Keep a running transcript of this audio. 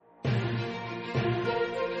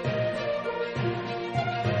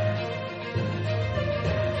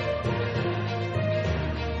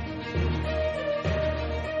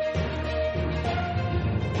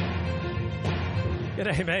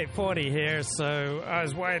G'day, mate. 40 here. So I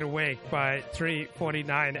was wide awake by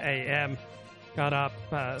 3:49 a.m. Got up,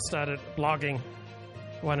 started blogging.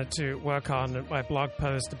 Wanted to work on my blog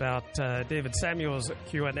post about David Samuel's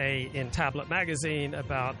Q&A in Tablet magazine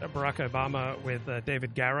about Barack Obama with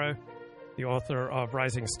David Garrow, the author of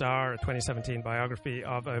Rising Star, a 2017 biography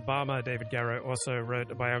of Obama. David Garrow also wrote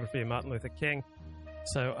a biography of Martin Luther King.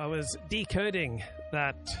 So I was decoding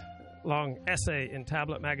that long essay in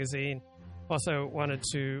Tablet magazine. Also wanted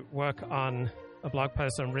to work on a blog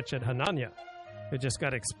post on Richard Hanania, who just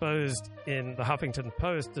got exposed in the Huffington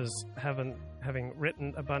Post as having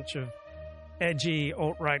written a bunch of edgy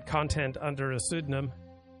alt-right content under a pseudonym.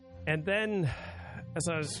 And then, as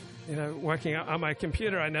I was working on my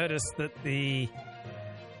computer, I noticed that the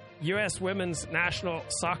U.S. women's national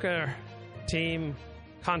soccer team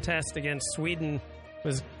contest against Sweden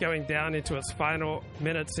was going down into its final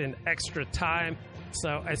minutes in extra time.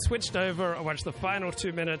 So I switched over, I watched the final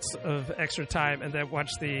 2 minutes of extra time, and then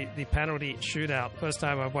watched the penalty shootout. First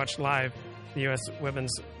time I've watched live the U.S.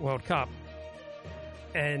 Women's World Cup.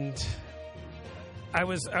 And I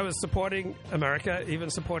was supporting America, even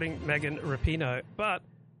supporting Megan Rapinoe. But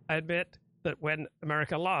I admit that when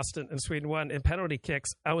America lost and Sweden won in penalty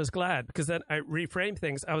kicks, I was glad, because then I reframed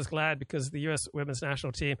things. I was glad because the U.S. Women's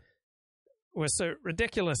National Team was so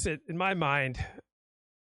ridiculous in my mind,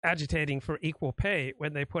 agitating for equal pay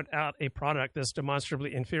when they put out a product that's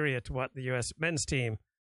demonstrably inferior to what the U.S. men's team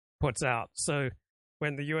puts out. So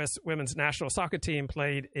when the U.S. women's national soccer team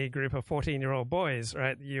played a group of 14-year-old boys,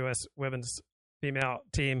 right, the U.S. women's female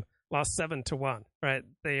team lost 7-1, right?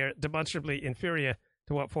 They are demonstrably inferior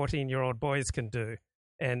to what 14-year-old boys can do.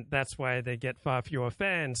 And that's why they get far fewer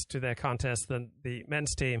fans to their contest than the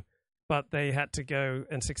men's team. But they had to go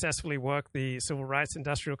and successfully work the civil rights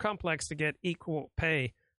industrial complex to get equal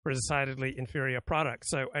pay for a decidedly inferior product.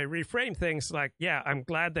 So I reframed things like, yeah, I'm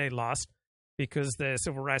glad they lost because their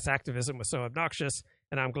civil rights activism was so obnoxious,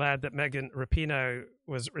 and I'm glad that Megan Rapinoe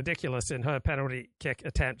was ridiculous in her penalty kick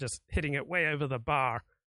attempt, just hitting it way over the bar. I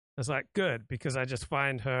was like, good, because I just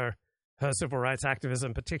find her civil rights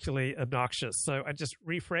activism particularly obnoxious. So I just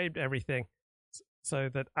reframed everything so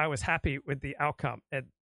that I was happy with the outcome. And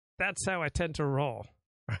that's how I tend to roll,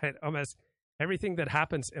 right? Almost everything that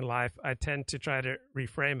happens in life, I tend to try to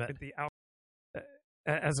reframe it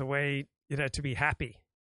as a way, to be happy.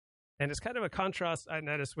 And it's kind of a contrast I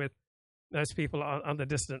notice with most people on the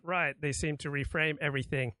distant right. They seem to reframe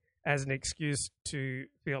everything as an excuse to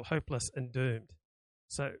feel hopeless and doomed.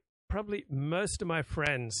 So probably most of my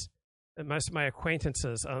friends and most of my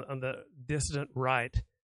acquaintances on the dissident right,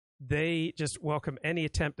 they just welcome any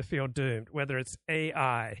attempt to feel doomed, whether it's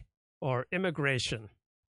AI or immigration,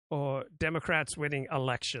 or Democrats winning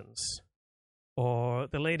elections, or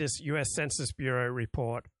the latest U.S. Census Bureau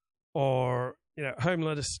report, or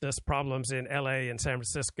homelessness problems in L.A. and San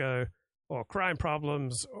Francisco, or crime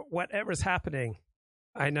problems, or whatever's happening.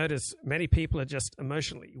 I notice many people are just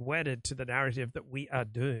emotionally wedded to the narrative that we are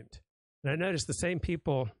doomed. And I notice the same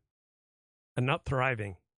people are not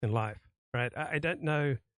thriving in life, right? I don't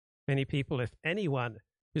know many people, if anyone,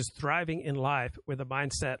 who's thriving in life with a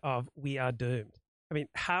mindset of we are doomed. I mean,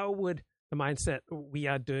 how would the mindset, we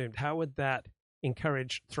are doomed, how would that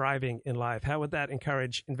encourage thriving in life? How would that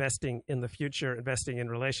encourage investing in the future, investing in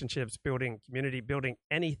relationships, building community, building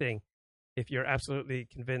anything, if you're absolutely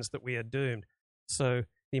convinced that we are doomed? So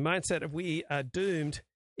the mindset of we are doomed,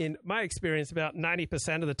 in my experience, about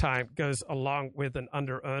 90% of the time goes along with an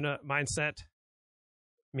under-earner mindset,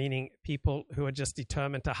 meaning people who are just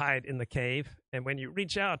determined to hide in the cave. And when you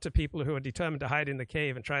reach out to people who are determined to hide in the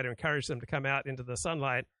cave and try to encourage them to come out into the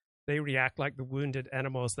sunlight, they react like the wounded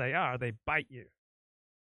animals they are. They bite you.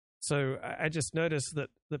 So I just noticed that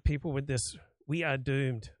the people with this we are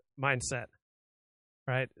doomed mindset,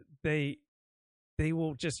 right, they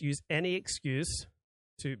will just use any excuse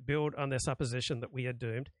to build on their supposition that we are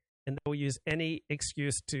doomed, and they will use any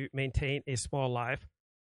excuse to maintain a small life.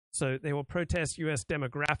 So they will protest U.S.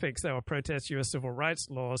 demographics, they will protest U.S. civil rights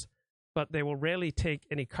laws, but they will rarely take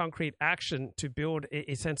any concrete action to build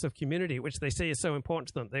a sense of community, which they say is so important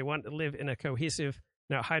to them. They want to live in a cohesive,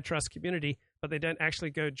 high-trust community, but they don't actually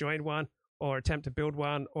go join one or attempt to build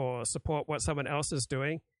one or support what someone else is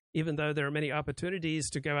doing, even though there are many opportunities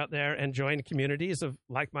to go out there and join communities of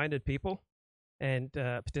like-minded people and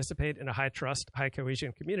participate in a high-trust,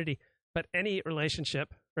 high-cohesion community. But any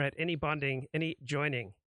relationship, right, any bonding, any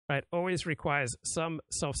joining, right, always requires some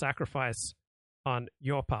self-sacrifice on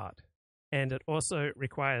your part. And it also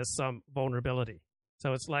requires some vulnerability.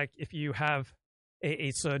 So it's like if you have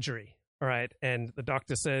a surgery, all right, and the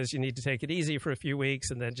doctor says you need to take it easy for a few weeks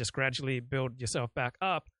and then just gradually build yourself back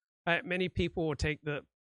up. Many people will take the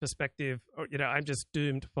perspective, I'm just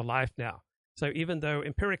doomed for life now. So even though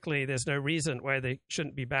empirically there's no reason why they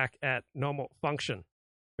shouldn't be back at normal function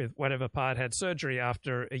with whatever part had surgery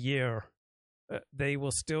after a year, they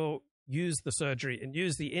will still use the surgery and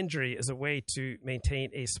use the injury as a way to maintain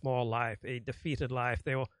a small life, a defeated life.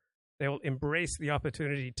 They will embrace the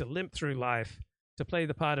opportunity to limp through life, to play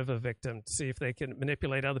the part of a victim, to see if they can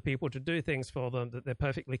manipulate other people to do things for them that they're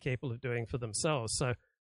perfectly capable of doing for themselves. So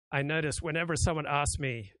I notice whenever someone asks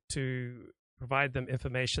me to provide them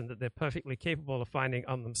information that they're perfectly capable of finding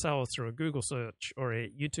on themselves through a Google search or a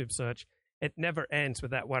YouTube search, it never ends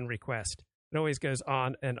with that one request. It always goes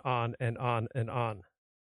on and on and on and on.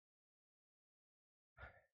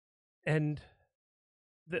 And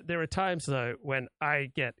there are times, though, when I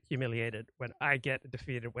get humiliated, when I get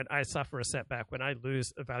defeated, when I suffer a setback, when I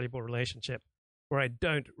lose a valuable relationship, where I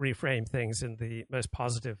don't reframe things in the most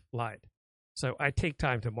positive light. So I take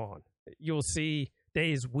time to mourn. You'll see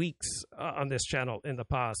days, weeks on this channel in the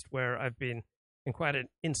past where I've been in quite an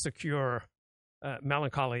insecure,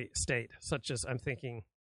 melancholy state, such as I'm thinking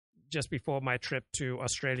just before my trip to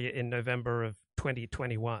Australia in November of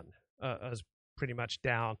 2021. I was pretty much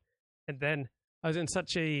down. And then I was in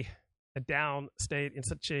such a down state, in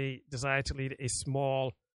such a desire to lead a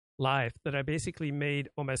small life, that I basically made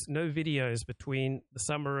almost no videos between the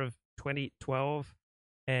summer of 2012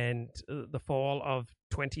 and the fall of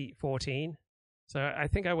 2014. So I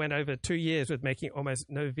think I went over 2 years with making almost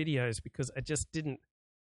no videos because I just didn't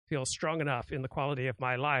feel strong enough in the quality of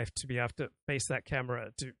my life to be able to face that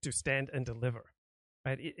camera, to stand and deliver.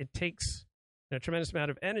 Right? It takes a tremendous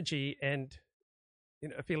amount of energy and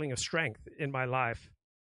a feeling of strength in my life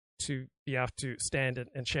to be able to stand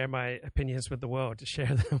and share my opinions with the world, to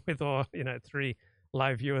share them with all 3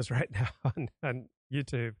 live viewers right now on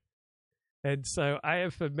YouTube. And so I am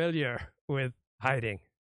familiar with hiding,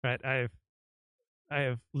 right? I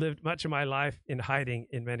have lived much of my life in hiding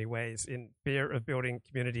in many ways, in fear of building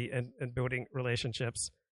community and building relationships.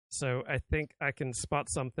 So I think I can spot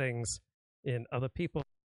some things in other people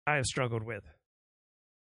I have struggled with.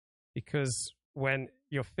 Because when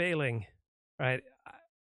you're failing, right,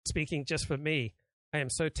 speaking just for me, I am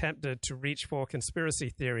so tempted to reach for conspiracy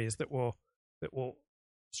theories that will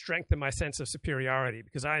strengthen my sense of superiority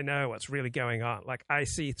because I know what's really going on. Like I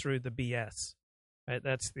see through the BS. Right?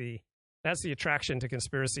 That's the attraction to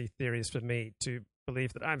conspiracy theories for me, to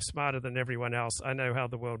believe that I'm smarter than everyone else. I know how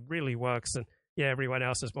the world really works, and yeah, everyone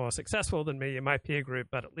else is more successful than me in my peer group,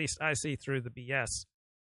 but at least I see through the BS.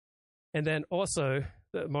 And then also,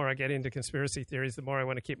 the more I get into conspiracy theories, the more I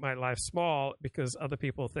want to keep my life small because other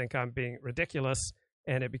people think I'm being ridiculous,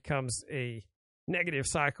 and it becomes a negative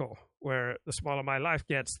cycle where the smaller my life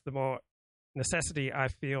gets, the more necessity I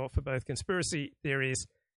feel for both conspiracy theories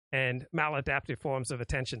and maladaptive forms of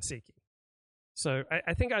attention seeking. So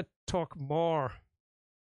I think I talk more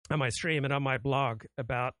on my stream and on my blog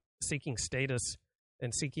about seeking status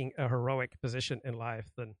and seeking a heroic position in life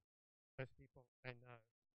than most people I know.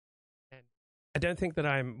 And I don't think that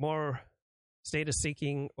I'm more status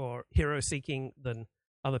seeking or hero seeking than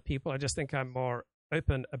other people. I just think I'm more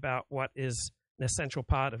open about what is an essential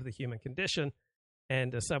part of the human condition.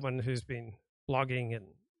 And as someone who's been blogging and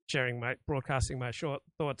broadcasting my short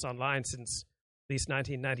thoughts online since at least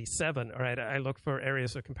 1997, all right, I look for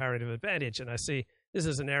areas of comparative advantage, and I see this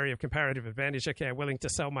is an area of comparative advantage. Okay, I'm willing to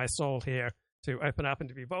sell my soul here to open up and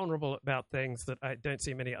to be vulnerable about things that I don't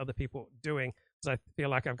see many other people doing, because I feel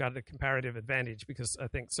like I've got a comparative advantage because I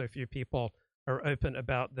think so few people are open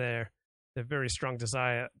about their very strong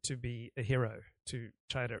desire to be a hero, to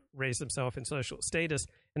try to raise themselves in social status,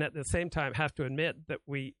 and at the same time have to admit that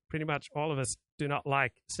we pretty much all of us do not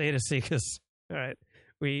like status seekers, all right?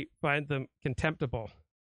 We find them contemptible,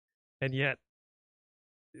 and yet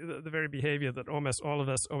the very behavior that almost all of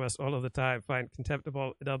us, almost all of the time, find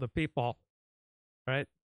contemptible in other people, right?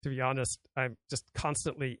 To be honest, I'm just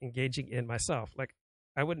constantly engaging in myself. Like,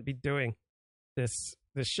 I wouldn't be doing this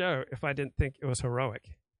show if I didn't think it was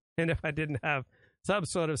heroic, and if I didn't have some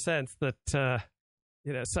sort of sense that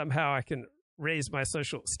somehow I can raise my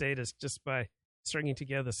social status just by stringing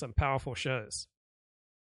together some powerful shows.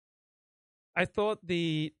 I thought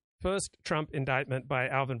the first Trump indictment by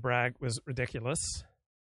Alvin Bragg was ridiculous,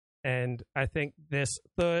 and I think this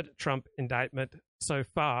third Trump indictment so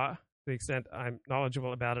far, to the extent I'm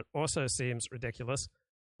knowledgeable about it, also seems ridiculous,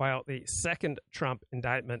 while the second Trump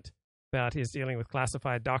indictment about his dealing with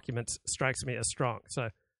classified documents strikes me as strong. So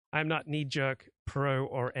I'm not knee-jerk pro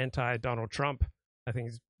or anti-Donald Trump. I think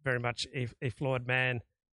he's very much a flawed man.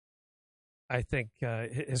 I think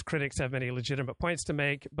his critics have many legitimate points to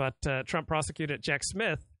make, but Trump prosecutor Jack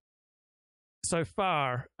Smith so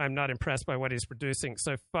far, I'm not impressed by what he's producing.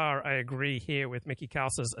 So far, I agree here with Mickey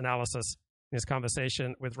Kaus's analysis in his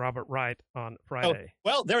conversation with Robert Wright on Friday. Oh,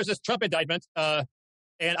 well, there was this Trump indictment, and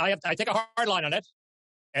I take a hard line on it.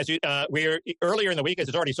 As we're earlier in the week, as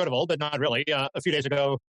it's already sort of old, but not really. A few days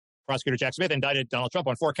ago, prosecutor Jack Smith indicted Donald Trump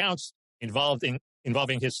on 4 counts involving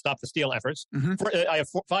his Stop the Steal efforts. Mm-hmm. I have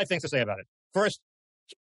 5 things to say about it. First,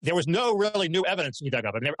 there was no really new evidence he dug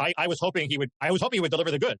up. I was hoping he would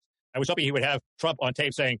deliver the goods. I was hoping he would have Trump on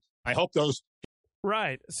tape saying, "I hope those."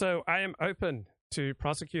 Right. So I am open to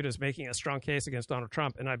prosecutors making a strong case against Donald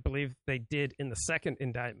Trump, and I believe they did in the second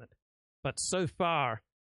indictment. But so far,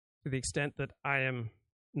 to the extent that I am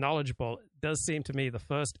knowledgeable, it does seem to me the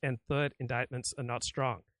first and third indictments are not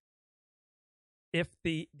strong. If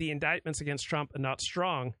the indictments against Trump are not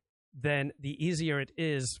strong, then the easier it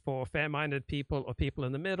is for fair-minded people or people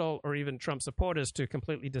in the middle or even Trump supporters to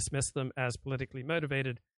completely dismiss them as politically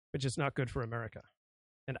motivated, which is not good for America.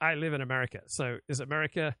 And I live in America. So is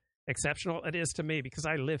America exceptional? It is to me because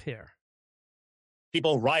I live here.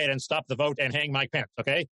 People riot and stop the vote and hang Mike Pence,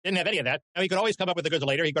 okay? Didn't have any of that. Now, he could always come up with the goods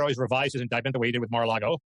later. He could always revise his indictment the way he did with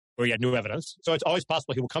Mar-a-Lago, where he had new evidence. So it's always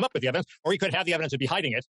possible he will come up with the evidence, or he could have the evidence and be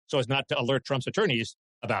hiding it so as not to alert Trump's attorneys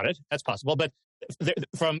about it. That's possible. But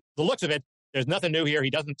from the looks of it, there's nothing new here. He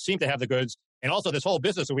doesn't seem to have the goods. And also this whole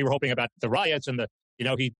business that we were hoping about, the riots and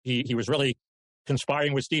he was really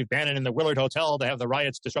conspiring with Steve Bannon in the Willard Hotel to have the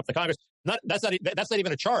riots disrupt the Congress. That's not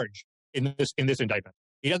even a charge in this indictment.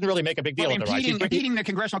 He doesn't really make a big deal of the riots. Impeding the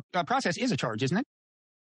congressional process is a charge, isn't it?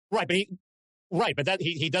 Right, but that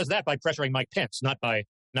he does that by pressuring Mike Pence, not by.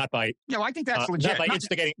 No, I think that's legit.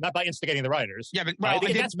 Not by instigating the rioters. Yeah, but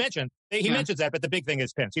that's mentioned. He mentions that, but the big thing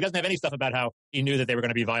is Pence. He doesn't have any stuff about how he knew that they were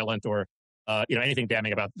going to be violent or anything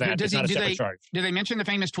damning about that. It's not a separate charge. Do they mention the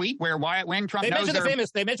famous tweet when Trump they mention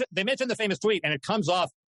the famous tweet, and it comes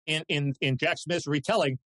off in Jack Smith's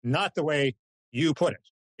retelling, not the way you put it.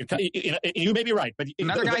 You may be right, but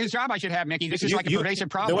another guy whose job I should have, Mickey. This is like a pervasive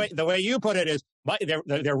problem. The way you put it is,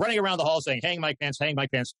 they're running around the hall saying, "Hang Mike Pence, hang Mike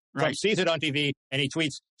Pence." Right. Trump sees it on TV and he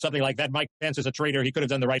tweets something like that. Mike Pence is a traitor. He could have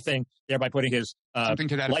done the right thing, thereby putting his life in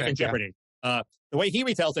jeopardy. Yeah. The way he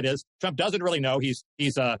retells it is, Trump doesn't really know. He's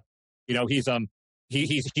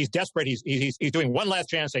desperate. He's doing one last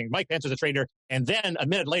chance, saying Mike Pence is a traitor, and then a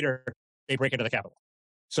minute later they break into the Capitol.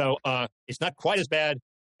 So it's not quite as bad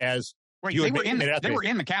as. Wait, they were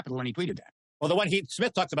in the Capitol when he tweeted that. Well, the one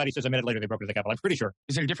Smith talks about, he says a minute later they broke into the Capitol. I'm pretty sure.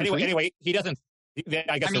 Is there a different tweet? Anyway, he doesn't.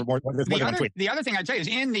 I guess there's more than one tweet. The other thing I'd say is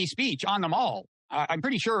in the speech on the Mall, I'm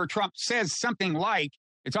pretty sure Trump says something like,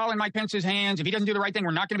 "It's all in Mike Pence's hands. If he doesn't do the right thing,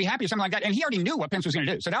 we're not going to be happy," or something like that. And he already knew what Pence was going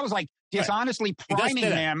to do. So that was like dishonestly priming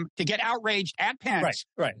them to get outraged at Pence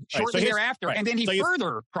shortly thereafter. And then he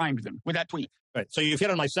further primed them with that tweet. Right. So you've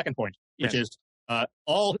hit on my second point, which is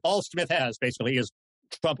all Smith has basically is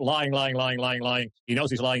Trump lying. He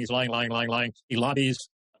knows he's lying. He lobbies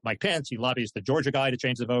Mike Pence. He lobbies the Georgia guy to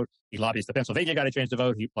change the vote. He lobbies the Pennsylvania guy to change the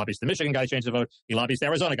vote. He lobbies the Michigan guy to change the vote. He lobbies the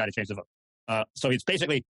Arizona guy to change the vote. So it's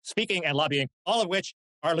basically speaking and lobbying, all of which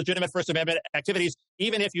are legitimate First Amendment activities,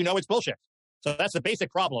 even if you know it's bullshit. So that's the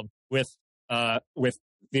basic problem with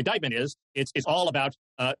the indictment is it's all about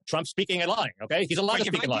Trump speaking and lying. Okay, he's allowed to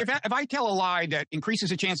speak and lie. If I tell a lie that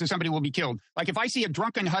increases the chance that somebody will be killed, like if I see a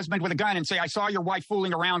drunken husband with a gun and say, "I saw your wife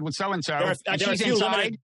fooling around with so and so," and she's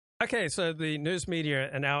inside. Okay, so the news media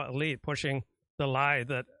and our elite pushing the lie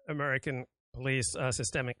that American police are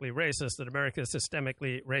systemically racist, that America is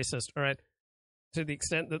systemically racist. All right. To the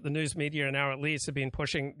extent that the news media and our elites have been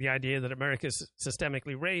pushing the idea that America is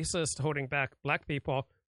systemically racist, holding back black people,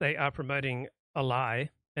 they are promoting a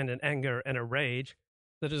lie and an anger and a rage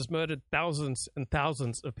that has murdered thousands and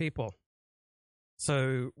thousands of people.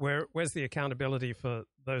 So where's the accountability for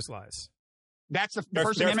those lies? That's the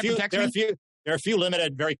First Amendment protection. There are a few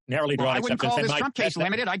limited, very narrowly drawn exceptions. I wouldn't call this Trump case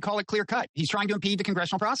limited. I'd call it clear cut. He's trying to impede the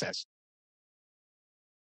congressional process.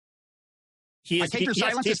 I take your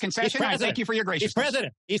silence as concession. I thank you for your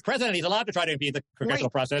graciousness. He's president. He's allowed to try to impede the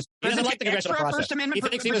congressional process. He doesn't like the congressional process. First Amendment he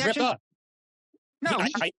thinks he was ripped off. No.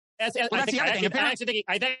 I actually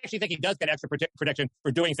think he does get extra protection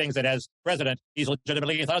for doing things that, as president, he's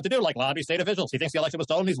legitimately entitled to do, like lobby state officials. He thinks the election was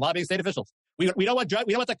stolen. He's lobbying state officials. We don't want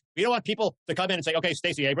people to come in and say, "Okay,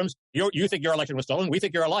 Stacey Abrams, you think your election was stolen. We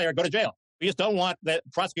think you're a liar. Go to jail." We just don't want the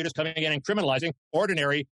prosecutors coming in and criminalizing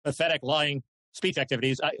ordinary, pathetic, lying speech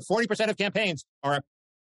activities. 40% of campaigns are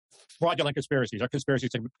fraudulent conspiracies, or conspiracies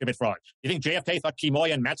to commit fraud. You think JFK thought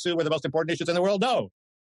Kimoy and Matsu were the most important issues in the world? No.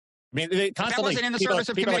 I mean, that wasn't in the service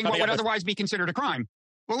of committing what would otherwise be considered a crime.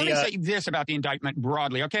 Well, let me say this about the indictment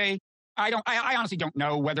broadly, okay? I honestly don't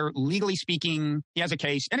know whether, legally speaking, he has a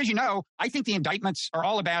case. And as you know, I think the indictments are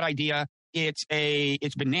all a bad idea.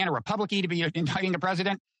 It's banana Republican to be indicting the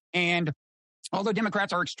president. And although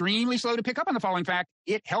Democrats are extremely slow to pick up on the following fact,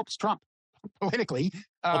 it helps Trump politically.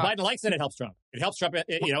 Well, Biden likes that it helps Trump. It helps Trump.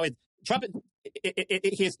 It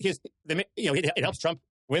helps Trump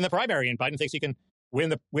win the primary, and Biden thinks he can win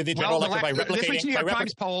the general election by replicating. This week's New York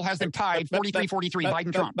Times poll has them tied 43-43,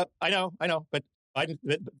 Biden-Trump. But I know. But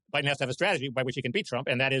Biden has to have a strategy by which he can beat Trump,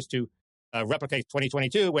 and that is to replicate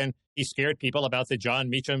 2022 when he scared people about the John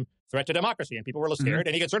Meacham threat to democracy, and people were scared,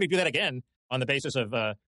 and he can certainly do that again on the basis of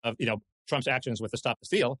Trump's actions with the Stop the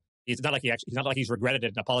Steal. He's not like he's regretted it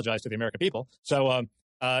and apologized to the American people. So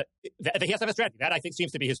he has to have a strategy. That I think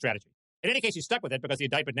seems to be his strategy. In any case, he's stuck with it because the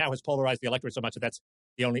indictment now has polarized the electorate so much that that's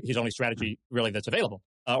his only strategy really that's available,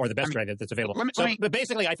 or the best strategy that's available. But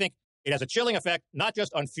basically, I think it has a chilling effect, not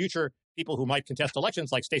just on future people who might contest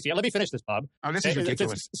elections like Stacey. Let me finish this, Bob. Oh, this is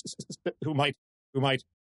ridiculous. Who might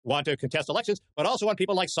want to contest elections, but also on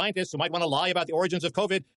people like scientists who might want to lie about the origins of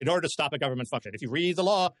COVID in order to stop a government function. If you read the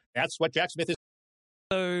law, that's what Jack Smith is.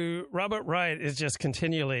 So Robert Wright is just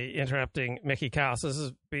continually interrupting Mickey Kaus. This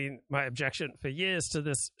has been my objection for years to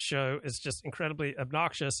this show. It's just incredibly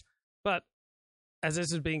obnoxious. But as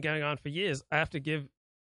this has been going on for years, I have to give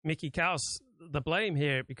Mickey Kaus the blame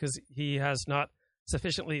here because he has not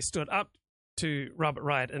sufficiently stood up to Robert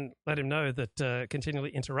Wright and let him know that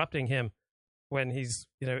continually interrupting him when he's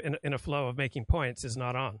in a flow of making points is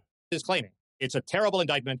not on. Is claiming. It's a terrible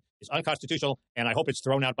indictment. It's unconstitutional, and I hope it's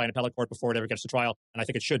thrown out by an appellate court before it ever gets to trial, and I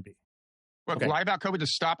think it should be. Look, lie about COVID to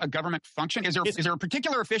stop a government function? Is there a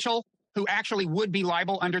particular official who actually would be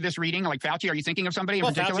liable under this reading? Like Fauci, are you thinking of somebody in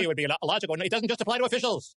particular? Fauci would be a logical one. It doesn't just apply to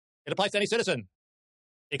officials. It applies to any citizen.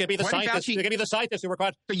 It could be the scientists. It could be the scientists who were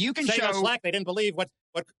caught saying on Slack they didn't believe what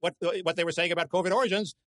they were saying about COVID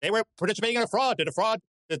origins. They were participating in a fraud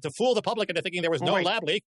to fool the public into thinking there was no lab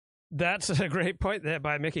leak. That's a great point there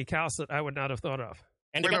by Mickey Kaus that I would not have thought of.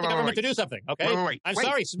 And to get the government to do something, okay? I'm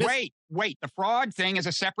sorry, Smith. Wait. The fraud thing is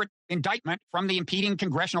a separate indictment from the impeding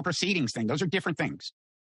congressional proceedings thing. Those are different things.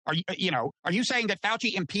 Are you saying that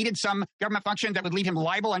Fauci impeded some government function that would leave him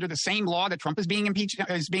liable under the same law that Trump is being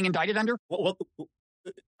indicted under? Well,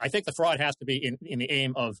 I think the fraud has to be in the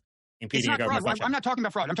aim of impeding a government function. I'm not talking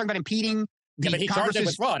about fraud. I'm talking about impeding. But he charged him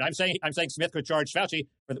with fraud. I'm saying Smith could charge Fauci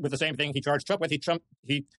with the same thing he charged Trump with.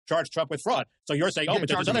 He charged Trump with fraud. So you're saying, but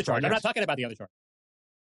there's another charge. I'm not talking about the other charge.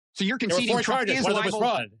 So you're conceding Trump is liable.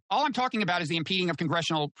 Fraud. All I'm talking about is the impeding of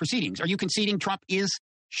congressional proceedings. Are you conceding Trump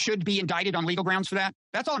should be indicted on legal grounds for that?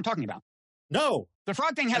 That's all I'm talking about. No. The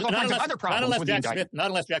fraud thing has all kinds of other problems with the indictment. Not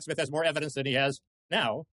unless Jack Smith has more evidence than he has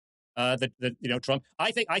now. Trump.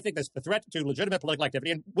 I think this the threat to legitimate political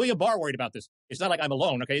activity, and William Barr worried about this. It's not like I'm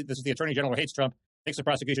alone. Okay, this is the Attorney General who hates Trump, thinks the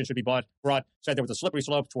prosecution should be brought. Said there was a slippery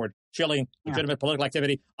slope toward chilling legitimate political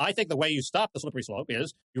activity. I think the way you stop the slippery slope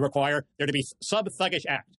is you require there to be some thuggish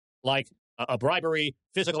act like a bribery,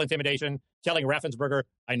 physical intimidation, telling Raffensperger,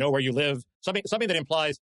 "I know where you live," something that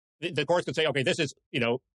implies the courts could say, "Okay, this is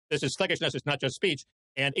thuggishness. It's not just speech."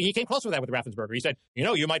 And he came close with that with Raffensperger. He said,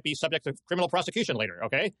 "You might be subject to criminal prosecution later."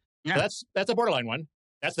 Okay. Yeah. So that's a borderline one.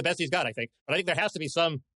 That's the best he's got, I think. But I think there has to be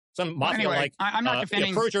some mafia-like I'm not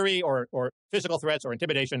defending perjury or physical threats or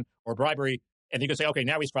intimidation or bribery, and you can say, okay,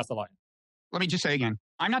 now he's crossed the line. Let me just say again,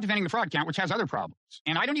 I'm not defending the fraud count, which has other problems.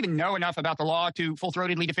 And I don't even know enough about the law to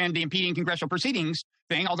full-throatedly defend the impeding congressional proceedings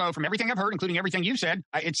thing, although from everything I've heard, including everything you've said,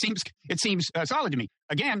 it seems solid to me.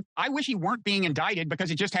 Again, I wish he weren't being indicted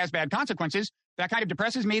because it just has bad consequences. That kind of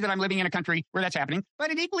depresses me that I'm living in a country where that's happening. But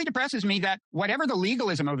it equally depresses me that whatever the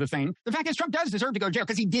legalism of the thing, the fact is Trump does deserve to go to jail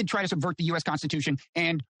because he did try to subvert the U.S. Constitution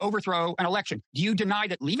and overthrow an election. Do you deny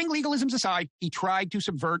that, leaving legalisms aside, he tried to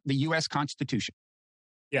subvert the U.S. Constitution?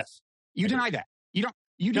 Yes. You deny that?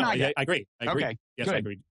 You deny that? I agree. Okay. Yes, good. I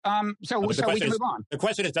agree. So we can move on. The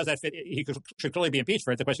question is, does that fit? He should clearly be impeached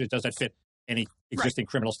for it. The question is, does that fit any existing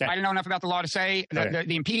criminal statute? I don't know enough about the law to say that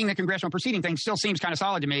the impeding the congressional proceeding thing still seems kind of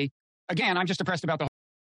solid to me. Again, I'm just depressed about the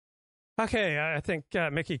whole. Okay, I think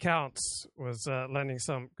Mickey Counts was lending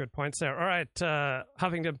some good points there. All right,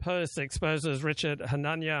 Huffington Post exposes Richard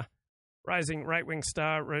Hanania, rising right-wing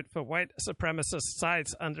star, wrote for white supremacist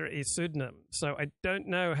sites under a pseudonym. So I don't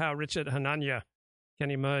know how Richard Hanania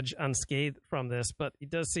can emerge unscathed from this, but he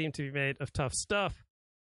does seem to be made of tough stuff.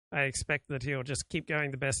 I expect that he'll just keep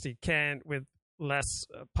going the best he can with less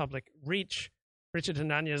public reach. Richard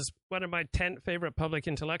Hanania is one of my 10 favorite public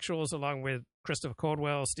intellectuals, along with Christopher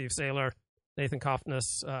Caldwell, Steve Saylor, Nathan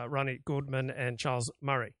Kofnas, Ronnie Goodman, and Charles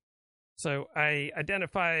Murray. So I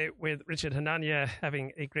identify with Richard Hanania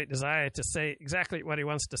having a great desire to say exactly what he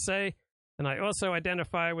wants to say, and I also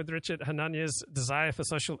identify with Richard Hanania's desire for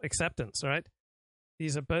social acceptance, right?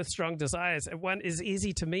 these are both strong desires, and one is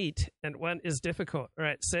easy to meet and one is difficult,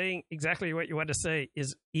 right? Saying exactly what you want to say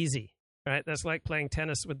is easy, right? That's like playing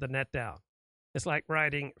tennis with the net down. It's like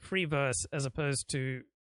writing free verse as opposed to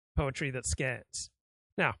poetry that scans.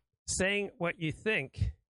 Now, saying what you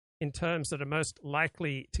think in terms that are most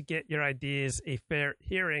likely to get your ideas a fair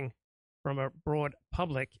hearing from a broad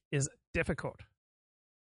public is difficult.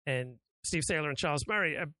 And Steve Saylor and Charles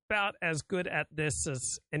Murray are about as good at this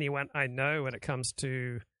as anyone I know when it comes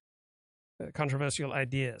to controversial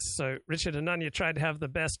ideas. So Richard Hanania tried to have the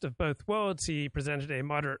best of both worlds. He presented a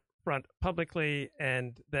moderate front publicly,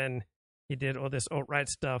 and then he did all this alt-right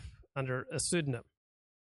stuff under a pseudonym.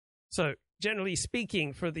 So generally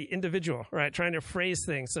speaking, for the individual, right, trying to phrase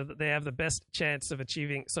things so that they have the best chance of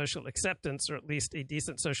achieving social acceptance or at least a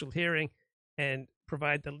decent social hearing and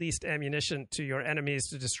provide the least ammunition to your enemies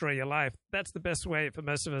to destroy your life, that's the best way for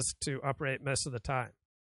most of us to operate most of the time,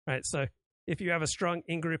 right? So if you have a strong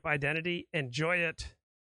in-group identity, enjoy it.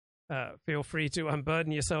 Feel free to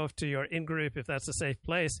unburden yourself to your in-group if that's a safe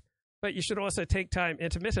place. But you should also take time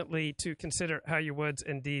intermittently to consider how your words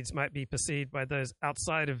and deeds might be perceived by those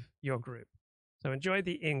outside of your group. So enjoy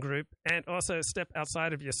the in-group and also step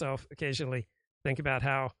outside of yourself occasionally. Think about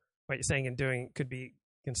how what you're saying and doing could be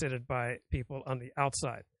considered by people on the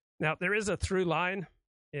outside. Now, there is a through line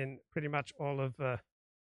in pretty much all of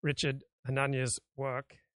Richard Hanania's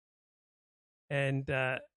work, and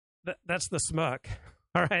that's the smirk.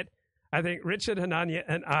 All right? I think Richard Hanania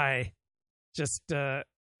and I just,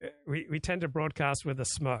 we tend to broadcast with a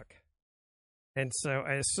smirk. And so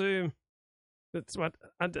I assume that's what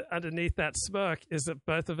underneath that smirk is that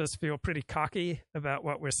both of us feel pretty cocky about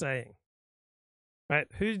what we're saying. Right?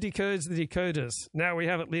 Who decodes the decoders? Now we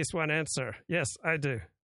have at least one answer. Yes, I do.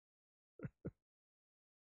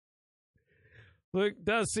 Luke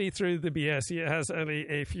does see through the BS. He has only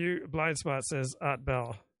a few blind spots, says Art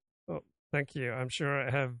Bell. Oh, thank you. I'm sure I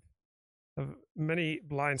have many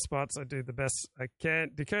blind spots. I do the best I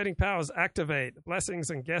can. Decoding powers activate. Blessings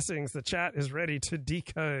and guessings. The chat is ready to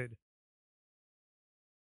decode.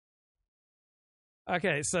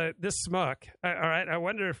 Okay, so this smirk. All right, I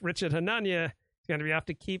wonder if Richard Hanania going to have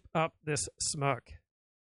to keep up this smirk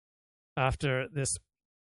after this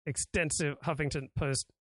extensive Huffington Post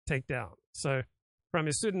takedown. So from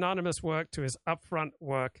his pseudonymous work to his upfront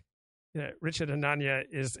work, Richard Hanania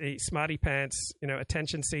is a smarty pants,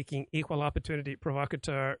 attention-seeking, equal opportunity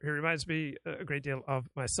provocateur who reminds me a great deal of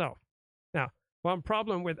myself. Now, one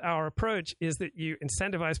problem with our approach is that you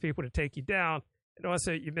incentivize people to take you down, and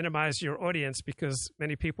also you minimize your audience because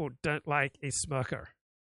many people don't like a smirker.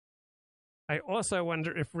 I also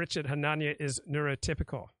wonder if Richard Hanania is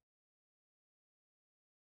neurotypical.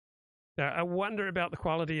 Now, I wonder about the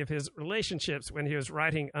quality of his relationships when he was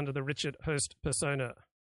writing under the Richard host persona.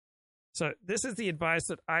 So this is the advice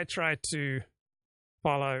that I try to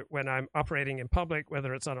follow when I'm operating in public,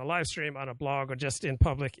 whether it's on a live stream, on a blog, or just in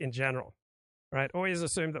public in general. Right? Always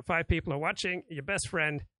assume that 5 people are watching: your best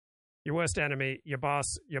friend, your worst enemy, your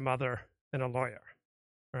boss, your mother, and a lawyer.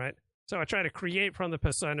 Right? So I try to create from the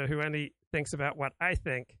persona who only thinks about what I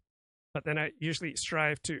think, but then I usually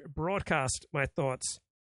strive to broadcast my thoughts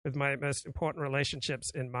with my most important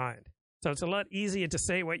relationships in mind. So it's a lot easier to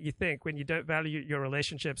say what you think when you don't value your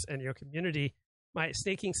relationships and your community. My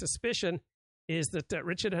sneaking suspicion is that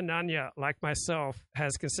Richard Hanania, like myself,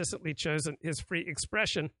 has consistently chosen his free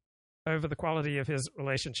expression over the quality of his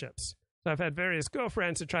relationships. So I've had various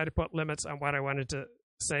girlfriends who try to put limits on what I wanted to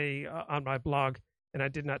say on my blog, and I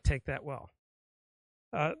did not take that well.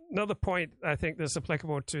 Another point I think that's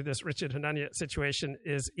applicable to this Richard Hanania situation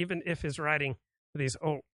is even if his writing for these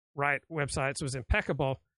alt-right websites was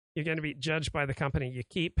impeccable, you're going to be judged by the company you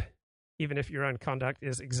keep, even if your own conduct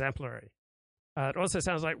is exemplary. It also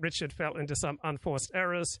sounds like Richard fell into some unforced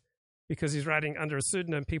errors. Because he's writing under a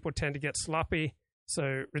pseudonym, people tend to get sloppy.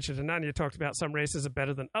 So Richard Hanania talked about some races are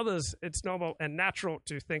better than others. It's normal and natural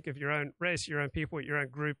to think of your own race, your own people, your own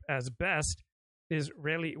group as best. It is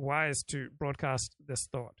rarely wise to broadcast this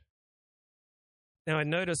thought. Now, I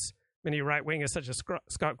notice many right-wingers such as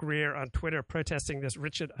Scott Greer on Twitter protesting this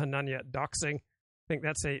Richard Hanania doxing. I think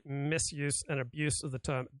that's a misuse and abuse of the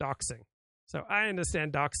term doxing. So I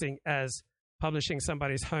understand doxing as publishing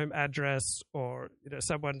somebody's home address or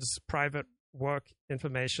someone's private work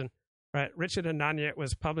information. Right? Richard Hanania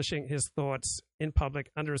was publishing his thoughts in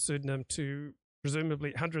public under a pseudonym to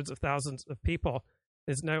presumably hundreds of thousands of people.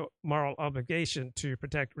 There's no moral obligation to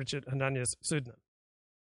protect Richard Hanania's pseudonym.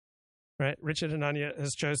 Right? Richard Hanania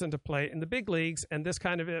has chosen to play in the big leagues, and this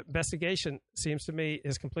kind of investigation seems to me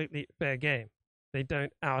is completely fair game. They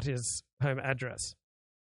don't out his home address.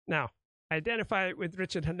 Now, I identify with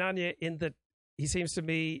Richard Hanania in that he seems to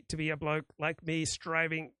me to be a bloke like me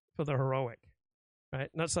striving for the heroic, right?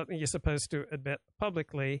 Not something you're supposed to admit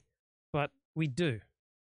publicly, but we do.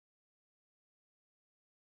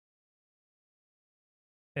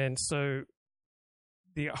 And so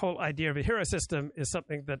the whole idea of a hero system is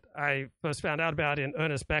something that I first found out about in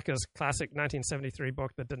Ernest Becker's classic 1973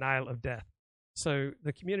 book, The Denial of Death. So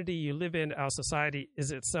the community you live in, our society,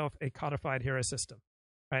 is itself a codified hero system,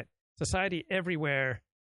 right? Society everywhere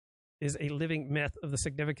is a living myth of the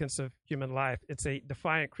significance of human life. It's a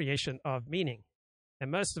defiant creation of meaning. And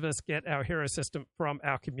most of us get our hero system from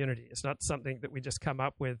our community. It's not something that we just come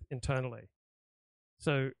up with internally.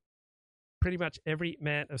 So pretty much every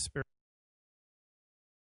man of spirit,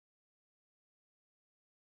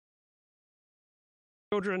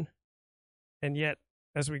 children, and yet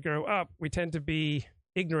as we grow up, we tend to be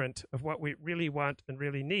ignorant of what we really want and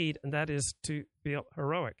really need, and that is to feel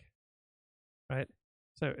heroic, right?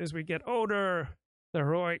 So as we get older, the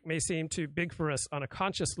heroic may seem too big for us on a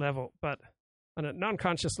conscious level, but on a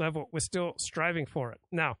non-conscious level, we're still striving for it.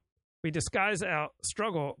 Now, we disguise our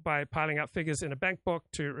struggle by piling up figures in a bank book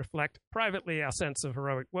to reflect privately our sense of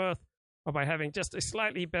heroic worth, or by having just a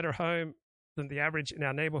slightly better home than the average in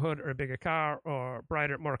our neighborhood, or a bigger car, or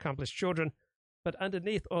brighter, more accomplished children. But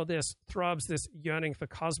underneath all this throbs this yearning for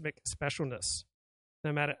cosmic specialness,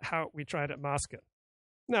 no matter how we try to mask it.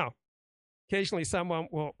 Now, occasionally someone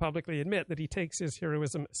will publicly admit that he takes his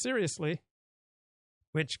heroism seriously,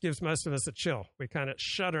 which gives most of us a chill. We kind of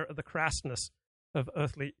shudder at the crassness of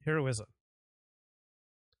earthly heroism.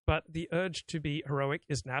 But the urge to be heroic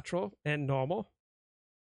is natural and normal,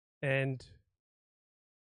 and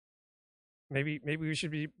maybe we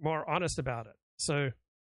should be more honest about it. So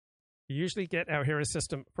we usually get our hero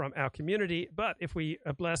system from our community, but if we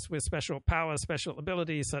are blessed with special powers, special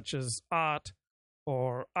abilities such as art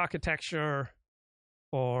or architecture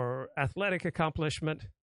or athletic accomplishment,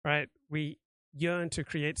 right, we yearn to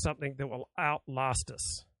create something that will outlast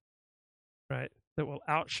us, right, that will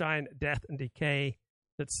outshine death and decay,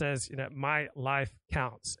 that says, my life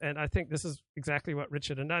counts. And I think this is exactly what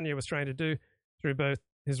Richard Hanania was trying to do through both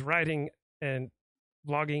his writing and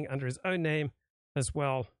vlogging under his own name, as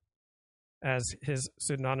well as his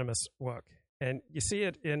pseudonymous work. And you see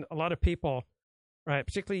it in a lot of people, right,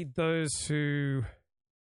 particularly those who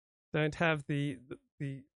don't have the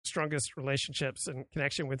strongest relationships and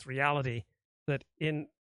connection with reality, and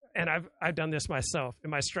I've done this myself. In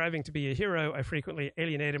my striving to be a hero, I frequently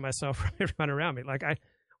alienated myself from everyone around me. Like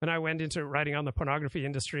when I went into writing on the pornography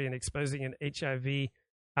industry and exposing an HIV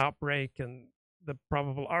outbreak and the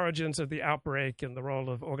probable origins of the outbreak and the role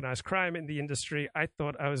of organized crime in the industry, I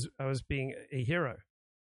thought I was being a hero,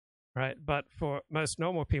 right? But for most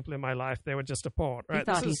normal people in my life, they were just appalled. Right? He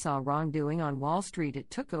thought he saw wrongdoing on Wall Street. It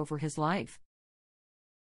took over his life.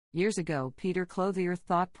 Years ago, Peter Clothier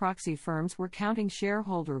thought proxy firms were counting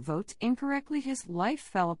shareholder votes incorrectly. His life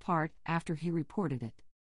fell apart after he reported it.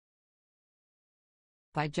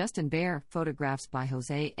 By Justin Bear, photographs by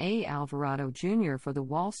Jose A. Alvarado Jr. for the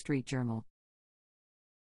Wall Street Journal.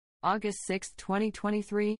 August 6,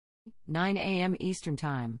 2023, 9 a.m. Eastern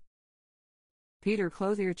Time. Peter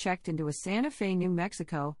Clothier checked into a Santa Fe, New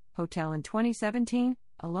Mexico, hotel in 2017,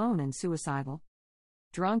 alone and suicidal.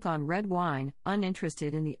 Drunk on red wine,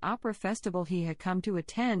 uninterested in the opera festival he had come to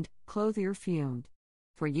attend, Clothier fumed.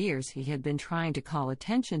 For years he had been trying to call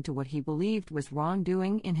attention to what he believed was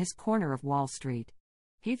wrongdoing in his corner of Wall Street.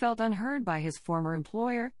 He felt unheard by his former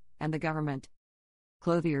employer and the government.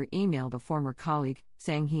 Clothier emailed a former colleague,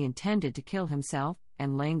 saying he intended to kill himself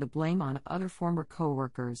and laying the blame on other former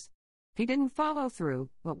co-workers. He didn't follow through,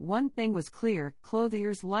 but one thing was clear: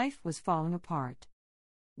 Clothier's life was falling apart.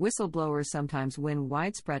 Whistleblowers sometimes win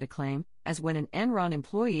widespread acclaim, as when an Enron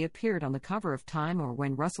employee appeared on the cover of Time or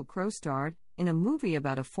when Russell Crowe starred in a movie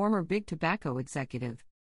about a former big tobacco executive.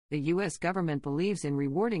 The U.S. government believes in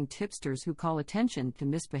rewarding tipsters who call attention to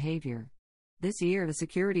misbehavior. This year, the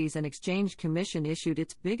Securities and Exchange Commission issued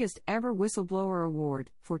its biggest ever whistleblower award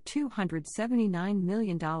for $279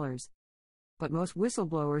 million. But most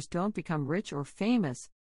whistleblowers don't become rich or famous.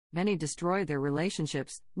 Many destroy their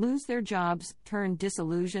relationships, lose their jobs, turn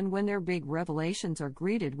disillusioned when their big revelations are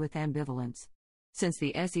greeted with ambivalence. Since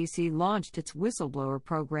the SEC launched its whistleblower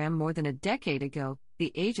program more than a decade ago,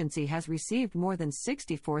 the agency has received more than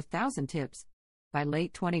 64,000 tips. By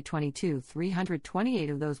late 2022, 328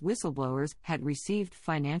 of those whistleblowers had received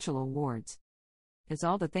financial awards. It's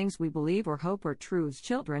all the things we believe or hope are true as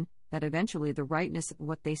children, that eventually the rightness of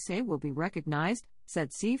what they say will be recognized,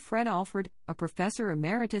 said C. Fred Alford, a professor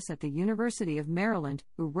emeritus at the University of Maryland,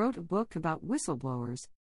 who wrote a book about whistleblowers.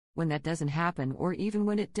 When that doesn't happen, or even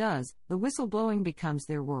when it does, the whistleblowing becomes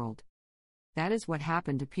their world. That is what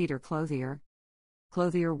happened to Peter Clothier.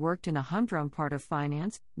 Clothier worked in a humdrum part of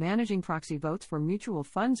finance, managing proxy votes for mutual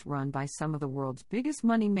funds run by some of the world's biggest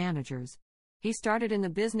money managers. He started in the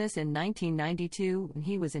business in 1992 when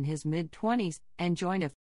he was in his mid-20s and joined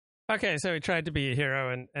a... Okay, so he tried to be a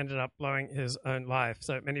hero and ended up blowing his own life.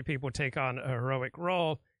 So many people take on a heroic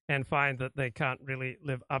role and find that they can't really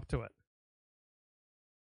live up to it.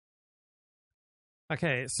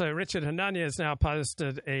 Okay, so Richard Hanania has now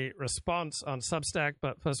posted a response on Substack,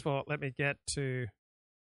 but first of all, let me get to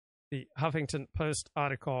the Huffington Post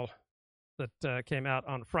article that came out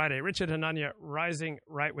on Friday. Richard Hanania, rising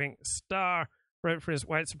right-wing star, wrote for his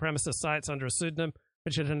white supremacist sites under a pseudonym.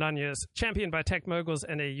 Richard Hanania is championed by tech moguls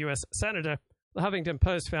and a U.S. senator. The Huffington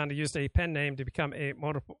Post found he used a pen name to become a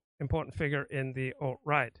more important figure in the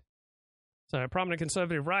alt-right. So a prominent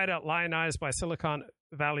conservative writer, lionized by Silicon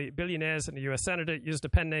Valley billionaires and a U.S. senator, used a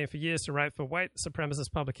pen name for years to write for white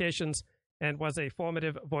supremacist publications and was a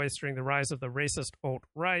formative voice during the rise of the racist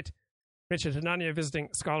alt-right. Richard Hanania, visiting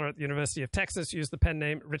scholar at the University of Texas, used the pen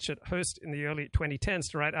name Richard Host in the early 2010s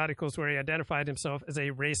to write articles where he identified himself as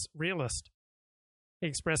a race realist. He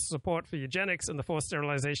expressed support for eugenics and the forced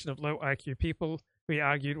sterilization of low IQ people, who he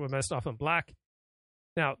argued were most often black.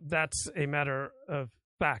 Now, that's a matter of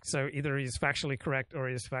fact, so either he's factually correct or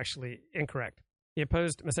he's factually incorrect. He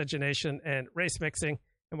opposed miscegenation and race mixing,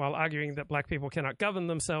 and while arguing that black people cannot govern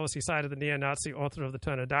themselves, he cited the neo-Nazi author of the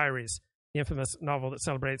Turner Diaries, the infamous novel that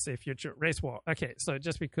celebrates a future race war. Okay, so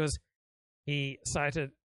just because he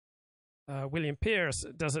cited William Pierce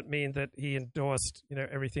doesn't mean that he endorsed,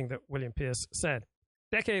 everything that William Pierce said.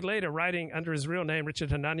 A decade later, writing under his real name, Richard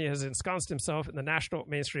Hanania has ensconced himself in the national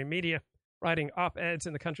mainstream media, writing op-eds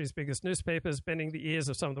in the country's biggest newspapers, bending the ears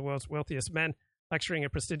of some of the world's wealthiest men, lecturing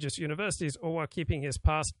at prestigious universities, all while keeping his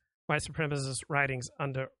past white supremacist writings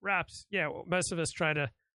under wraps. Yeah, well, most of us try to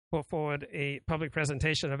put forward a public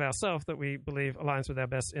presentation of ourselves that we believe aligns with our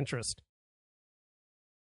best interest.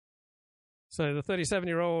 So the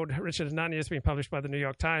 37-year-old Richard Hanania has been published by the New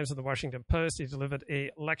York Times and the Washington Post. He delivered a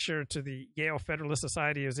lecture to the Yale Federalist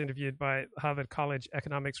Society. He was interviewed by Harvard College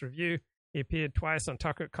Economics Review. He appeared twice on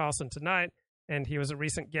Tucker Carlson Tonight, and he was a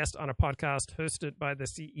recent guest on a podcast hosted by the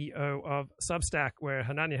CEO of Substack, where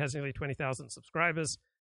Hanania has nearly 20,000 subscribers.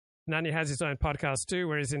 Hanania has his own podcast, too,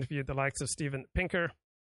 where he's interviewed the likes of Steven Pinker,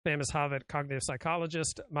 famous Harvard cognitive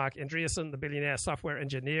psychologist, Mark Andreessen, the billionaire software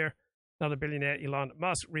engineer. Another billionaire, Elon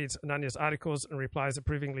Musk, reads Hanania's articles and replies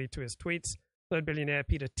approvingly to his tweets. Third billionaire,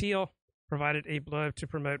 Peter Thiel, provided a blurb to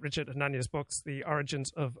promote Richard Hanania's books, The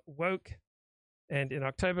Origins of Woke. And in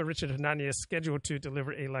October, Richard Hanania is scheduled to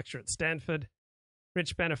deliver a lecture at Stanford.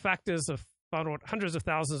 Rich benefactors have funneled hundreds of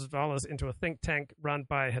thousands of dollars into a think tank run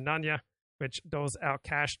by Hanania, which doles out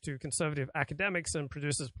cash to conservative academics and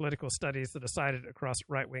produces political studies that are cited across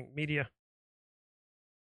right-wing media.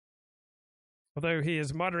 Although he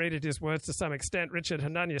has moderated his words to some extent, Richard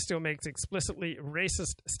Hanania still makes explicitly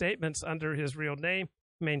racist statements under his real name,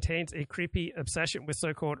 maintains a creepy obsession with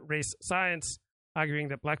so-called race science, arguing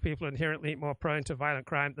that black people are inherently more prone to violent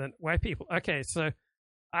crime than white people. Okay, so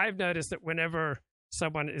I've noticed that whenever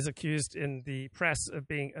someone is accused in the press of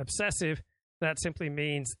being obsessive, that simply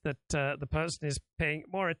means that the person is paying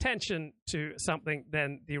more attention to something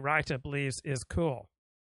than the writer believes is cool.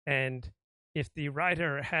 And if the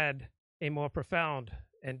writer had a more profound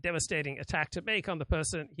and devastating attack to make on the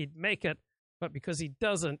person, he'd make it. But because he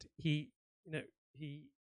doesn't, he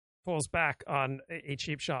falls back on a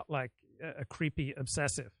cheap shot like a creepy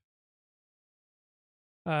obsessive.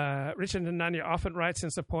 Richard Hanania often writes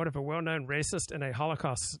in support of a well-known racist and a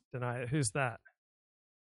Holocaust denier. Who's that?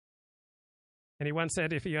 And he once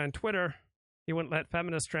said if he owned Twitter, he wouldn't let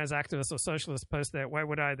feminists, trans activists, or socialists post there. Why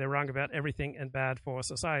would I? They're wrong about everything and bad for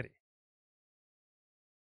society.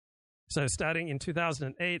 So starting in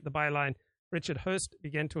 2008, the byline Richard Host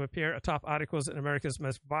began to appear atop articles in America's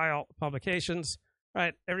most vile publications.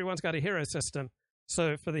 Right, everyone's got a hero system.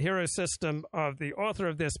 So for the hero system of the author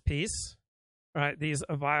of this piece, right, these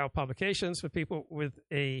are vile publications. For people with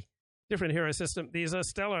a different hero system, these are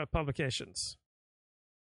stellar publications.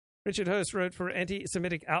 Richard Host wrote for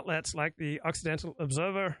anti-Semitic outlets like the Occidental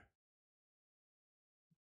Observer,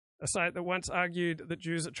 a site that once argued that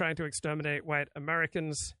Jews are trying to exterminate white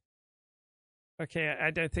Americans. Okay,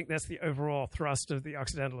 I don't think that's the overall thrust of the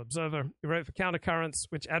Occidental Observer. He wrote for Countercurrents,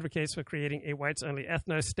 which advocates for creating a whites-only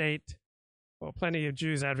ethno-state. Well, plenty of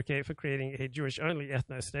Jews advocate for creating a Jewish-only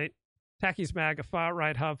ethno-state. Takis Mag, a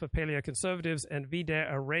far-right hub for paleo-conservatives, and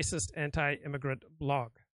VDare, a racist anti-immigrant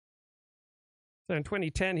blog. So in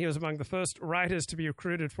 2010, he was among the first writers to be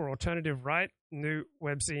recruited for Alternative Right, new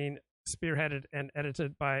webzine spearheaded and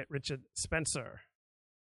edited by Richard Spencer.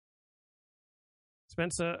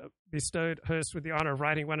 Spencer bestowed Host with the honor of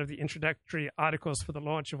writing one of the introductory articles for the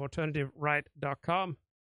launch of AlternativeRight.com.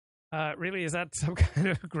 Really, is that some kind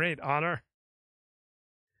of great honor?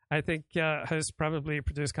 I think Host probably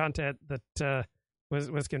produced content that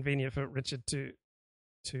was convenient for Richard to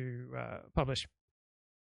publish.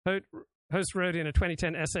 Host wrote in a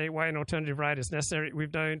 2010 essay, Why an Alternative Right is Necessary.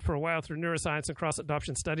 We've known for a while through neuroscience and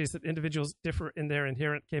cross-adoption studies that individuals differ in their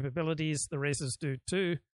inherent capabilities. The races do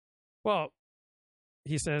too. Well,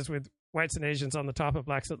 he says, with whites and Asians on the top and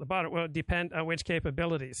blacks at the bottom. Well, it depends on which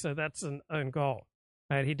capabilities. So that's an own goal.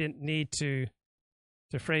 Right? He didn't need to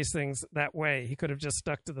phrase things that way. He could have just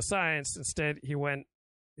stuck to the science. Instead, he went,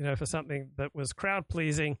 for something that was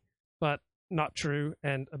crowd-pleasing, but not true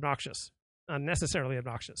and obnoxious, unnecessarily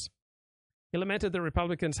obnoxious. He lamented that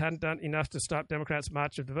Republicans hadn't done enough to stop Democrats'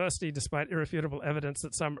 march of diversity, despite irrefutable evidence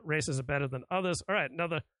that some races are better than others. All right,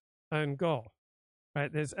 another own goal.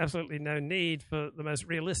 Right? There's absolutely no need for the most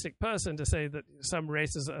realistic person to say that some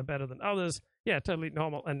races are better than others. Yeah, totally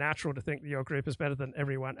normal and natural to think that your group is better than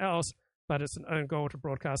everyone else, but it's an own goal to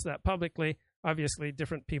broadcast that publicly. Obviously,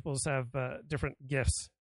 different peoples have different gifts.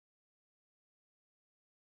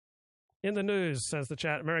 In the news, says the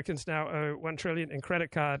chat, Americans now owe $1 trillion in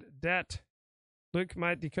credit card debt. Luke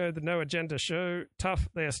might decode the no agenda show. Tough,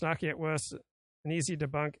 they are snarky at worst, and easy to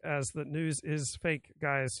debunk as the news is fake,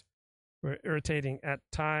 guys. We're irritating at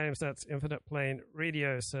times. That's Infinite Plane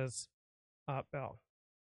Radio, says Art Bell.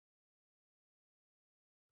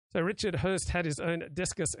 So Richard Host had his own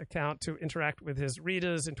Discus account to interact with his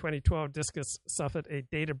readers. In 2012, Discus suffered a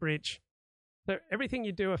data breach. So everything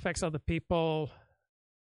you do affects other people.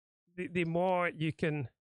 The more you can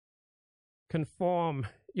conform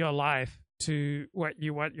your life to what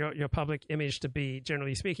you want your public image to be,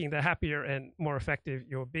 generally speaking, the happier and more effective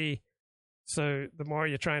you'll be. So the more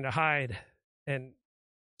you're trying to hide and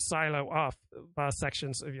silo off vast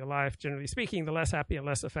sections of your life, generally speaking, the less happy and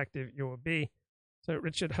less effective you will be. So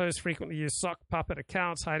Richard Host frequently used sock puppet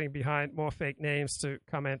accounts, hiding behind more fake names to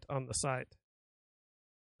comment on the site.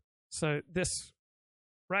 So this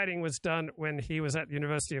writing was done when he was at the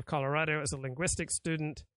University of Colorado as a linguistics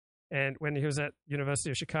student, and when he was at University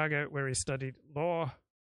of Chicago, where he studied law.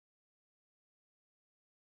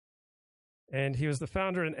 And he was the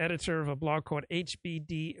founder and editor of a blog called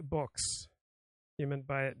HBD Books, Human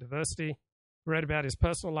Biodiversity. He wrote about his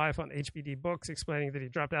personal life on HBD Books, explaining that he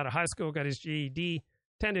dropped out of high school, got his GED,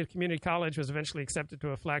 attended community college, was eventually accepted to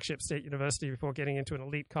a flagship state university before getting into an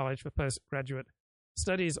elite college for postgraduate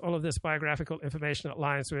studies. All of this biographical information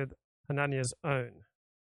aligns with Hanania's own.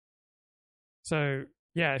 So,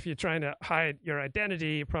 yeah, if you're trying to hide your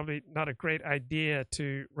identity, probably not a great idea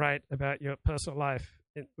to write about your personal life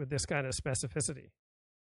with this kind of specificity.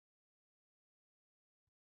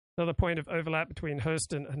 Another point of overlap between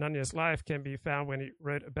Host and Hanania's life can be found when he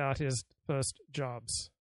wrote about his first jobs.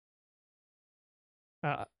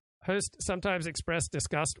 Host sometimes expressed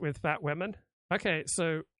disgust with fat women. Okay,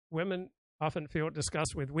 so women often feel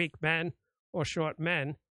disgust with weak men or short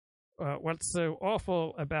men. What's so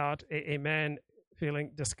awful about a man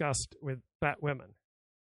feeling disgust with fat women?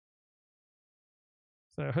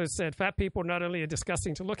 So Host said, fat people not only are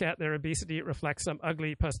disgusting to look at, their obesity reflects some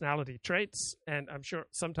ugly personality traits, and I'm sure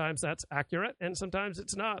sometimes that's accurate, and sometimes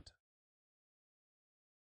it's not.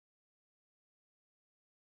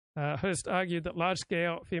 Host argued that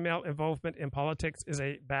large-scale female involvement in politics is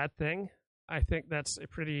a bad thing. I think that's a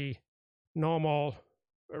pretty normal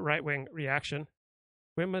right-wing reaction.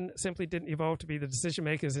 Women simply didn't evolve to be the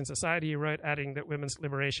decision-makers in society, he wrote, adding that women's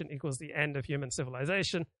liberation equals the end of human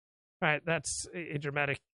civilization. Right, that's a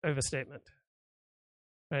dramatic overstatement.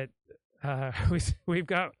 Right, we've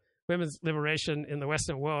got women's liberation in the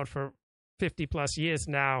Western world for 50 plus years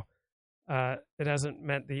now. It hasn't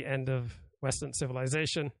meant the end of Western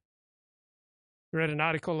civilization. I read an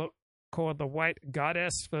article called "The White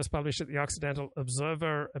Goddess," first published at the Occidental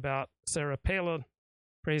Observer, about Sarah Palin,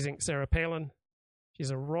 praising Sarah Palin. She's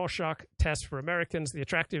a Rorschach test for Americans. The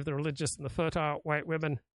attractive, the religious, and the fertile white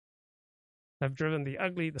women have driven the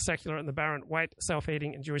ugly, the secular, and the barren white,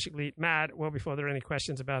 self-hating, and Jewish elite mad well before there are any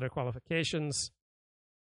questions about her qualifications.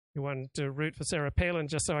 You wanted to root for Sarah Palin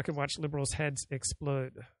just so I could watch liberals' heads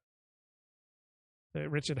explode.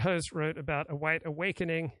 Richard Host wrote about a white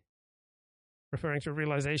awakening, referring to a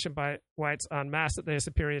realization by whites en masse that they're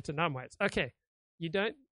superior to non-whites. Okay, you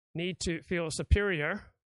don't need to feel superior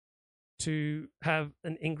to have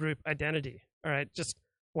an in-group identity, all right? Just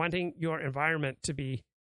wanting your environment to be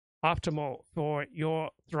optimal for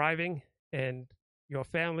your thriving and your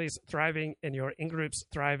family's thriving and your in-group's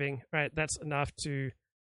thriving, right? That's enough to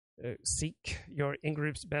seek your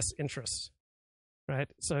in-group's best interests, right?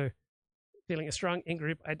 So feeling a strong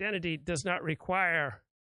in-group identity does not require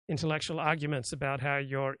intellectual arguments about how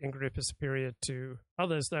your in-group is superior to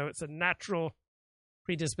others, though it's a natural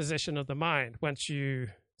predisposition of the mind. Once you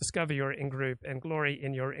discover your in-group and glory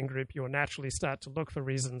in your in-group, you'll naturally start to look for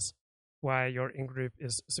reasons why your in-group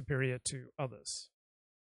is superior to others.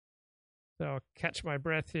 So I'll catch my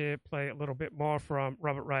breath here, play a little bit more from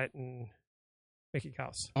Robert Wright and Mickey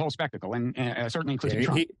Kaus. The whole spectacle, and certainly including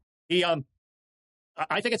Trump.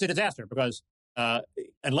 I think it's a disaster because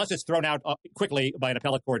unless it's thrown out quickly by an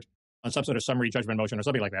appellate court on some sort of summary judgment motion or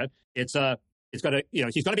something like that, it's going to,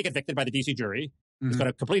 he's going to be convicted by the D.C. jury. Mm-hmm. It's going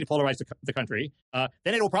to completely polarize the country.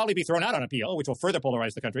 Then it will probably be thrown out on appeal, which will further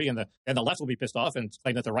polarize the country, and the left will be pissed off and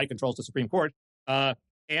claim that the right controls the Supreme Court. It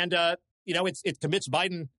commits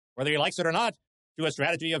Biden, whether he likes it or not, to a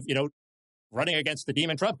strategy of, running against the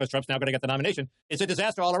demon Trump, because Trump's now going to get the nomination. It's a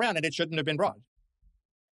disaster all around, and it shouldn't have been brought.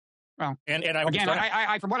 Well, and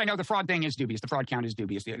from what I know, the fraud thing is dubious. The fraud count is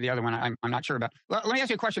dubious. The other one, I'm not sure about. Let me ask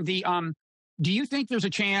you a question. Do you think there's a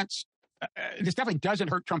chance? This definitely doesn't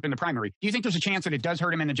hurt Trump in the primary. Do you think there's a chance that it does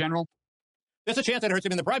hurt him in the general? There's a chance that it hurts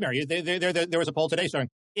him in the primary. There was a poll today showing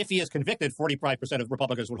if he is convicted, 45% of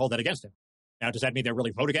Republicans would hold that against him. Now, does that mean they'll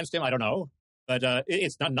really vote against him? I don't know, but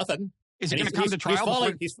it's not nothing. Is it going to come to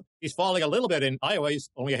trial? He's falling a little bit in Iowa.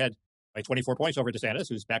 He's only ahead by 24 points over DeSantis,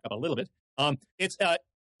 who's back up a little bit. I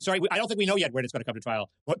don't think we know yet where it's going to come to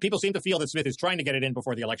trial. What people seem to feel that Smith is trying to get it in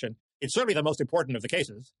before the election. It's certainly the most important of the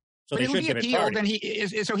cases. So but they should give it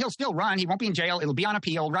priority. So he'll still run. He won't be in jail. It'll be on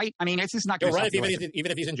appeal, right? I mean, it's just not going to run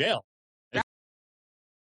even if he's in jail. Yeah.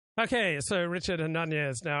 Okay, so Richard Hanania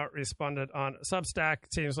has now responded on Substack.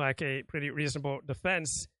 Seems like a pretty reasonable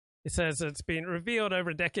defense. He says, it's been revealed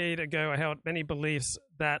over a decade ago I held many beliefs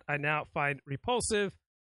that I now find repulsive.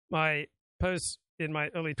 My posts in my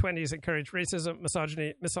early 20s encouraged racism,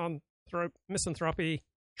 misogyny, misanthropy,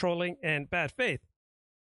 trolling, and bad faith.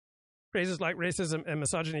 Phrases like racism and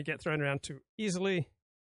misogyny get thrown around too easily,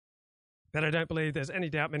 but I don't believe there's any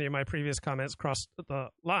doubt many of my previous comments crossed the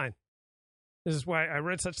line. This is why I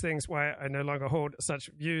wrote such things, why I no longer hold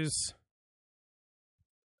such views.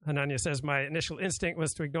 Hanania says, my initial instinct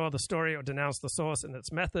was to ignore the story or denounce the source and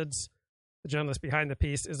its methods. The journalist behind the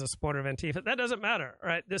piece is a supporter of Antifa. That doesn't matter,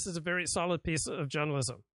 right? This is a very solid piece of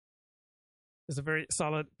journalism. It's a very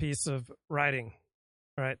solid piece of writing,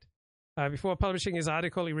 right? Before publishing his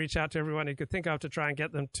article, he reached out to everyone he could think of to try and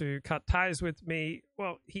get them to cut ties with me.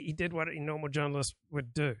 Well, he did what a normal journalist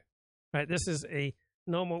would do, right? This is a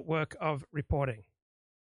normal work of reporting.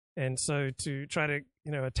 And so to try to,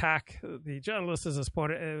 attack the journalist as a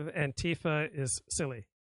supporter of Antifa is silly.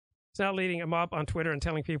 He's now leading a mob on Twitter and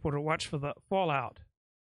telling people to watch for the fallout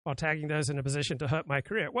while tagging those in a position to hurt my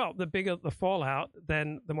career. Well, the bigger the fallout,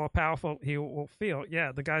 then the more powerful he will feel.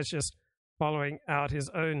 Yeah, the guy's just following out his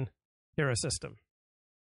own hero system.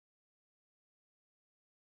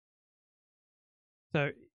 So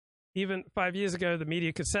even 5 years ago, the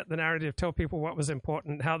media could set the narrative, tell people what was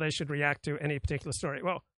important, how they should react to any particular story.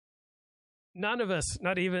 Well, none of us,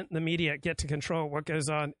 not even the media, get to control what goes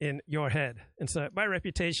on in your head. And so my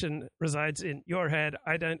reputation resides in your head.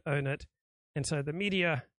 I don't own it. And so the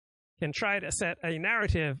media can try to set a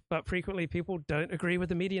narrative, but frequently people don't agree with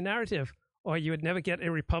the media narrative, or you would never get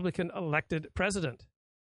a Republican elected president.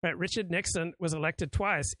 Right? Richard Nixon was elected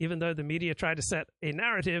twice, even though the media tried to set a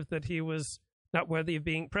narrative that he was not worthy of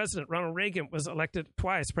being president. Ronald Reagan was elected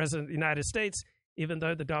twice president of the United States, even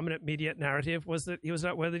though the dominant media narrative was that he was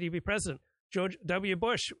not worthy to be president. George W.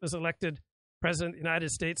 Bush was elected president of the United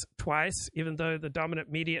States twice, even though the dominant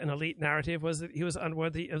media and elite narrative was that he was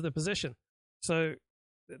unworthy of the position. So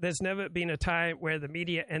there's never been a time where the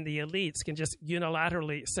media and the elites can just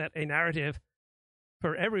unilaterally set a narrative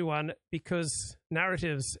for everyone, because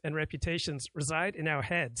narratives and reputations reside in our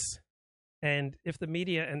heads. And if the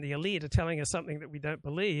media and the elite are telling us something that we don't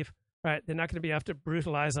believe, right, they're not going to be able to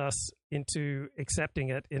brutalize us into accepting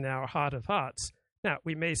it in our heart of hearts. Now,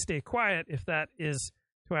 we may stay quiet if that is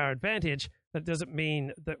to our advantage. That doesn't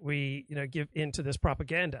mean that we, give in to this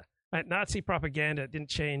propaganda. Right? Nazi propaganda didn't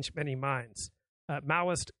change many minds.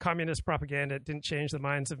 Maoist communist propaganda didn't change the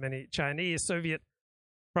minds of many Chinese. Soviet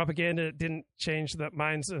propaganda didn't change the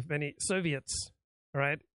minds of many Soviets.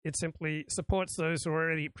 Right? It simply supports those who are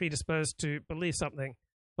already predisposed to believe something.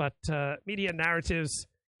 But media narratives,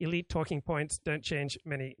 elite talking points don't change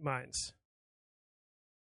many minds.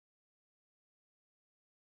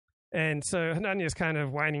 And so Hanania is kind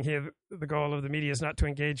of whining here. The goal of the media is not to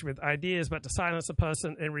engage with ideas, but to silence a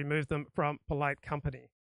person and remove them from polite company.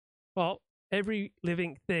 Well, every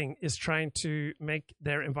living thing is trying to make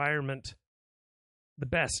their environment the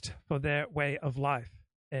best for their way of life.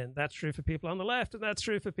 And that's true for people on the left, and that's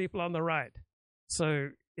true for people on the right. So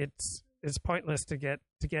it's pointless to get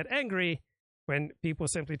angry when people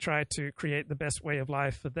simply try to create the best way of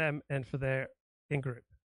life for them and for their in-group.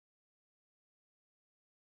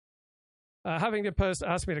 Huffington Post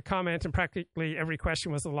asked me to comment, and practically every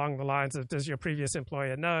question was along the lines of, does your previous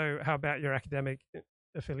employer know? How about your academic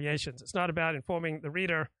affiliations? It's not about informing the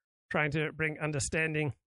reader, trying to bring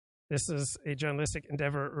understanding. This is a journalistic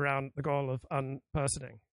endeavor around the goal of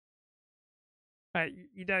unpersoning.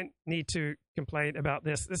 You don't need to complain about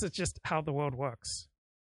this. This is just how the world works.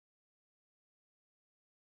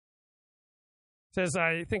 Says,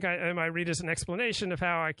 I think I owe my readers an explanation of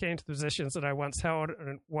how I came to the positions that I once held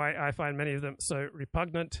and why I find many of them so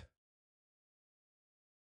repugnant.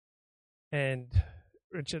 And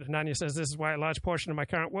Richard Hanania says, this is why a large portion of my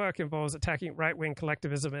current work involves attacking right-wing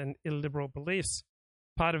collectivism and illiberal beliefs.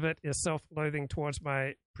 Part of it is self-loathing towards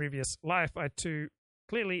my previous life. I too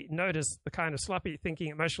clearly notice the kind of sloppy thinking,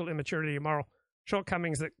 emotional immaturity, and moral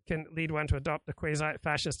shortcomings that can lead one to adopt a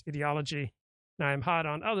quasi-fascist ideology. And I am hard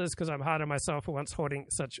on others because I'm hard on myself for once holding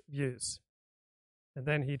such views. And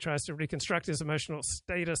then he tries to reconstruct his emotional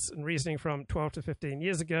status and reasoning from 12 to 15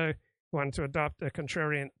 years ago. He wanted to adopt a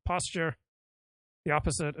contrarian posture, the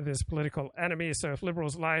opposite of his political enemy. So if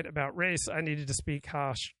liberals lied about race, I needed to speak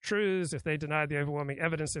harsh truths. If they denied the overwhelming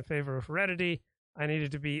evidence in favor of heredity, I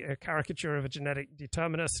needed to be a caricature of a genetic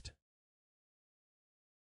determinist.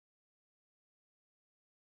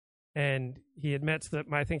 And he admits that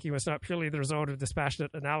my thinking was not purely the result of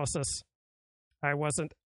dispassionate analysis. I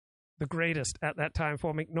wasn't the greatest at that time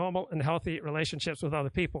forming normal and healthy relationships with other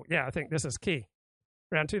people. Yeah, I think this is key.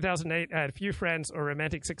 Around 2008, I had few friends or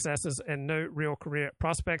romantic successes and no real career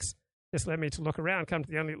prospects. This led me to look around, come to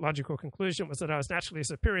the only logical conclusion was that I was naturally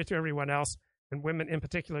superior to everyone else, and women in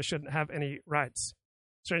particular shouldn't have any rights.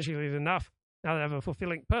 Strangely enough, now that I have a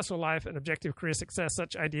fulfilling personal life and objective career success,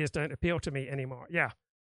 such ideas don't appeal to me anymore. Yeah.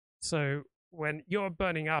 So when you're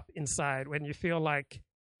burning up inside, when you feel like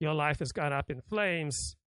your life has gone up in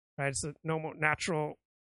flames, right? It's a normal, natural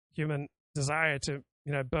human desire to,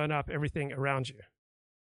 burn up everything around you.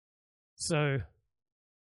 So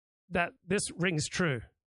that this rings true,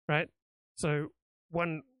 right? So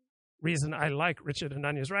one reason I like Richard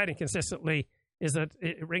Hanania's writing consistently is that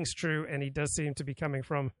it rings true, and he does seem to be coming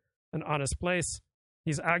from an honest place.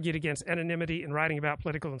 He's argued against anonymity in writing about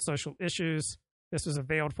political and social issues. This was a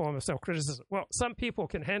veiled form of self-criticism. Well, some people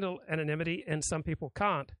can handle anonymity and some people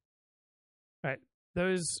can't. Right?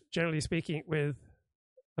 Those, generally speaking, with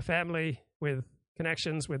a family, with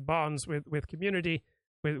connections, with bonds, with community,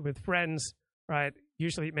 with friends, right,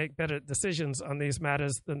 usually make better decisions on these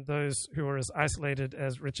matters than those who are as isolated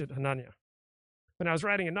as Richard Hanania. When I was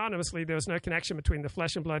writing anonymously, there was no connection between the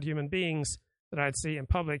flesh and blood human beings that I'd see in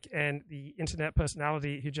public and the internet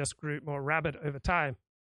personality who just grew more rabid over time.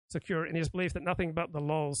 Secure in his belief that nothing but the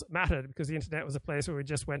lols mattered because the internet was a place where we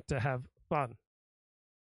just went to have fun.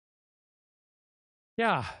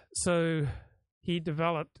 Yeah, so he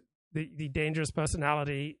developed the dangerous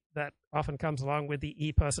personality that often comes along with the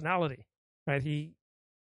E-personality, right? He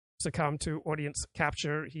succumbed to audience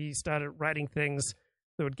capture. He started writing things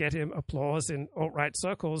that would get him applause in alt-right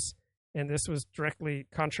circles, and this was directly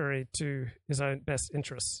contrary to his own best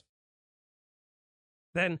interests.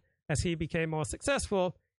 Then, as he became more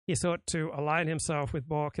successful, he sought to align himself with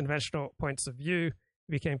more conventional points of view.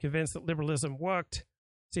 He became convinced that liberalism worked.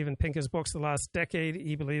 Steven Pinker's books the last decade,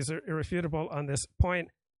 he believes, are irrefutable on this point.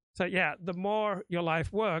 So yeah, the more your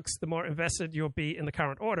life works, the more invested you'll be in the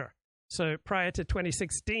current order. So prior to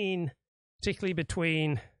 2016, particularly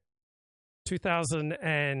between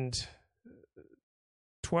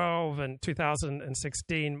 2012 and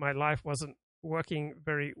 2016, my life wasn't working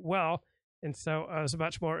very well. And so I was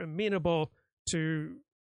much more amenable to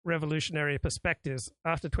revolutionary perspectives.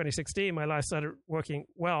 After 2016, my life started working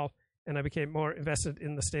well, and I became more invested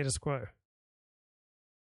in the status quo.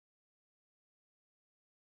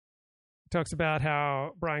 He talks about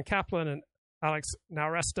how Brian Kaplan and Alex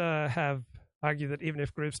Nauresta have argued that even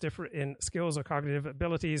if groups differ in skills or cognitive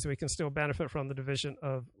abilities, we can still benefit from the division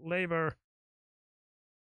of labor.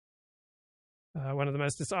 One of the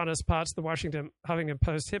most dishonest parts of the Huffington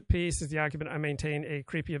Post hit piece is the argument I maintain a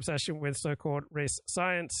creepy obsession with so-called race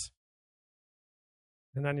science.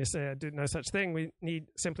 And then you say, I do no such thing. We need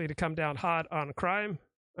simply to come down hard on crime.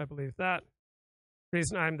 I believe that. The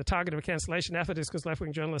reason I'm the target of a cancellation effort is because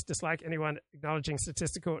left-wing journalists dislike anyone acknowledging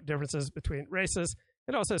statistical differences between races,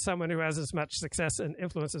 and also someone who has as much success and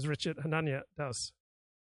influence as Richard Hanania does.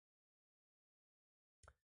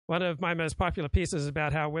 One of my most popular pieces is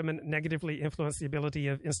about how women negatively influence the ability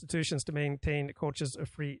of institutions to maintain cultures of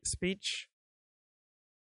free speech.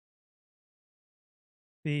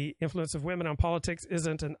 the influence of women on politics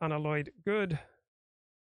isn't an unalloyed good.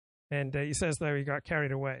 And he says, though, he got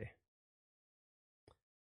carried away.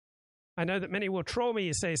 I know that many will troll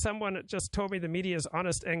me, say, someone just told me the media is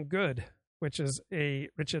honest and good, which is a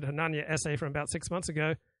Richard Hanania essay from about 6 months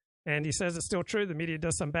ago. And he says it's still true. The media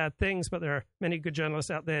does some bad things, but there are many good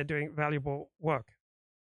journalists out there doing valuable work.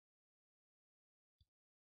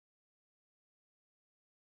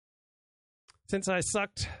 Since I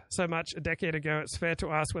sucked so much a decade ago, it's fair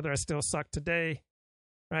to ask whether I still suck today.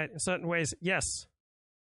 Right? In certain ways, yes.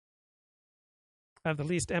 I have the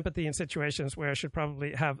least empathy in situations where I should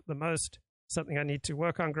probably have the most. Something I need to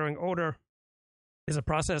work on growing older is a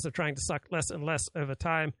process of trying to suck less and less over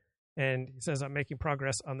time. And he says I'm making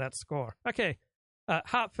progress on that score. Okay.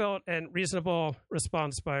 Heartfelt and reasonable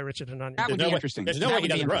response by Richard Hanania. That would be interesting. There's no way he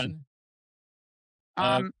doesn't run.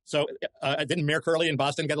 Didn't Mayor Curley in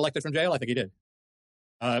Boston get elected from jail? I think he did.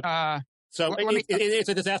 It's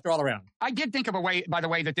a disaster all around. I did think of a way, by the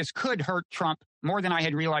way, that this could hurt Trump more than I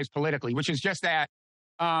had realized politically, which is just that,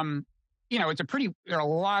 there are a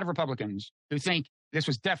lot of Republicans who think this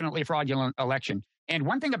was definitely a fraudulent election. And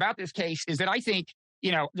one thing about this case is that I think,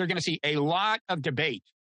 they're going to see a lot of debate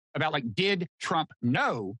about, did Trump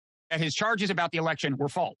know that his charges about the election were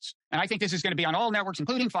false? And I think this is going to be on all networks,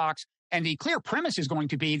 including Fox. And the clear premise is going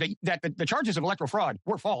to be that the charges of electoral fraud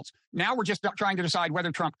were false. Now we're just trying to decide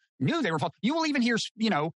whether Trump knew they were false. You will even hear,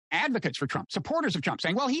 advocates for Trump, supporters of Trump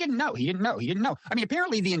saying, well, he didn't know. I mean,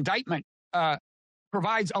 apparently the indictment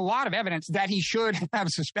provides a lot of evidence that he should have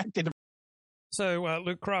suspected. So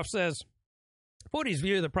Luke Croft says, Forty's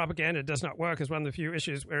view that propaganda does not work is one of the few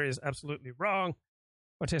issues where he is absolutely wrong.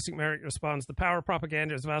 Autistic Merrick responds, the power of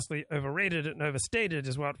propaganda is vastly overrated and overstated,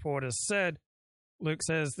 is what Ford has said. Luke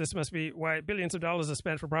says this must be why billions of dollars are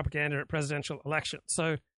spent for propaganda at presidential elections.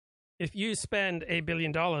 So if you spend $1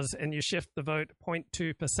 billion and you shift the vote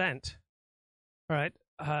 0.2%, all right,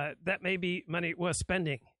 that may be money worth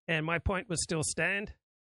spending. And my point would still stand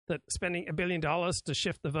that spending $1 billion to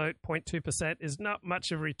shift the vote 0.2% is not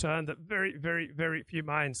much of a return, that very, very, very few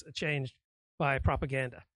minds are changed by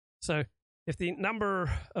propaganda. So if the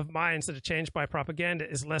number of minds that are changed by propaganda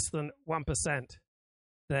is less than 1%,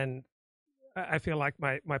 then I feel like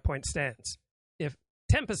my point stands. If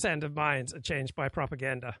 10% of minds are changed by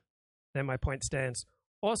propaganda, then my point stands.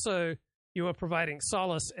 Also, you are providing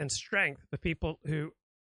solace and strength for people who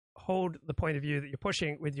hold the point of view that you're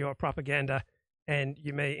pushing with your propaganda, and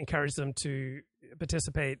you may encourage them to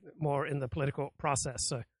participate more in the political process.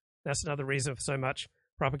 So that's another reason for so much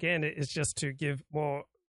propaganda, is just to give more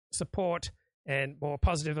support and more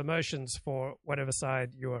positive emotions for whatever side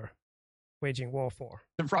you're waging war for.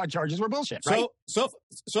 The fraud charges were bullshit, right?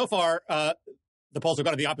 So far, the polls have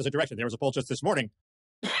gone in the opposite direction. There was a poll just this morning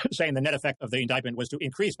saying the net effect of the indictment was to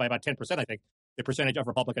increase by about 10%, I think, the percentage of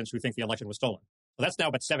Republicans who think the election was stolen. So that's now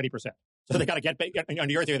about 70%. So they got to get back,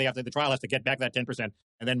 under your theory, the trial has to get back that 10% and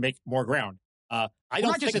then make more ground. I don't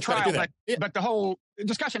not think just the it's going to trial, do that. but the whole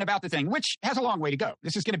discussion about the thing, which has a long way to go.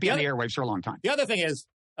 This is going to be on the airwaves for a long time. The other thing is,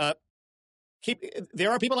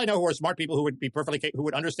 there are people I know who are smart people who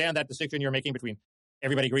would understand that distinction you're making between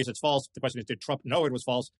everybody agrees it's false. The question is, did Trump know it was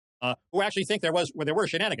false? Who actually think there were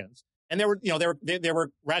shenanigans, and there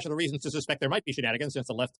were rational reasons to suspect there might be shenanigans, since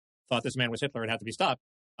the left thought this man was Hitler and had to be stopped.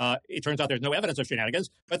 It turns out there's no evidence of shenanigans,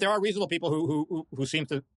 but there are reasonable people who seem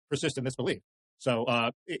to persist in this belief. So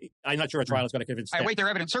I'm not sure a trial is going to convince. I wait their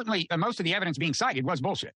evidence. Certainly, most of the evidence being cited was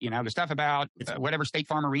bullshit. The stuff about whatever State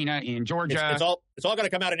Farm Arena in Georgia. It's all going to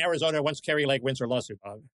come out in Arizona once Kerry Lake wins her lawsuit.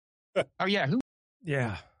 Oh yeah, who?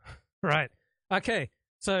 Yeah, right. Okay,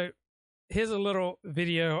 so here's a little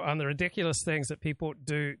video on the ridiculous things that people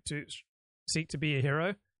do to seek to be a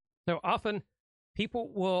hero. So often, people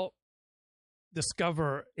will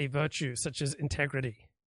discover a virtue such as integrity,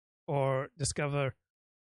 or discover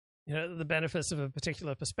the benefits of a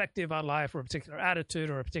particular perspective on life, or a particular attitude,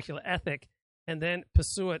 or a particular ethic, and then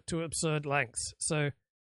pursue it to absurd lengths. So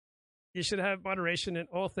you should have moderation in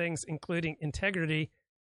all things, including integrity.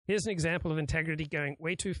 Here's an example of integrity going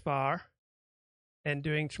way too far and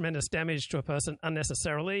doing tremendous damage to a person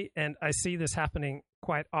unnecessarily, and I see this happening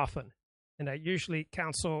quite often. And I usually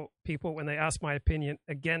counsel people, when they ask my opinion,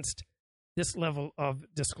 against this level of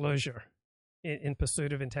disclosure in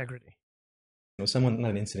pursuit of integrity. Not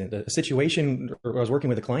an incident, a situation where I was working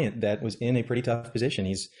with a client that was in a pretty tough position.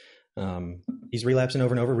 He's relapsing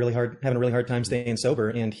over and over, having a really hard time staying sober,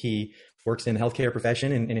 and he works in the healthcare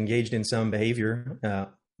profession and engaged in some behavior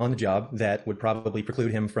on the job that would probably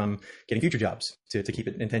preclude him from getting future jobs, to keep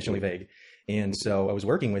it intentionally vague. And so I was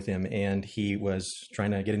working with him, and he was trying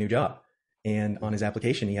to get a new job, and on his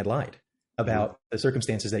application he had lied about the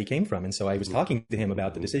circumstances that he came from. And so I was talking to him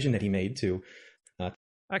about the decision that he made to.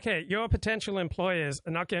 Okay, your potential employers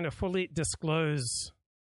are not going to fully disclose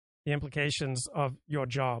the implications of your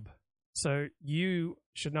job. So you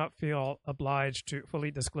should not feel obliged to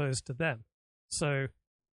fully disclose to them. So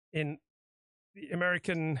in the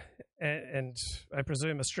American and I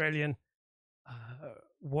presume Australian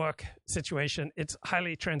work situation, it's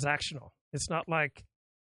highly transactional. It's not like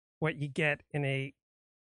what you get in a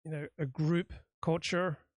group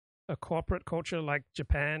culture, a corporate culture like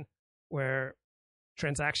Japan, where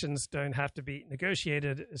transactions don't have to be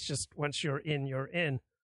negotiated. It's just once you're in,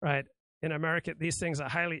 right? In America, these things are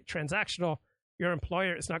highly transactional. Your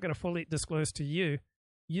employer is not going to fully disclose to you.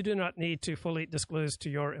 You do not need to fully disclose to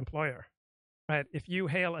your employer, right? If you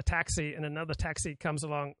hail a taxi and another taxi comes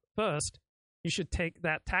along first, you should take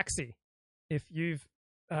that taxi. If you've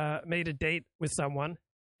made a date with someone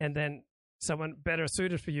and then someone better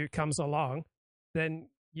suited for you comes along, then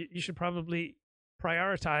you should probably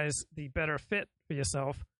prioritize the better fit for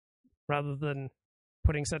yourself rather than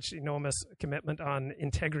putting such enormous commitment on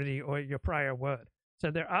integrity or your prior word. So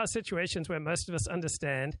there are situations where most of us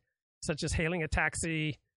understand, such as hailing a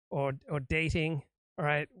taxi or dating, all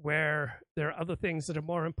right, where there are other things that are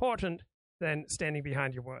more important than standing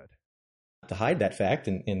behind your word. To hide that fact,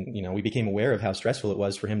 and we became aware of how stressful it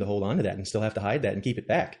was for him to hold on to that and still have to hide that and keep it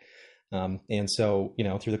back. And so,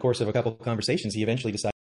 through the course of a couple of conversations, he eventually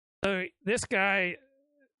decided. So this guy,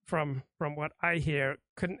 from what I hear,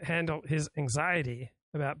 couldn't handle his anxiety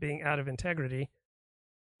about being out of integrity,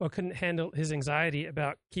 or couldn't handle his anxiety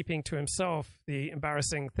about keeping to himself the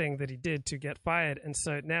embarrassing thing that he did to get fired. And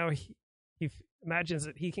so now he imagines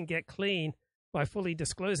that he can get clean by fully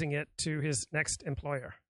disclosing it to his next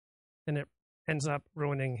employer. And it ends up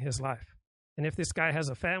ruining his life. And if this guy has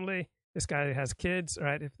a family, this guy has kids,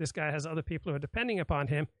 right? If this guy has other people who are depending upon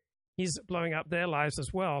him, he's blowing up their lives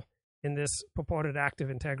as well in this purported act of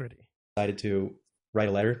integrity. Decided to write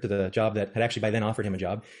a letter to the job that had actually by then offered him a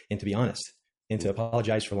job, and to be honest, and to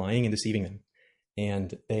apologize for lying and deceiving them.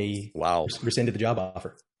 And they rescinded the job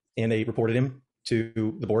offer. And they reported him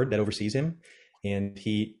to the board that oversees him. And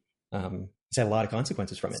he's had a lot of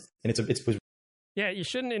consequences from it. And it was. Yeah, you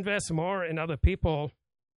shouldn't invest more in other people,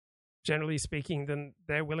 generally speaking, than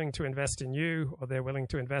they're willing to invest in you or they're willing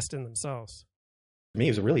to invest in themselves. For me,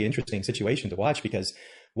 it was a really interesting situation to watch, because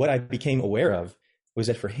what I became aware of was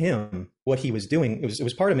that for him, what he was doing, it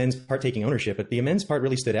was part amends, part taking ownership, but the amends part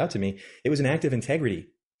really stood out to me. It was an act of integrity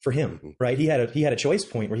for him, right? He had a choice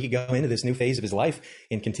point where he could go into this new phase of his life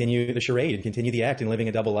and continue the charade and continue the act and living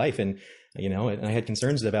a double life. And, and I had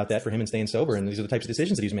concerns about that for him and staying sober. And these are the types of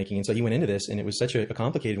decisions that he was making. And so he went into this, and it was such a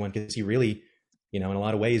complicated one, because he really, in a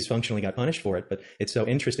lot of ways functionally got punished for it. But it's so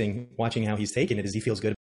interesting watching how he's taken it as he feels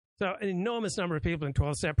good. So an enormous number of people in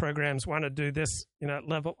 12-step programs want to do this,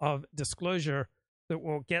 level of disclosure that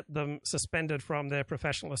will get them suspended from their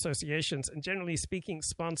professional associations. And generally speaking,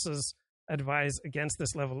 sponsors advise against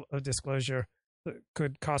this level of disclosure that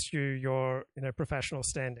could cost you your professional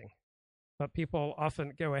standing. But people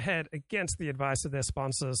often go ahead against the advice of their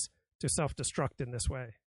sponsors to self-destruct in this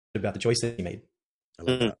way. About the choice that he made. I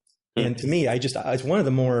love that. And to me, it's one of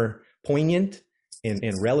the more poignant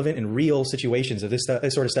and relevant and real situations of this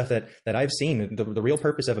sort of stuff that I've seen. The real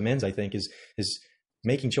purpose of amends, I think, is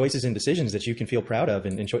making choices and decisions that you can feel proud of,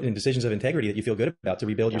 and decisions of integrity that you feel good about, to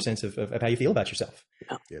rebuild your sense of how you feel about yourself.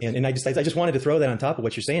 Yeah. And I just wanted to throw that on top of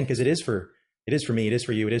what you're saying, because it is for me, it is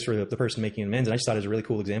for you, it is for the person making amends. And I just thought it was a really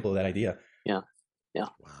cool example of that idea. Yeah.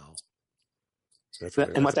 Wow.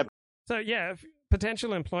 So yeah, if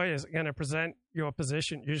potential employers are going to present your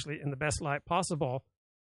position usually in the best light possible,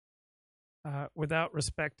 without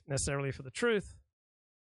respect necessarily for the truth,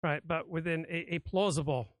 right? But within a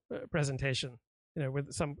plausible presentation,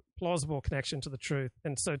 with some plausible connection to the truth.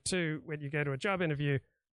 And so too, when you go to a job interview,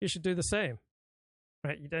 you should do the same,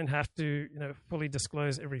 right? You don't have to, fully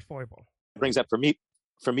disclose every foible. Brings up for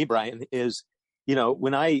me, Brian, is,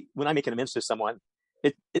 when I make an amends to someone,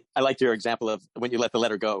 I liked your example of when you let the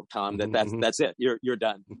letter go, Tom, that's it. You're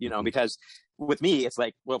done, because with me, it's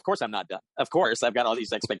like, well, of course I'm not done. Of course I've got all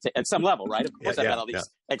these expectations at some level, right? Of course I've got all these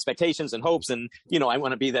expectations and hopes, and, I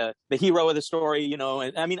want to be the hero of the story,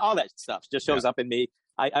 and I mean, all that stuff just shows up in me.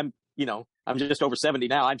 I'm just over 70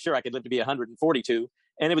 now. I'm sure I could live to be 142,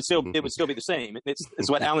 and it would still be the same. It's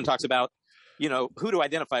what Alan talks about, who to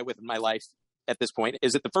identify with in my life. At this point,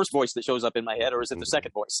 is it the first voice that shows up in my head, or is it the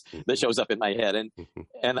second voice that shows up in my head?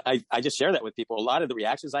 And I just share that with people. A lot of the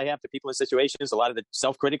reactions I have to people in situations, a lot of the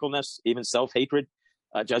self-criticalness, even self-hatred,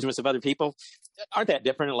 judgments of other people, aren't that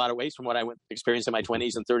different in a lot of ways from what I experienced in my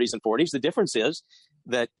 20s and 30s and 40s. The difference is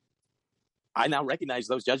that I now recognize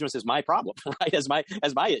those judgments as my problem, right? As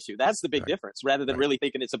my issue. That's the big difference, rather than really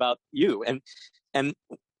thinking it's about you. And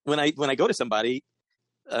when I go to somebody,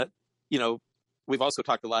 we've also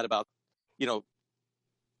talked a lot about,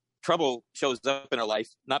 trouble shows up in our life,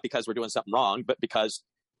 not because we're doing something wrong, but because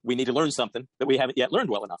we need to learn something that we haven't yet learned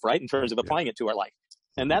well enough, right? In terms of applying it to our life.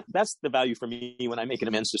 And that's the value for me when I make an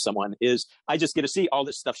amends to someone, is I just get to see all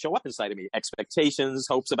this stuff show up inside of me, expectations,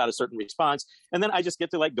 hopes about a certain response. And then I just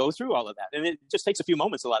get to go through all of that. And it just takes a few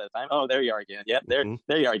moments a lot of the time. Oh, there you are again. Yeah, there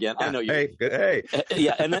you are again. I know you. Hey, good. Hey.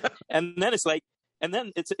 Yeah. And then it's like, and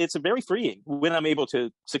then it's very freeing when I'm able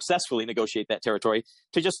to successfully negotiate that territory,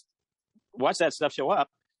 to just watch that stuff show up.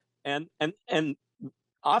 And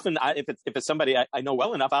often if it's somebody I know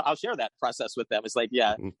well enough, I'll share that process with them. It's like,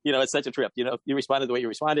 it's such a trip. You responded the way you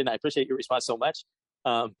responded, and I appreciate your response so much.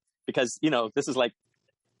 Because, this is like,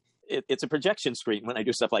 it's a projection screen when I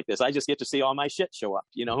do stuff like this. I just get to see all my shit show up,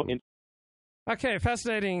 Okay,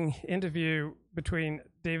 fascinating interview between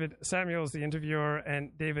David Samuels, the interviewer,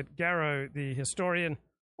 and David Garrow, the historian,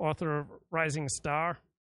 author of Rising Star,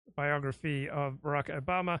 biography of Barack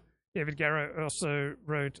Obama. David Garrow also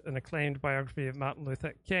wrote an acclaimed biography of Martin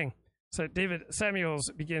Luther King. So David Samuels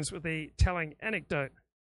begins with a telling anecdote.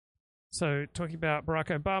 So talking about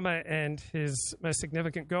Barack Obama and his most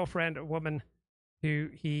significant girlfriend, a woman who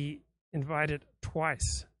he invited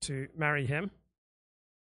twice to marry him.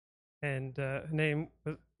 And her name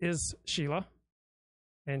is Sheila.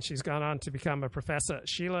 And she's gone on to become a professor.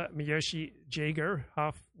 Sheila Miyoshi Jaeger,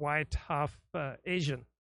 half white, half Asian.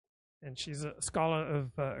 And she's a scholar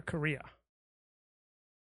of Korea.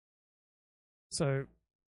 So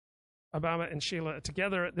Obama and Sheila are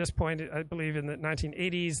together at this point. I believe in the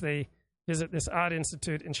 1980s, they visit this art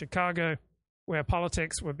institute in Chicago, where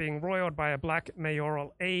politics were being roiled by a black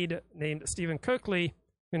mayoral aide named Stephen Coakley,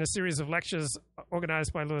 in a series of lectures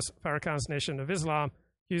organized by Louis Farrakhan's Nation of Islam,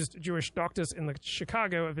 accused Jewish doctors in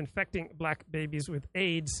Chicago of infecting black babies with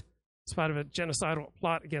AIDS as part of a genocidal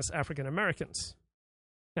plot against African Americans.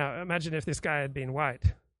 Now, imagine if this guy had been white,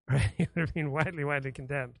 right? He would have been widely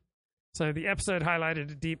condemned. So the episode highlighted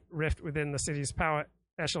a deep rift within the city's power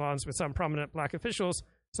echelons, with some prominent black officials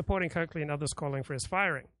supporting Coakley and others calling for his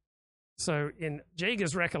firing. So in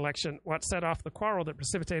Jaeger's recollection, what set off the quarrel that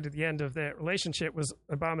precipitated the end of their relationship was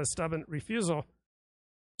Obama's stubborn refusal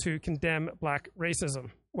to condemn black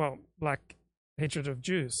racism, black hatred of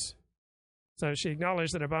Jews. So she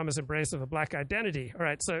acknowledged that Obama's embrace of a black identity. All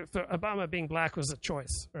right, so for Obama, being black was a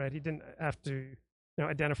choice, right? He didn't have to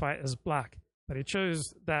identify as black, but he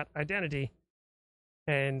chose that identity,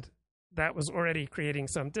 and that was already creating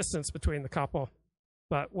some distance between the couple.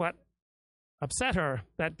 But what upset her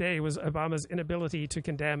that day was Obama's inability to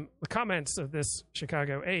condemn the comments of this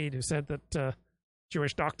Chicago aide who said that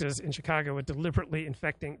Jewish doctors in Chicago were deliberately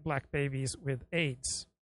infecting black babies with AIDS.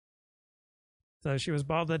 So she was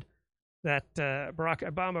bothered that Barack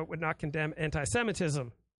Obama would not condemn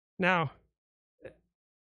anti-Semitism. Now,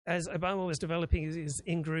 as Obama was developing his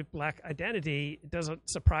in-group black identity, it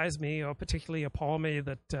doesn't surprise me or particularly appall me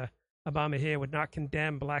that Obama here would not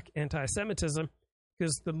condemn black anti-Semitism,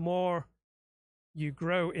 because the more you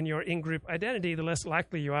grow in your in-group identity, the less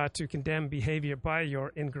likely you are to condemn behavior by your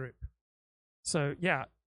in-group. So, yeah,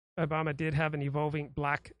 Obama did have an evolving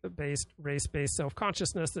black-based, race-based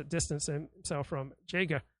self-consciousness that distanced himself from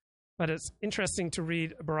Jaeger. But it's interesting to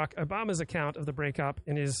read Barack Obama's account of the breakup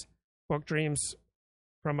in his book, Dreams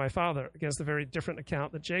from My Father, against the very different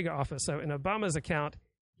account that Jaeger offers. So in Obama's account,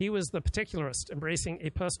 he was the particularist, embracing a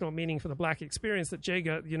personal meaning for the black experience that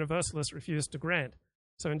Jaeger, the universalist, refused to grant.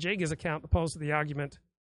 So in Jaeger's account, the poles of the argument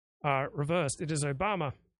are reversed. It is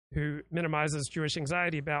Obama who minimizes Jewish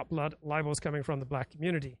anxiety about blood libels coming from the black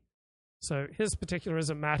community. So his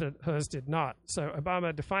particularism mattered, hers did not. So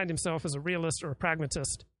Obama defined himself as a realist or a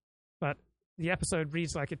pragmatist, but the episode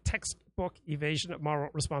reads like a textbook evasion of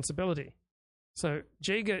moral responsibility. So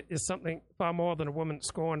Jaeger is something far more than a woman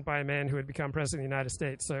scorned by a man who had become president of the United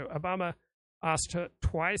States. So Obama asked her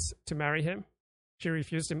twice to marry him. She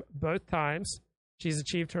refused him both times. She's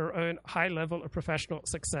achieved her own high level of professional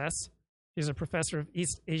success. She's a professor of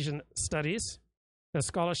East Asian Studies. Her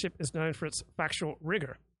scholarship is known for its factual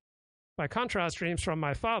rigor. By contrast, Dreams from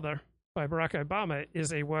My Father by Barack Obama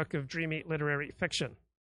is a work of dreamy literary fiction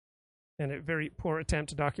and a very poor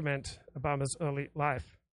attempt to document Obama's early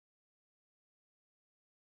life.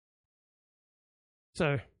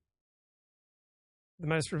 So, the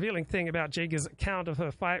most revealing thing about Jaeger's account of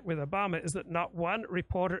her fight with Obama is that not one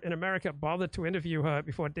reporter in America bothered to interview her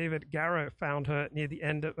before David Garrow found her near the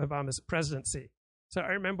end of Obama's presidency. So I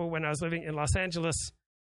remember when I was living in Los Angeles,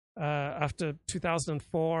 After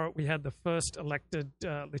 2004, we had the first elected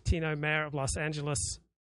Latino mayor of Los Angeles,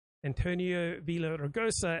 Antonio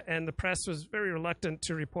Villaraigosa, and the press was very reluctant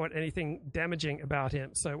to report anything damaging about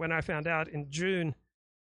him. So when I found out in June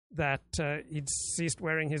that he'd ceased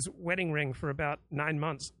wearing his wedding ring for about 9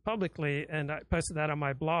 months publicly, and I posted that on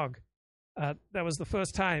my blog, that was the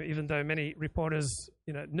first time, even though many reporters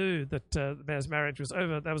knew that the mayor's marriage was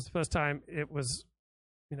over, that was the first time it was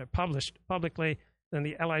published publicly. Then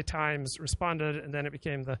the LA Times responded, and then it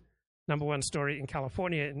became the #1 story in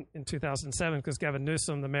California in 2007 because Gavin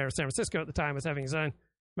Newsom, the mayor of San Francisco at the time, was having his own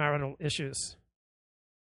marital issues.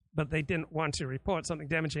 But they didn't want to report something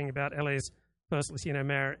damaging about LA's first Latino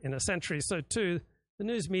mayor in a century. So, too, the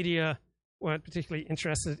news media weren't particularly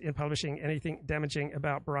interested in publishing anything damaging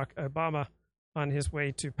about Barack Obama on his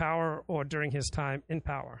way to power or during his time in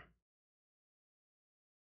power.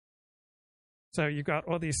 So you got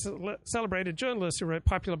all these celebrated journalists who wrote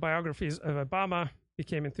popular biographies of Obama,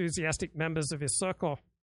 became enthusiastic members of his circle,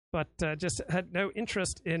 but just had no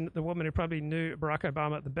interest in the woman who probably knew Barack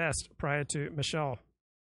Obama the best prior to Michelle.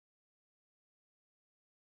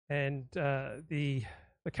 And the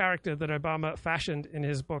character that Obama fashioned in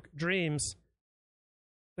his book Dreams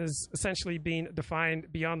has essentially been defined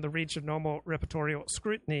beyond the reach of normal reportorial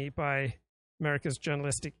scrutiny by America's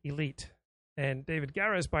journalistic elite. And David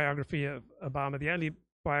Garrow's biography of Obama, the only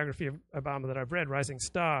biography of Obama that I've read, Rising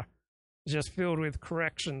Star, is just filled with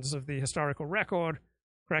corrections of the historical record,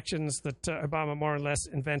 corrections that Obama more or less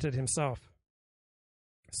invented himself.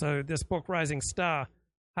 So this book, Rising Star,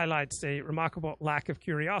 highlights a remarkable lack of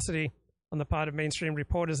curiosity on the part of mainstream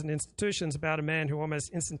reporters and institutions about a man who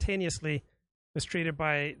almost instantaneously was treated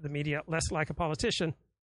by the media less like a politician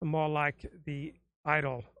and more like the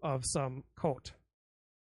idol of some cult.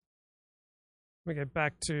 We get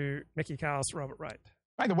back to Mickey Cowles, Robert Wright.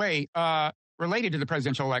 By the way, related to the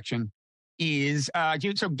presidential election is,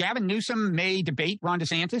 so Gavin Newsom may debate Ron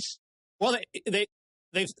DeSantis? Well,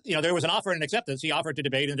 there was an offer and acceptance. He offered to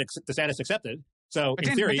debate, and DeSantis accepted. So, but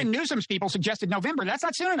in theory, then Newsom's people suggested November. That's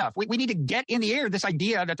not soon enough. We need to get in the air this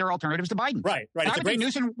idea that there are alternatives to Biden. Right. I would think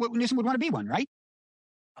Newsom would want to be one, right?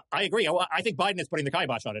 I agree. I think Biden is putting the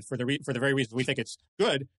kibosh on it for the very reason we think it's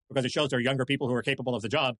good, because it shows there are younger people who are capable of the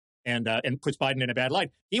job and puts Biden in a bad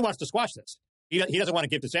light. He wants to squash this. He doesn't want to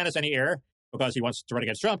give DeSantis any air because he wants to run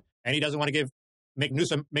against Trump, and he doesn't want to make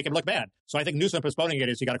Newsom make him look bad. So I think Newsom postponing it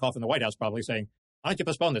is he got a call from the White House probably saying, "Why don't you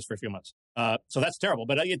postpone this for a few months?" So that's terrible,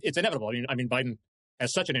 but it's inevitable. I mean, Biden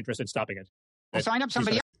has such an interest in stopping it. Well, sign up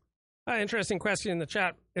somebody else. Interesting question in the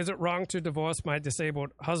chat. Is it wrong to divorce my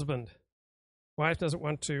disabled husband? Wife doesn't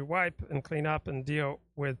want to wipe and clean up and deal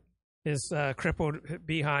with his crippled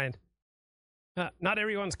behind. Not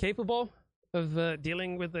everyone's capable of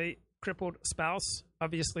dealing with a crippled spouse.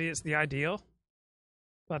 Obviously, it's the ideal,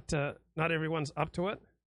 but not everyone's up to it.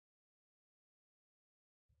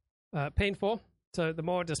 Painful. So the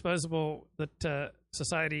more disposable that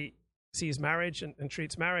society sees marriage and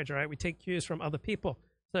treats marriage, right? We take cues from other people.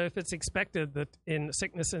 So if it's expected that in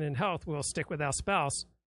sickness and in health we'll stick with our spouse,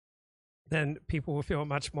 then people will feel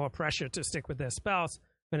much more pressure to stick with their spouse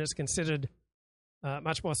when it's considered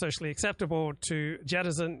much more socially acceptable to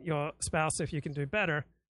jettison your spouse if you can do better.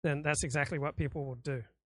 Then that's exactly what people will do.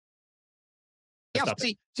 Yeah,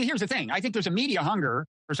 see, here's the thing. I think there's a media hunger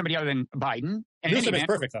for somebody other than Biden. And Newsom is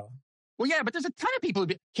perfect, though. Well, yeah, but there's a ton of people.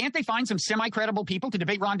 Can't they find some semi-credible people to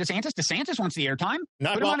debate Ron DeSantis? DeSantis wants the airtime.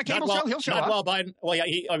 Put him on a cable show, he'll show up. Well, Biden. Well, yeah,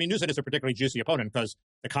 Newsom is a particularly juicy opponent because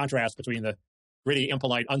the contrast between the gritty,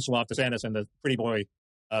 impolite, unsuave DeSantis and the pretty boy,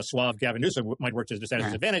 suave Gavin Newsom might work to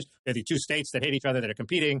DeSantis' advantage. They're the two states that hate each other that are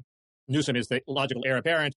competing. Newsom is the logical heir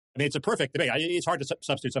apparent. I mean, it's a perfect debate. It's hard to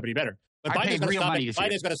substitute somebody better. But Biden's going to stop it.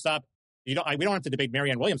 Biden's going to stop. We don't have to debate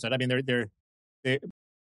Marianne Williamson. I mean, they're.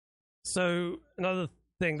 So another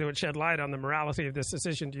thing that would shed light on the morality of this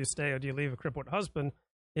decision, do you stay or do you leave a crippled husband,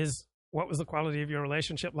 is what was the quality of your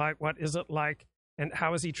relationship like? What is it like? And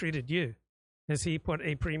how has he treated you? Has he put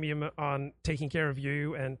a premium on taking care of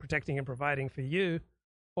you and protecting and providing for you?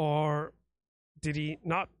 Or did he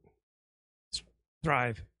not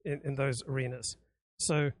thrive in those arenas?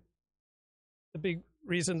 So the big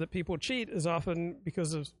reason that people cheat is often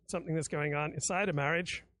because of something that's going on inside a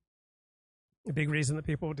marriage. The big reason that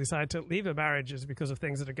people decide to leave a marriage is because of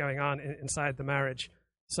things that are going on inside the marriage.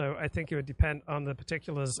 So I think it would depend on the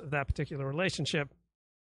particulars of that particular relationship,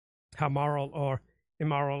 how moral or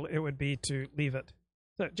immoral it would be to leave it.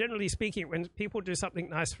 So generally speaking, when people do something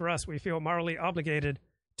nice for us, we feel morally obligated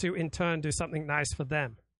to in turn do something nice for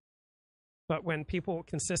them. But when people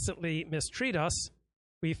consistently mistreat us,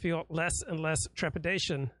 we feel less and less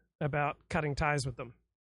trepidation about cutting ties with them.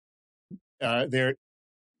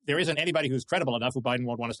 there isn't anybody who's credible enough who Biden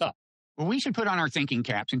won't want to stop. Well, we should put on our thinking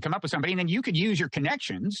caps and come up with somebody, and then you could use your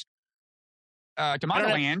connections to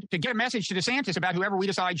Magaland to get a message to DeSantis about whoever we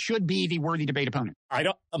decide should be the worthy debate opponent.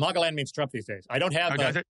 Magaland means Trump these days. I don't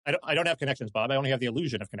have I don't have connections, Bob. I only have the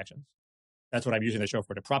illusion of connections. That's what I'm using the show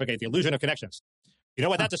for, to propagate the illusion of connections. You know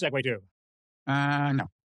what that's a segue to? No.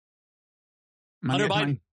 Hunter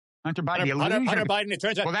Biden. Hunter Biden. Hunter Biden. It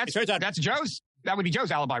turns out. Well, that's Joe's. That would be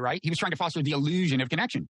Joe's alibi, right? He was trying to foster the illusion of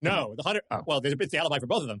connection. No, the Hunter. Oh. Well, it's the alibi for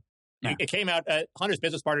both of them. Yeah. It came out. Hunter's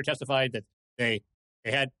business partner testified that they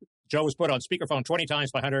had Joe was put on speakerphone 20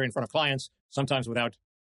 times by Hunter in front of clients, sometimes without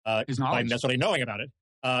his knowledge, Biden necessarily knowing about it.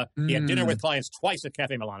 He had dinner with clients twice at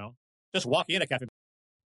Cafe Milano. Just walking in at Cafe.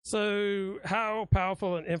 So, how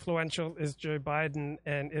powerful and influential is Joe Biden?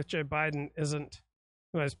 And if Joe Biden isn't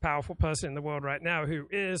the most powerful person in the world right now, who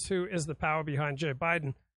is the power behind Joe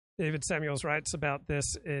Biden? David Samuels writes about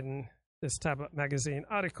this in this Tablet magazine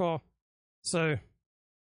article. So,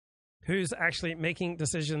 who's actually making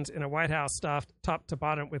decisions in a White House staffed top to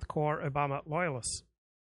bottom with core Obama loyalists?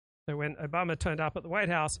 So when Obama turned up at the White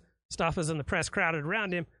House, staffers and the press crowded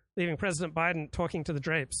around him, leaving President Biden talking to the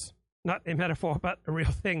drapes. Not a metaphor, but a real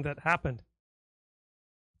thing that happened.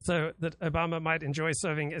 So that Obama might enjoy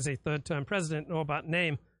serving as a third-term president, nor about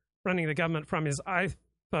name, running the government from his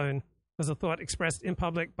iPhone, was a thought expressed in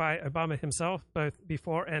public by Obama himself, both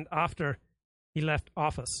before and after he left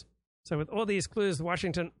office. So with all these clues, the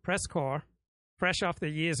Washington press corps, fresh off their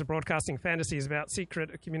years of broadcasting fantasies about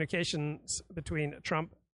secret communications between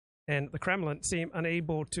Trump and the Kremlin, seem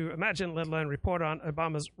unable to imagine, let alone report on,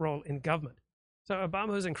 Obama's role in government. So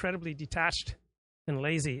Obama is incredibly detached and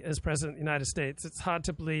lazy as president of the United States. It's hard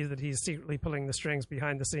to believe that he's secretly pulling the strings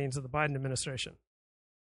behind the scenes of the Biden administration.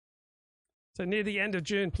 So near the end of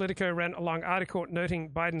June, Politico ran a long article noting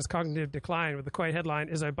Biden's cognitive decline with the coy headline,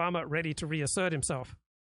 "Is Obama ready to reassert himself?"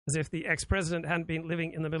 As if the ex-president hadn't been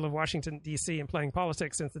living in the middle of Washington, D.C. and playing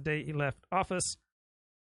politics since the day he left office.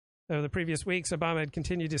 Over the previous weeks, Obama had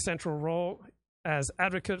continued his central role as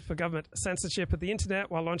advocate for government censorship of the internet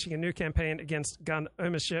while launching a new campaign against gun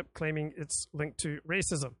ownership, claiming it's linked to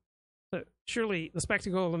racism. So surely the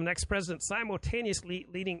spectacle of an ex-president simultaneously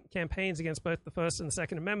leading campaigns against both the First and the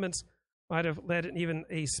Second Amendments might have led even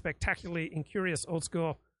a spectacularly incurious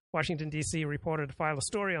old-school Washington, D.C. reporter to file a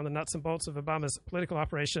story on the nuts and bolts of Obama's political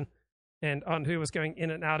operation and on who was going in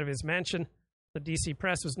and out of his mansion. The D.C.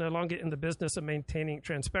 press was no longer in the business of maintaining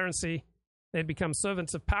transparency. They'd become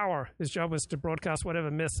servants of power, whose job was to broadcast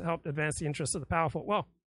whatever myths helped advance the interests of the powerful. Well,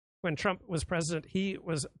 when Trump was president, he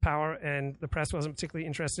was power, and the press wasn't particularly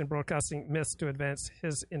interested in broadcasting myths to advance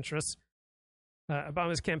his interests.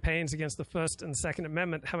 Obama's campaigns against the First and Second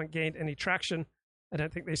Amendment haven't gained any traction. I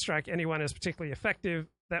don't think they strike anyone as particularly effective.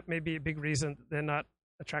 That may be a big reason that they're not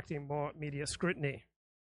attracting more media scrutiny.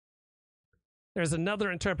 There's another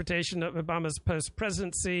interpretation of Obama's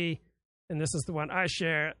post-presidency, and this is the one I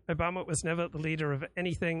share. Obama was never the leader of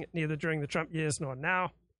anything, neither during the Trump years nor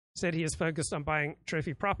now. Said he is focused on buying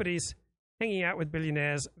trophy properties, hanging out with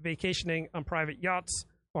billionaires, vacationing on private yachts,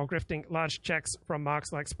 while grifting large checks from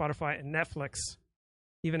marks like Spotify and Netflix.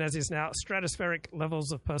 Even as his now stratospheric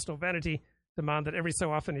levels of personal vanity demand that every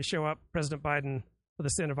so often he show up President Biden for the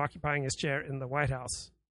sin of occupying his chair in the White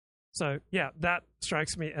House. So, yeah, that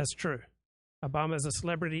strikes me as true. Obama is a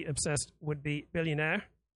celebrity-obsessed would-be billionaire,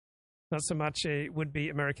 not so much a would-be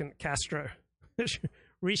American Castro,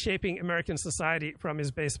 reshaping American society from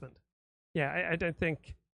his basement. Yeah, I don't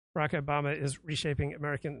think Barack Obama is reshaping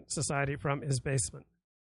American society from his basement.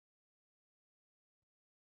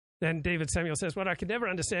 Then David Samuel says, what I could never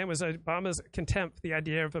understand was Obama's contempt for the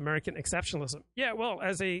idea of American exceptionalism. Yeah, well,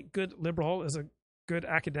 as a good liberal, as a good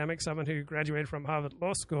academic, someone who graduated from Harvard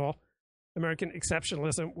Law School, American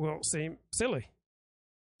exceptionalism will seem silly.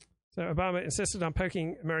 So Obama insisted on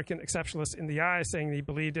poking American exceptionalists in the eye, saying he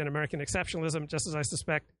believed in American exceptionalism, just as I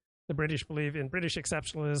suspect the British believe in British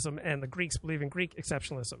exceptionalism and the Greeks believe in Greek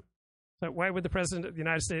exceptionalism. So why would the President of the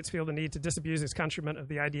United States feel the need to disabuse his countrymen of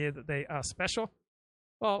the idea that they are special?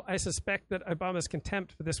 Well, I suspect that Obama's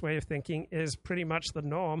contempt for this way of thinking is pretty much the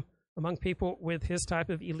norm among people with his type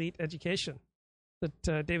of elite education.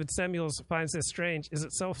 That David Samuels finds this strange is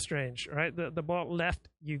itself strange, right? The more left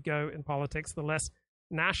you go in politics, the less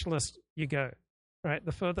nationalist you go, right?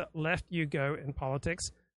 The further left you go in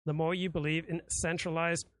politics, the more you believe in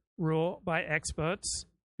centralized rule by experts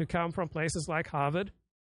who come from places like Harvard,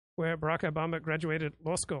 where Barack Obama graduated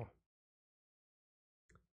law school.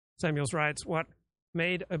 Samuels writes, what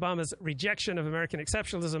made Obama's rejection of American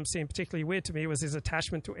exceptionalism seem particularly weird to me was his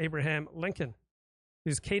attachment to Abraham Lincoln,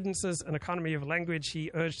 whose cadences and economy of language he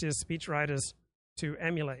urged his speechwriters to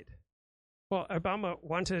emulate. Well, Obama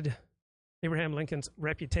wanted Abraham Lincoln's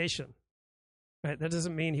reputation. Right? That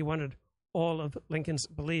doesn't mean he wanted all of Lincoln's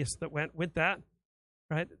beliefs that went with that.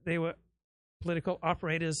 Right? They were political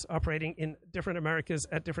operators operating in different Americas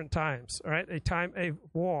at different times. All right? A time of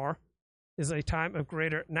war is a time of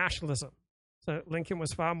greater nationalism. So Lincoln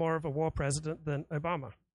was far more of a war president than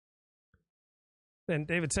Obama. Then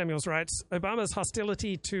David Samuels writes, Obama's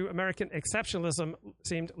hostility to American exceptionalism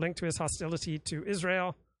seemed linked to his hostility to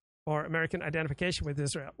Israel or American identification with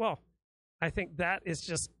Israel. Well, I think that is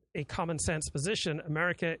just a common sense position.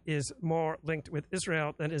 America is more linked with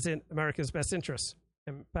Israel than is in America's best interests,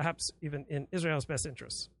 and perhaps even in Israel's best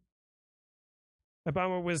interests.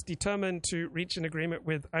 Obama was determined to reach an agreement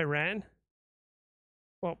with Iran.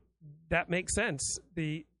 Well, that makes sense.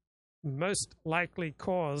 The most likely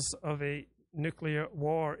cause of a nuclear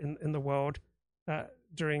war in the world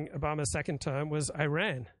during Obama's second term was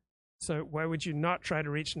Iran. So why would you not try to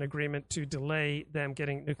reach an agreement to delay them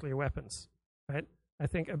getting nuclear weapons? Right? I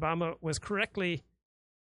think Obama was correctly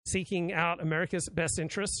seeking out America's best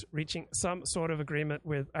interests, reaching some sort of agreement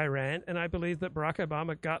with Iran, and I believe that Barack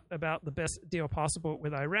Obama got about the best deal possible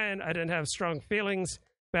with Iran. I didn't have strong feelings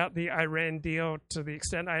about the Iran deal. To the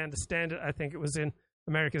extent I understand it, I think it was in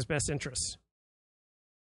America's best interests.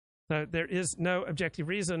 So there is no objective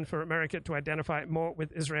reason for America to identify more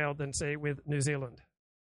with Israel than, say, with New Zealand.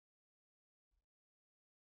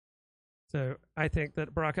 So I think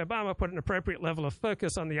that Barack Obama put an appropriate level of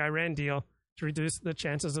focus on the Iran deal to reduce the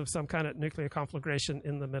chances of some kind of nuclear conflagration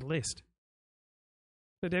in the Middle East.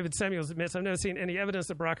 So David Samuels admits, I've never seen any evidence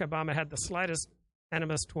that Barack Obama had the slightest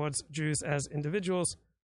animus towards Jews as individuals,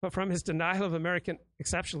 but from his denial of American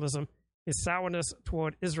exceptionalism, his sourness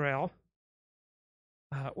toward Israel,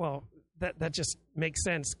 well, that just makes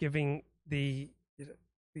sense, given the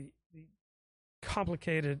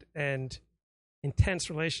complicated and intense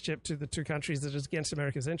relationship to the two countries that is against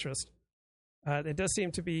America's interest. There does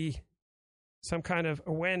seem to be some kind of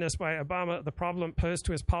awareness by Obama, the problem posed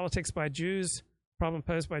to his politics by Jews, problem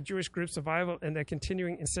posed by Jewish group survival, and their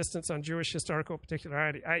continuing insistence on Jewish historical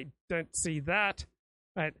particularity. I don't see that.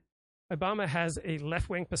 Right? Obama has a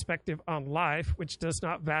left-wing perspective on life, which does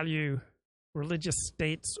not value religious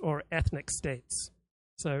states or ethnic states.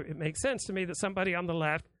 So it makes sense to me that somebody on the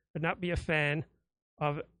left would not be a fan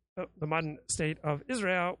of the modern state of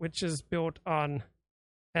Israel, which is built on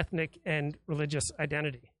ethnic and religious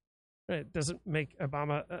identity. It doesn't make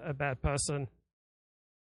Obama a bad person.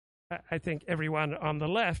 I think everyone on the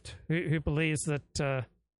left who believes that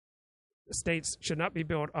states should not be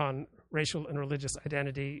built on racial and religious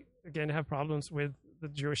identity, again, have problems with the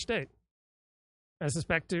Jewish state. I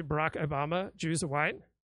suspect to Barack Obama, Jews are white,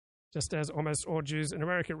 just as almost all Jews in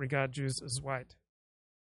America regard Jews as white.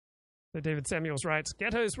 So David Samuels writes,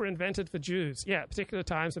 ghettos were invented for Jews. Yeah, particular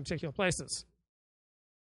times and particular places.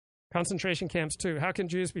 Concentration camps too. How can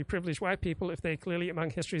Jews be privileged white people if they're clearly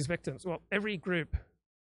among history's victims? Well, every group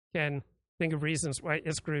can think of reasons why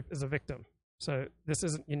its group is a victim. So this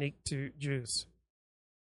isn't unique to Jews.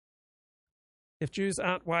 If Jews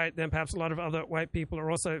aren't white, then perhaps a lot of other white people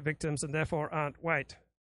are also victims and therefore aren't white.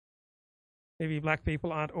 Maybe black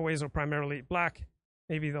people aren't always or primarily black.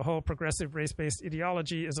 Maybe the whole progressive race-based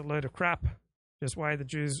ideology is a load of crap, which is why the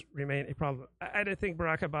Jews remain a problem. I don't think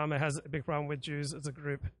Barack Obama has a big problem with Jews as a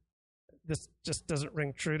group. This just doesn't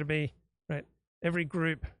ring true to me. Right? Every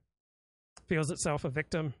group feels itself a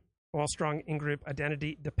victim. All strong in-group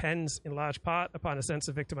identity depends in large part upon a sense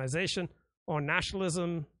of victimization, or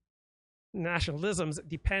nationalisms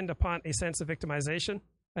depend upon a sense of victimization.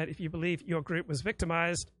 That if you believe your group was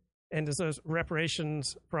victimized and deserves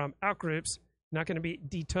reparations from outgroups, you're not going to be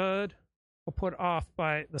deterred or put off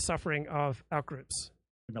by the suffering of outgroups.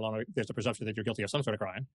 There's a presumption that you're guilty of some sort of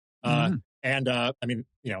crime. And I mean,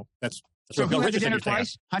 you know, that's so who had dinner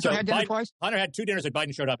twice? Hunter had dinner twice? Hunter had two dinners that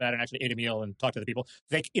Biden showed up at and actually ate a meal and talked to the people.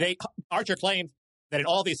 Archer claimed that in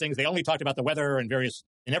all these things, they only talked about the weather and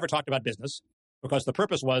they never talked about business because the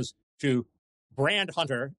purpose was to brand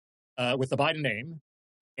Hunter with the Biden name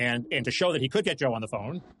and to show that he could get Joe on the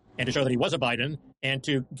phone and to show that he was a Biden and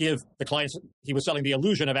to give the clients, he was selling the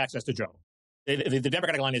illusion of access to Joe. The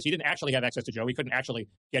Democratic line is he didn't actually have access to Joe. He couldn't actually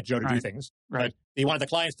get Joe to do things. Right. But he wanted the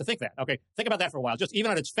clients to think that. Okay, think about that for a while. Just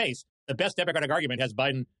even on its face, the best Democratic argument has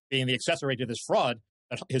Biden being the accessory to this fraud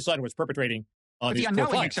that his son was perpetrating on these poor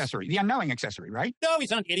clients. The unknowing accessory, right? No, he's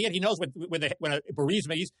not an idiot. He knows when a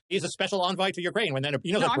bereavement, he's a special envoy to your grain. When then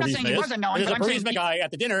he knows what I'm not saying he wasn't knowing. There's a bereavement guy at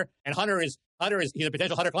the dinner, and Hunter is he's a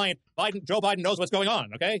potential Hunter client. Joe Biden knows what's going on.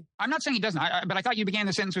 Okay, I'm not saying he doesn't. But I thought you began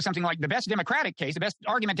the sentence with something like the best Democratic case, the best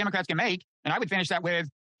argument Democrats can make, and I would finish that with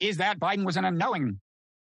is that Biden was an unknowing.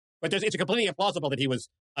 But it's completely implausible that he was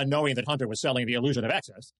unknowing that Hunter was selling the illusion of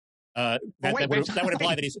access. That would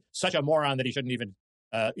imply that he's such a moron that he shouldn't even,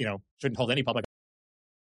 shouldn't hold any public.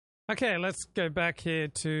 Okay, let's go back here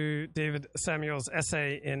to David Samuel's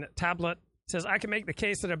essay in Tablet. It says, I can make the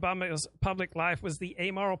case that Obama's public life was the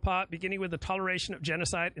amoral part, beginning with the toleration of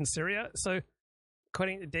genocide in Syria. So,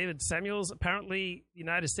 according to David Samuels, apparently the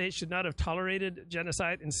United States should not have tolerated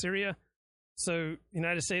genocide in Syria. So, the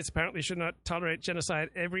United States apparently should not tolerate genocide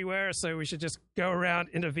everywhere. So, we should just go around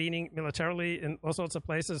intervening militarily in all sorts of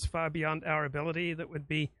places far beyond our ability that would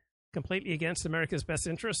be completely against America's best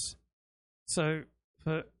interests. So,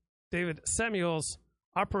 for David Samuels,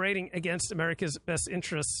 operating against America's best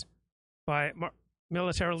interests by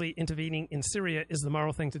militarily intervening in Syria is the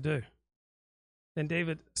moral thing to do. Then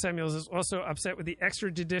David Samuels is also upset with the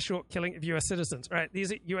extrajudicial killing of U.S. citizens. Right,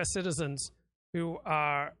 these are U.S. citizens who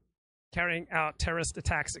are carrying out terrorist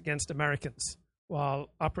attacks against Americans while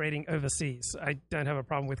operating overseas. I don't have a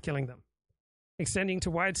problem with killing them. Extending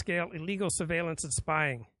to wide-scale illegal surveillance and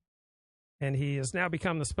spying. And he has now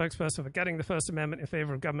become the spokesperson for gutting the First Amendment in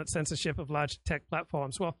favor of government censorship of large tech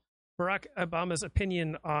platforms. Well, Barack Obama's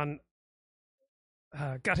opinion on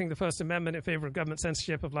gutting the First Amendment in favor of government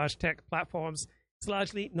censorship of large tech platforms is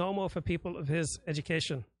largely normal for people of his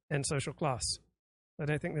education and social class. I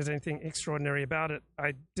don't think there's anything extraordinary about it.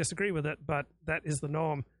 I disagree with it, but that is the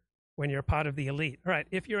norm when you're part of the elite. All right,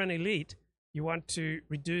 if you're an elite, you want to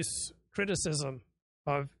reduce criticism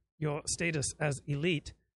of your status as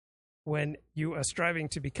elite. When you are striving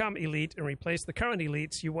to become elite and replace the current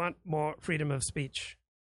elites, you want more freedom of speech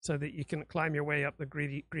so that you can climb your way up the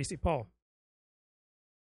greasy pole.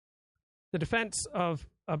 The defense of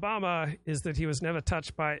Obama is that he was never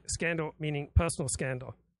touched by scandal, meaning personal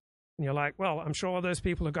scandal. And you're like, well, I'm sure all those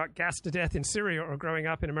people who got gassed to death in Syria or growing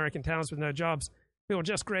up in American towns with no jobs feel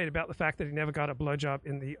just great about the fact that he never got a blowjob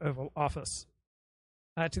in the Oval Office.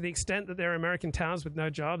 To the extent that there are American towns with no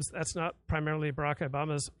jobs, that's not primarily Barack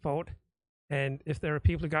Obama's fault. And if there are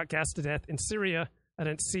people who got gassed to death in Syria, I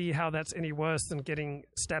don't see how that's any worse than getting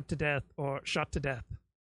stabbed to death or shot to death.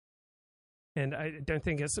 And I don't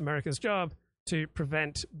think it's America's job to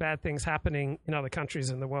prevent bad things happening in other countries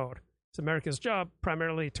in the world. It's America's job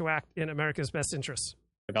primarily to act in America's best interests.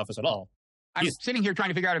 Office at all. I'm sitting here trying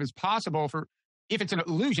to figure out if it's possible if it's an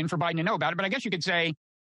illusion for Biden to know about it. But I guess you could say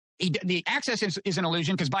the access is an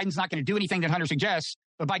illusion because Biden's not going to do anything that Hunter suggests.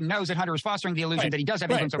 But Biden knows that Hunter is fostering the illusion that he does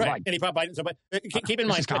have influence over Biden. And he brought Biden. So, but keep in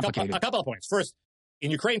mind a couple of points. First,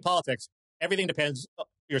 in Ukraine politics, everything depends.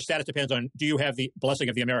 Your status depends on do you have the blessing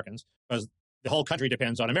of the Americans, because the whole country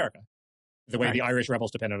depends on America, the way the Irish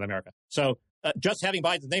rebels depend on America. So just having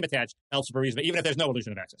Biden's name attached helps for a reason, even if there's no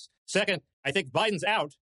illusion of access. Second, I think Biden's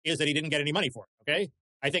out is that he didn't get any money for it. Okay,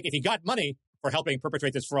 I think if he got money for helping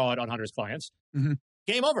perpetrate this fraud on Hunter's clients,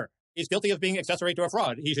 game over. He's guilty of being accessory to a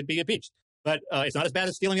fraud. He should be impeached. But it's not as bad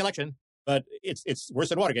as stealing the election, but it's worse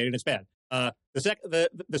than Watergate, and it's bad. The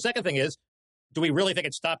second thing is, do we really think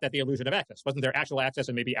it stopped at the illusion of access? Wasn't there actual access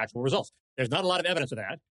and maybe actual results? There's not a lot of evidence of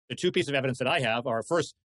that. The two pieces of evidence that I have are,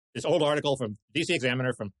 first, this old article from D.C.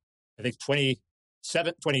 Examiner from, I think,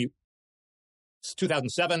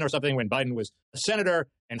 2007 or something, when Biden was a senator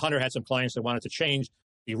and Hunter had some clients that wanted to change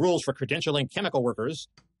the rules for credentialing chemical workers.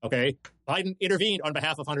 Okay, Biden intervened on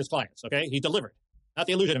behalf of Hunter's clients. Okay, he delivered. Not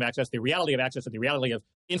the illusion of access, the reality of access and the reality of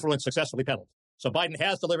influence successfully peddled. So Biden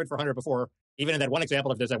has delivered for Hunter before, even in that one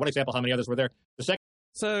example. If there's that one example, how many others were there? The second.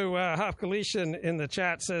 So Half Galician in the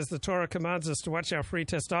chat says the Torah commands us to watch our free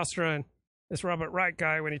testosterone. This Robert Wright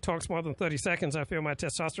guy, when he talks more than 30 seconds, I feel my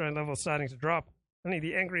testosterone level starting to drop. Only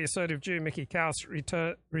the angry, assertive Jew, Mickey Kaus,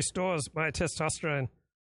 restores my testosterone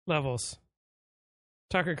levels.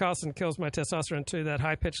 Tucker Carlson kills my testosterone too, that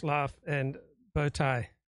high-pitched laugh and bow tie.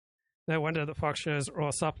 No wonder that Fox shows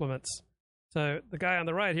raw supplements. So the guy on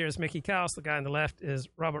the right here is Mickey Kaus. The guy on the left is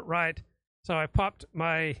Robert Wright. So I popped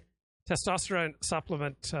my testosterone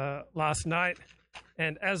supplement last night,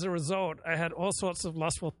 and as a result, I had all sorts of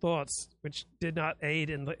lustful thoughts, which did not aid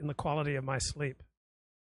in the quality of my sleep.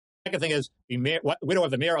 Second thing is the widow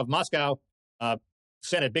of the mayor of Moscow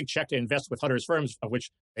sent a big check to invest with Hunter's firms, of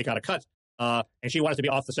which they got a cut, and she wanted to be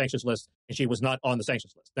off the sanctions list, and she was not on the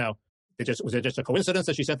sanctions list. Now, was it just a coincidence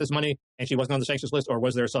that she sent this money and she wasn't on the sanctions list, or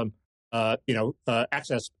was there some,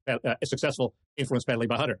 successful influence peddling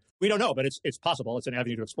by Hunter? We don't know, but it's possible. It's an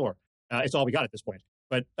avenue to explore. It's all we got at this point.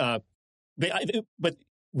 But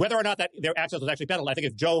whether or not that their access was actually peddled, I think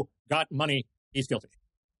if Joe got money, he's guilty.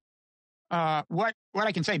 What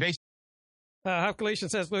I can say based. Half Galician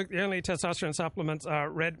says, Luke, the only testosterone supplements are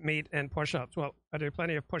red meat and push-ups. Well, I do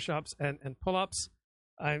plenty of push-ups and pull-ups.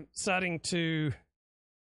 I'm starting to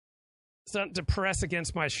starting to press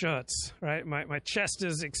against my shirts, right? My chest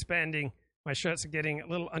is expanding. My shirts are getting a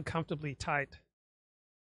little uncomfortably tight.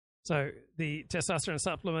 So the testosterone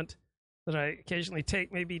supplement that I occasionally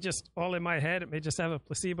take may be just all in my head. It may just have a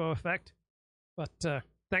placebo effect. But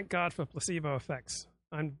thank God for placebo effects.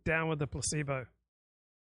 I'm down with the placebo.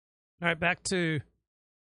 All right, back to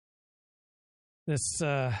this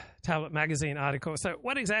Tablet Magazine article. So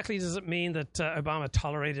what exactly does it mean that Obama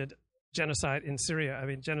tolerated genocide in Syria? I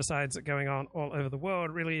mean, genocides are going on all over the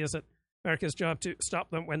world. Really, is it America's job to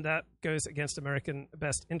stop them when that goes against American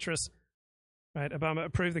best interests? Right? Obama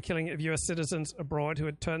approved the killing of U.S. citizens abroad who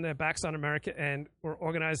had turned their backs on America and were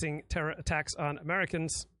organizing terror attacks on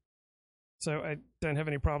Americans. So I don't have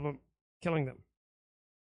any problem killing them.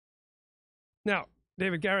 Now,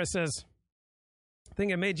 David Garrow says, I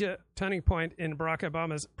think a major turning point in Barack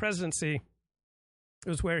Obama's presidency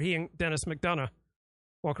was where he and Dennis McDonough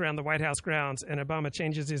walk around the White House grounds and Obama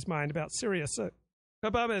changes his mind about Syria. So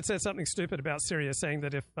Obama had said something stupid about Syria, saying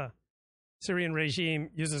that if Syrian regime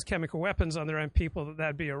uses chemical weapons on their own people,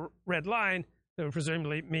 that'd be a red line, that would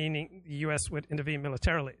presumably meaning the U.S. would intervene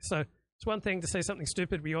militarily. So it's one thing to say something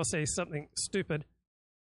stupid. We all say something stupid.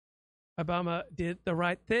 Obama did the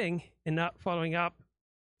right thing in not following up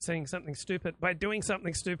saying something stupid by doing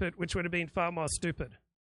something stupid, which would have been far more stupid.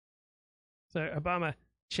 So Obama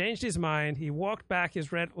changed his mind. He walked back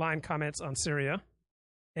his red line comments on Syria,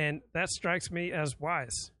 and that strikes me as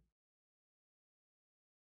wise.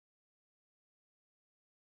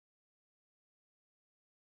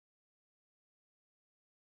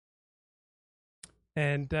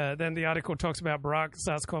 And then the article talks about Barack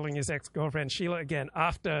starts calling his ex-girlfriend Sheila again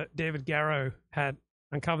after David Garrow had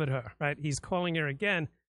uncovered her, right? He's calling her again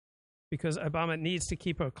because Obama needs to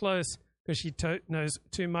keep her close because she knows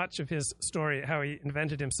too much of his story, how he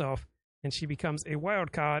invented himself, and she becomes a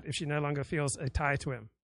wild card if she no longer feels a tie to him.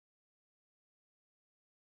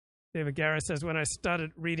 David Garrow says, when I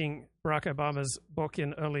started reading Barack Obama's book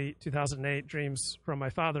in early 2008, Dreams from My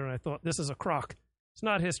Father, and I thought, this is a crock. It's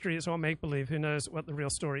not history, it's all make-believe. Who knows what the real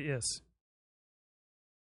story is?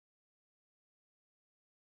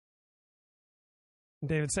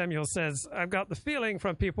 David Samuel says, I've got the feeling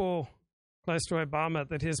from people close to Obama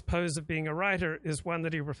that his pose of being a writer is one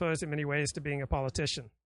that he refers in many ways to being a politician.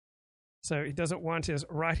 So he doesn't want his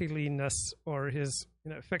writerliness or his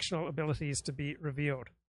fictional abilities to be revealed.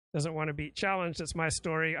 Doesn't want to be challenged. It's my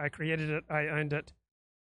story. I created it. I owned it.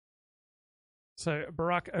 So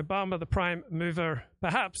Barack Obama, the prime mover,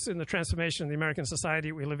 perhaps in the transformation of the American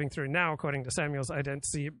society we're living through now, according to Samuels, I don't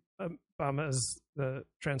see Obama as the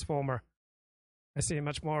transformer. I see him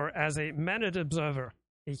much more as a mannered observer,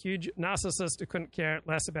 a huge narcissist who couldn't care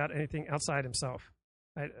less about anything outside himself.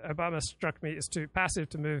 Obama struck me as too passive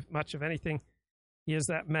to move much of anything. He is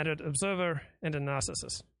that mannered observer and a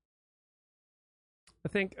narcissist. I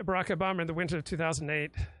think Barack Obama in the winter of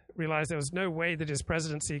 2008 realized there was no way that his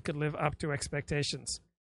presidency could live up to expectations.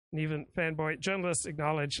 And even fanboy journalists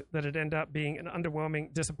acknowledge that it ended up being an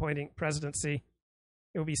underwhelming, disappointing presidency.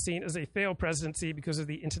 It will be seen as a failed presidency because of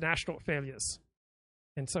the international failures.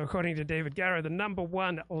 And so according to David Garrow, the number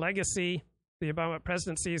one legacy of the Obama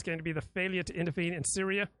presidency is going to be the failure to intervene in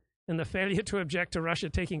Syria and the failure to object to Russia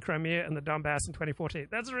taking Crimea and the Donbass in 2014.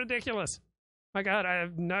 That's ridiculous. My God, I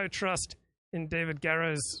have no trust in David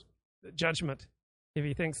Garrow's judgment if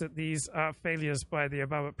he thinks that these are failures by the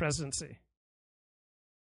Obama presidency.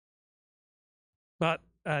 But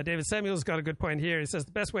David Samuel's got a good point here. He says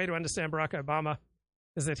the best way to understand Barack Obama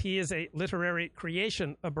is that he is a literary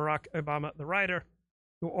creation of Barack Obama, the writer,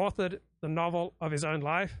 who authored the novel of his own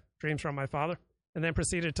life, Dreams from My Father, and then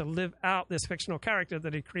proceeded to live out this fictional character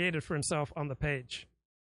that he created for himself on the page.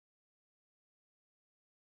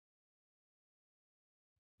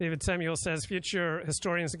 David Samuel says future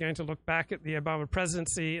historians are going to look back at the Obama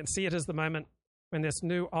presidency and see it as the moment when this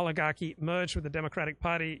new oligarchy merged with the Democratic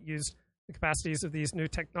Party, used the capacities of these new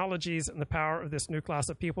technologies and the power of this new class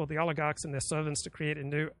of people, the oligarchs and their servants, to create a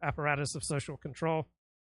new apparatus of social control.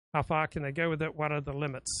 How far can they go with it? What are the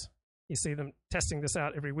limits? You see them testing this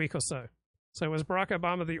out every week or so. So was Barack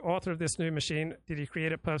Obama the author of this new machine? Did he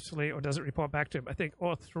create it purposefully, or does it report back to him? I think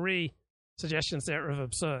all three suggestions there are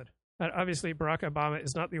absurd. Obviously, Barack Obama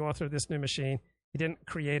is not the author of this new machine. He didn't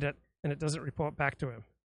create it, and it doesn't report back to him.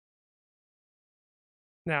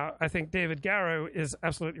 Now, I think David Garrow is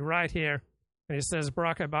absolutely right here, and he says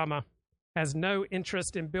Barack Obama has no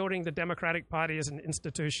interest in building the Democratic Party as an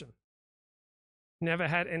institution. Never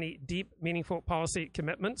had any deep, meaningful policy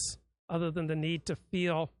commitments other than the need to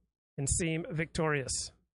feel and seem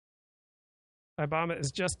victorious. Obama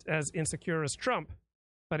is just as insecure as Trump,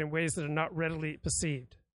 but in ways that are not readily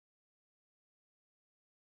perceived.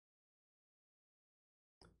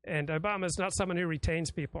 And Obama is not someone who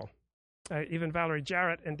retains people. Even Valerie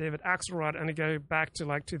Jarrett and David Axelrod only go back to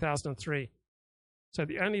like 2003. So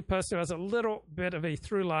the only person who has a little bit of a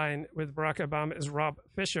through line with Barack Obama is Rob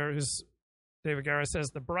Fisher, who's, David Garrow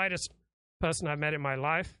says, the brightest person I've met in my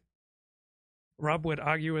life. Rob would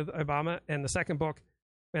argue with Obama. And the second book,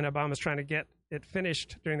 when Obama's trying to get it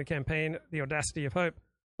finished during the campaign, The Audacity of Hope,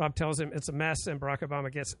 Rob tells him it's a mess, and Barack Obama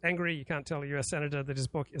gets angry. You can't tell a U.S. senator that his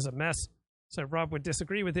book is a mess. So Rob would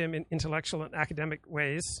disagree with him in intellectual and academic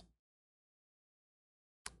ways.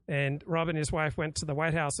 And Rob and his wife went to the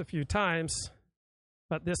White House a few times,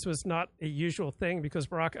 but this was not a usual thing because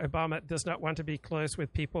Barack Obama does not want to be close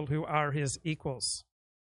with people who are his equals.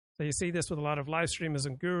 So you see this with a lot of live streamers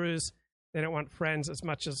and gurus. They don't want friends as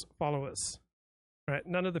much as followers. Right?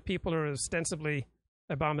 None of the people who are ostensibly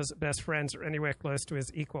Obama's best friends are anywhere close to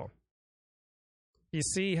his equal. You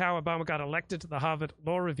see how Obama got elected to the Harvard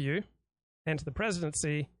Law Review and to the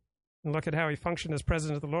presidency, and look at how he functioned as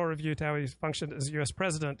president of the Law Review to how he functioned as U.S.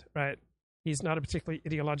 president, right? He's not a particularly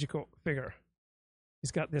ideological figure.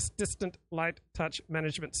 He's got this distant, light touch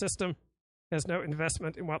management system. There's no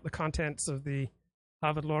investment in what the contents of the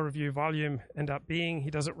Harvard Law Review volume end up being. He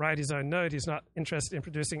doesn't write his own note. He's not interested in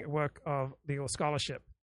producing a work of legal scholarship.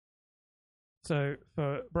 So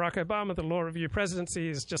for Barack Obama, the Law Review presidency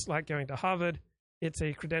is just like going to Harvard. It's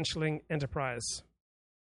a credentialing enterprise.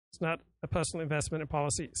 It's not a personal investment in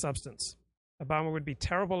policy substance. Obama would be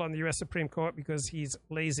terrible on the U.S. Supreme Court because he's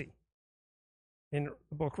lazy. In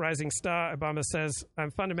the book Rising Star, Obama says,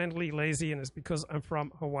 I'm fundamentally lazy and it's because I'm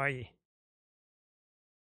from Hawaii.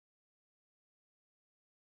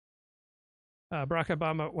 Barack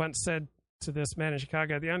Obama once said to this man in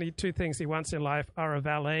Chicago, the only two things he wants in life are a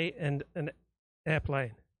valet and an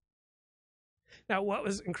airplane. Now, what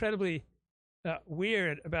was incredibly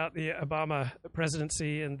weird about the Obama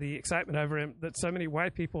presidency and the excitement over him, that so many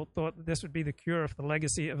white people thought that this would be the cure for the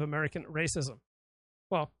legacy of American racism.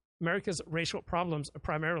 Well, America's racial problems are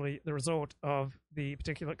primarily the result of the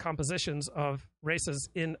particular compositions of races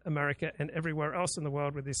in America, and everywhere else in the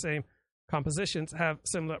world with the same compositions have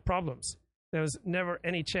similar problems. There was never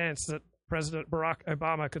any chance that President Barack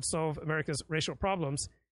Obama could solve America's racial problems.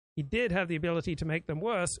 He did have the ability to make them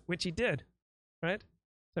worse, which he did, right?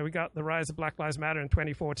 So we got the rise of Black Lives Matter in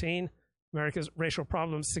 2014. America's racial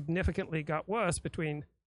problems significantly got worse between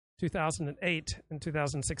 2008 and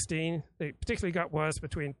 2016. They particularly got worse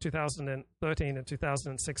between 2013 and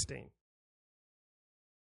 2016.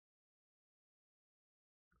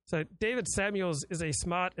 So David Samuels is a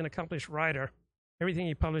smart and accomplished writer. Everything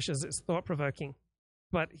he publishes is thought-provoking.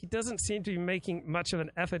 But he doesn't seem to be making much of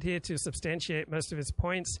an effort here to substantiate most of his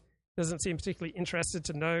points. Doesn't seem particularly interested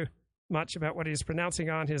to know much about what he's pronouncing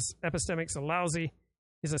on. His epistemics are lousy.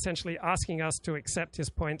 He's essentially asking us to accept his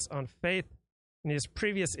points on faith. In his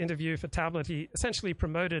previous interview for Tablet, he essentially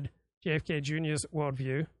promoted JFK Jr.'s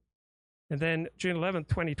worldview. And then June 11th,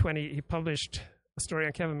 2020, he published a story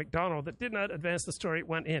on Kevin McDonald that did not advance the story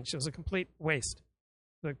 1 inch. It was a complete waste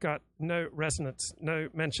that got no resonance, no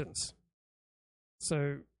mentions.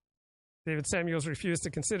 So David Samuels refused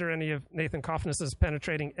to consider any of Nathan Coffness's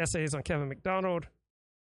penetrating essays on Kevin McDonald.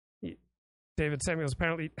 David Samuels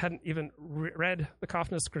apparently hadn't even read the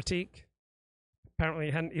Coffness critique. Apparently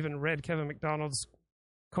he hadn't even read Kevin McDonald's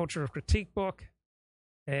Culture of Critique book.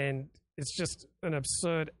 And it's just an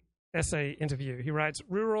absurd essay interview. He writes,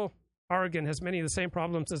 rural Oregon has many of the same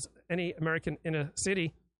problems as any American inner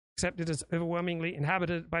city, except it is overwhelmingly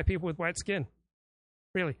inhabited by people with white skin.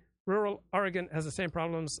 Really, rural Oregon has the same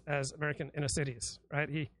problems as American inner cities, right?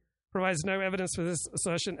 He provides no evidence for this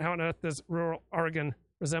assertion. How on earth does rural Oregon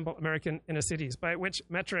resemble American inner cities? By which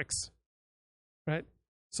metrics, right?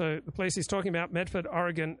 So the place he's talking about, Medford,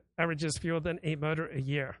 Oregon, averages fewer than a murder a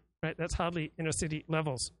year, right? That's hardly inner city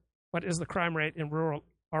levels. What is the crime rate in rural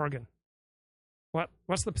Oregon?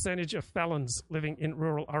 What's the percentage of felons living in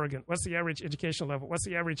rural Oregon? What's the average educational level? What's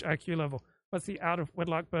the average IQ level? What's the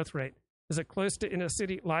out-of-wedlock birth rate? Is it close to inner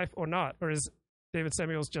city life or not? Or is David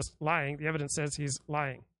Samuels just lying? The evidence says he's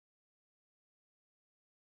lying.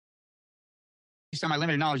 Based on my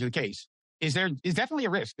limited knowledge of the case, is definitely a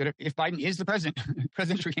risk that if Biden is the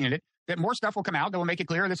presidential candidate, that more stuff will come out that will make it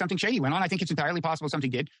clear that something shady went on. I think it's entirely possible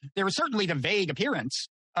something did. There was certainly the vague appearance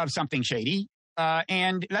of something shady.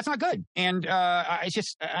 And that's not good. And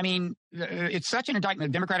it's such an indictment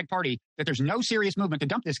of the Democratic Party that there's no serious movement to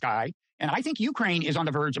dump this guy. And I think Ukraine is on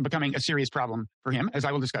the verge of becoming a serious problem for him, as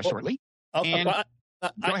I will discuss shortly. Go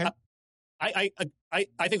ahead.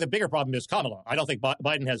 I think the bigger problem is Kamala. I don't think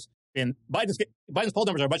Biden has been Biden's poll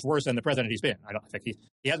numbers are much worse than the president he's been. I don't think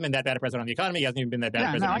he hasn't been that bad a president on the economy. He hasn't even been that bad a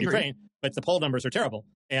president on Ukraine. But the poll numbers are terrible.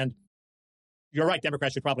 And you're right.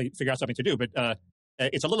 Democrats should probably figure out something to do, but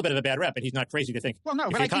it's a little bit of a bad rep, and he's not crazy to think. Well, no,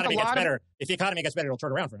 if but the I think economy gets better, if the economy gets better, it'll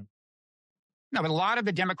turn around for him. No, but a lot of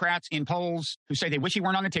the Democrats in polls who say they wish he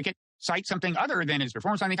weren't on the ticket cite something other than his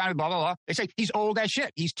performance on the economy, blah, blah, blah. They say he's old as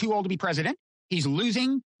shit. He's too old to be president. He's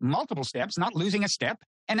losing multiple steps, not losing a step.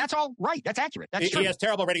 And that's all right. That's accurate. That's true. He has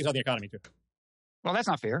terrible ratings on the economy, too. Well, that's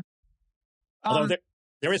not fair. Although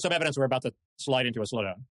there is some evidence we're about to slide into a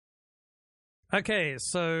slowdown. Okay,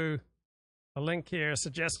 so a link here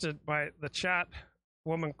suggested by the chat.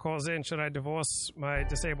 Woman calls in, should I divorce my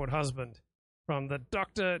disabled husband? From the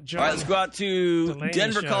Dr. John. All right, let's go out to Delaney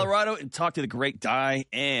Denver, show. Colorado, and talk to the great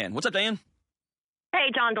Diane. What's up, Diane? Hey,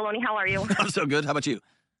 John Deloney, how are you? I'm so good. How about you?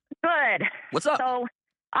 Good. What's up? So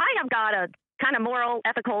I have got a kind of moral,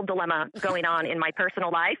 ethical dilemma going on in my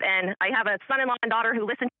personal life, and I have a son-in-law and daughter who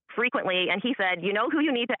listen frequently, and he said, you know who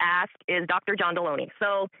you need to ask is Dr. John Deloney.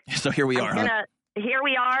 So here we are, Here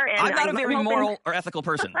we are. And I'm not a very moral or ethical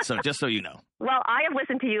person, so just so you know. Well, I have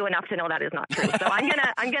listened to you enough to know that is not true. So I'm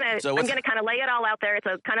gonna kind of lay it all out there. It's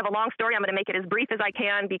a kind of a long story. I'm gonna make it as brief as I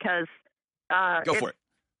can because Go for it.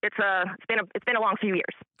 It's been a long few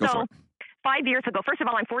years. Go for it. 5 years ago, first of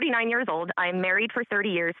all, I'm 49 years old. I'm married for 30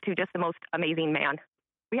 years to just the most amazing man.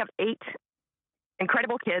 We have 8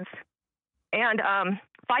 incredible kids. And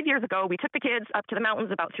 5 years ago, we took the kids up to the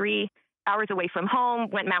mountains about 3 hours away from home,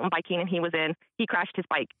 went mountain biking, and he crashed his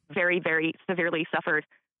bike, very, very severely suffered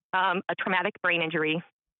a traumatic brain injury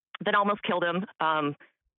that almost killed him.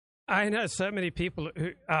 I know so many people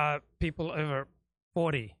people over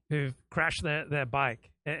 40 who've crashed their bike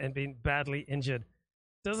and been badly injured.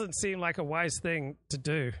 Doesn't seem like a wise thing to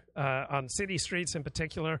do on city streets in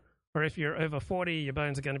particular, or if you're over 40, your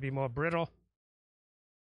bones are going to be more brittle.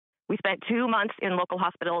 We spent 2 months in local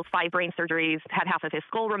hospitals, 5 brain surgeries, had half of his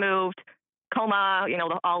skull removed, coma,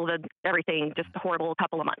 everything, just a horrible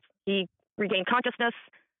couple of months. He regained consciousness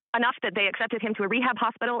enough that they accepted him to a rehab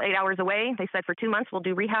hospital 8 hours away. They said for 2 months, we'll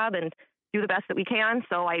do rehab and do the best that we can.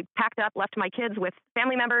 So I packed up, left my kids with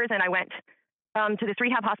family members, and I went to this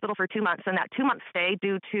rehab hospital for 2 months. And that 2-month stay,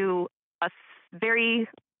 due to a very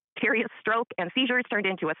serious stroke and seizures, turned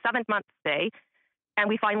into a 7-month stay. And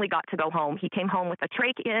we finally got to go home. He came home with a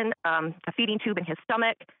trach in, a feeding tube in his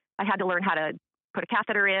stomach. I had to learn how to put a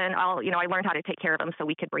catheter in. I learned how to take care of him so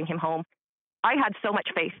we could bring him home. I had so much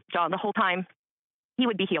faith, John, the whole time he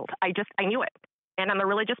would be healed. I knew it. And I'm a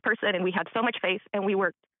religious person, and we had so much faith, and we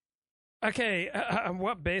worked. Okay, on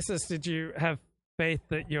what basis did you have faith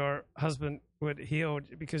that your husband would heal?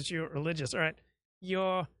 Because you're religious, all right?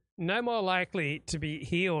 You're no more likely to be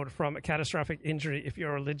healed from a catastrophic injury if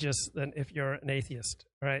you're religious than if you're an atheist,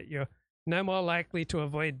 right? You're no more likely to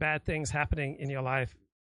avoid bad things happening in your life.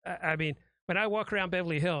 I mean, when I walk around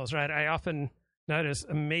Beverly Hills, right, I often notice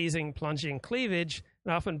amazing plunging cleavage,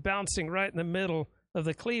 and often bouncing right in the middle of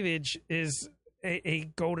the cleavage is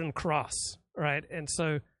a golden cross, right? And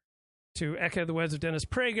so, to echo the words of Dennis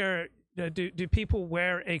Prager, do people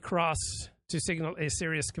wear a cross to signal a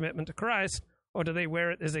serious commitment to Christ, or do they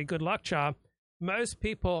wear it as a good luck charm? Most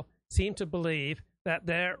people seem to believe that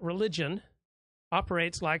their religion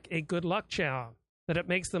operates like a good luck charm, that it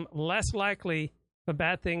makes them less likely for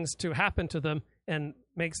bad things to happen to them and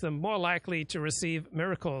makes them more likely to receive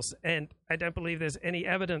miracles. And I don't believe there's any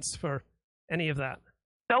evidence for any of that.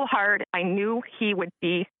 So hard. I knew he would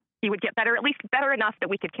get better, at least better enough that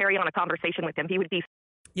we could carry on a conversation with him. He would be.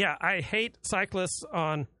 Yeah, I hate cyclists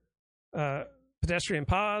on pedestrian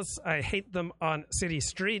paths. I hate them on city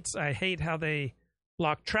streets. I hate how they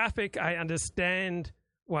block traffic. I understand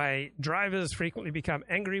why drivers frequently become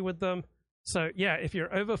angry with them. So, yeah, if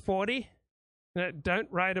you're over 40, don't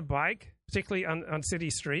ride a bike, particularly on city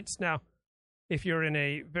streets. Now, if you're in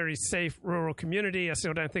a very safe rural community, I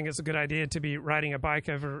still don't think it's a good idea to be riding a bike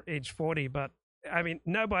over age 40. But, I mean,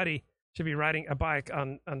 nobody should be riding a bike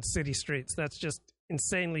on city streets. That's just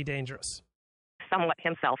insanely dangerous. Somewhat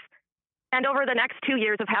himself. And over the next 2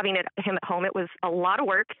 years of having him at home, it was a lot of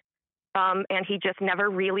work, and he just never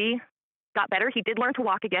really got better. He did learn to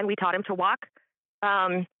walk again. We taught him to walk,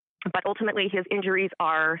 but ultimately his injuries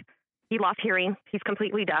he lost hearing. He's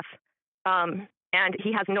completely deaf, and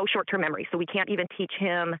he has no short-term memory, so we can't even teach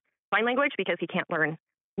him sign language because he can't learn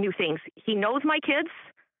new things. He knows my kids.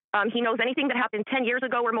 He knows anything that happened 10 years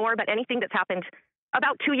ago or more, but anything that's happened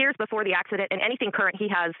about 2 years before the accident and anything current, he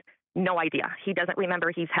has no idea. He doesn't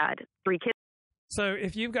remember he's had 3 kids. So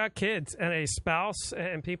if you've got kids and a spouse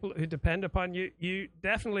and people who depend upon you, you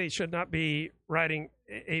definitely should not be riding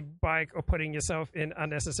a bike or putting yourself in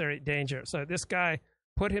unnecessary danger. So this guy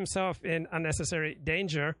put himself in unnecessary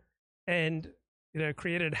danger and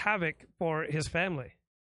created havoc for his family.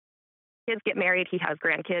 Kids get married. He has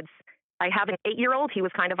grandkids. I have an 8-year-old. He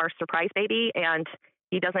was kind of our surprise baby, and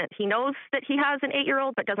he knows that he has an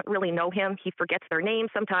 8-year-old, but doesn't really know him. He forgets their name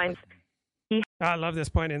sometimes. I love this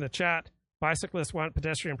point in the chat. Bicyclists want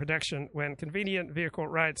pedestrian protection when convenient, vehicle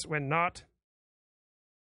rights when not.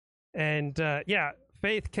 And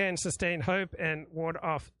faith can sustain hope and ward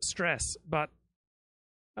off stress, but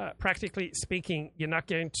practically speaking, you're not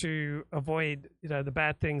going to avoid the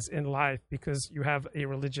bad things in life because you have a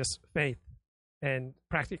religious faith. And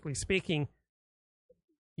practically speaking,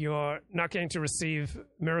 you're not going to receive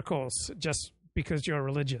miracles just because you're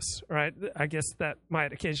religious, right? I guess that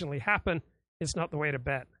might occasionally happen. It's not the way to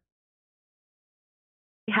bet.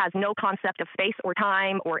 He has no concept of space or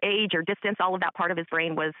time or age or distance. All of that part of his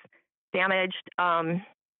brain was damaged. And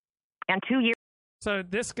 2 years. So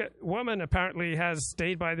this woman apparently has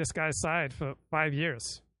stayed by this guy's side for 5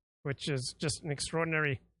 years, which is just an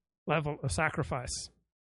extraordinary level of sacrifice.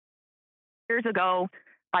 Years ago,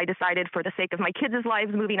 I decided for the sake of my kids'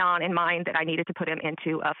 lives moving on and mine that I needed to put him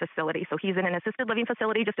into a facility. So he's in an assisted living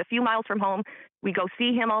facility just a few miles from home. We go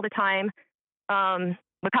see him all the time.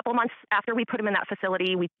 A couple months after we put him in that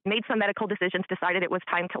facility, we made some medical decisions, decided it was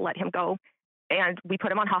time to let him go. And we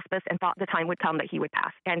put him on hospice and thought the time would come that he would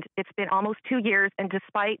pass. And it's been almost 2 years. And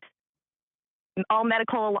despite all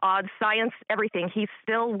medical odds, science, everything, he's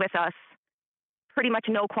still with us. Pretty much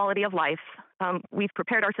no quality of life. We've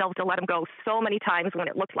prepared ourselves to let him go so many times when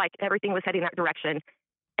it looked like everything was heading that direction.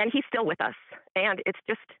 And he's still with us. And it's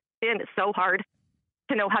just been so hard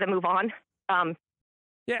to know how to move on.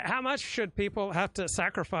 How much should people have to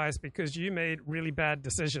sacrifice because you made really bad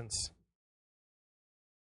decisions?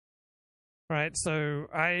 Right, so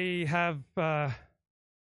I have a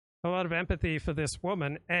lot of empathy for this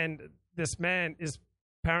woman, and this man is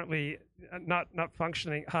apparently not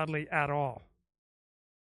functioning hardly at all.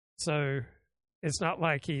 So it's not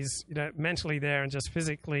like he's mentally there and just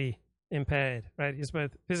physically impaired, right? He's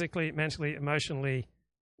both physically, mentally, emotionally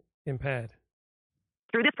impaired.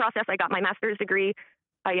 Through this process, I got my master's degree.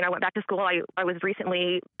 I went back to school. I've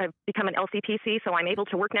become an LCPC, so I'm able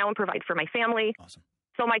to work now and provide for my family. Awesome.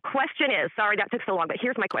 So my question is, sorry that took so long, but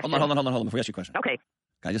here's my question. Hold on, before we ask you a question. Okay.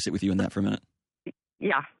 Can I just sit with you in that for a minute?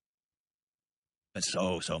 Yeah. That's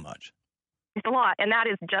so much. It's a lot, and that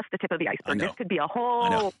is just the tip of the iceberg. This could be a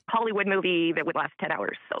whole Hollywood movie that would last 10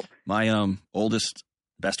 hours. So my oldest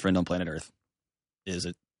best friend on planet Earth is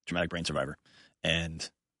a traumatic brain survivor, and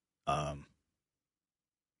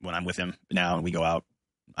when I'm with him now and we go out,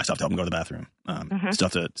 I still have to help him go to the bathroom. Still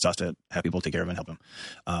have to have people take care of him and help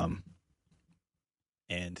him.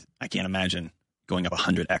 And I can't imagine going up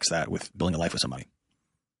 100x that with building a life with somebody,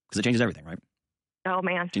 because it changes everything, right? Oh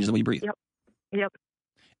man, it changes the way you breathe. Yep.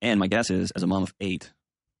 And my guess is, as a mom of 8,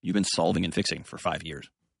 you've been solving and fixing for 5 years.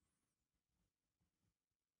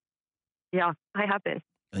 Yeah, I have been. And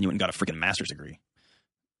then you went and got a freaking master's degree.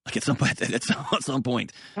 Like at some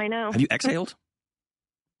point. I know. Have you exhaled?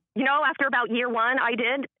 After about year 1, I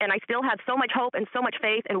did, and I still had so much hope and so much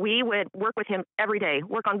faith, and we would work with him every day,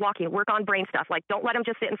 work on walking, work on brain stuff. Like, don't let him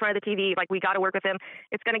just sit in front of the TV. Like, we got to work with him.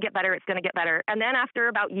 It's going to get better. It's going to get better. And then after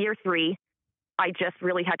about year 3, I just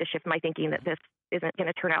really had to shift my thinking that this isn't going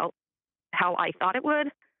to turn out how I thought it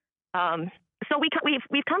would. So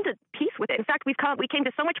we've come to peace with it. In fact, we came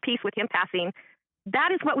to so much peace with him passing. That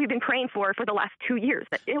is what we've been praying for the last 2 years,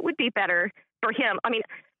 that it would be better for him. I mean,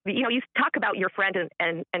 you talk about your friend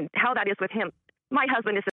and how that is with him. My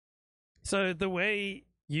husband is. So the way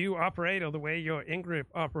you operate, or the way your in-group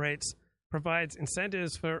operates, provides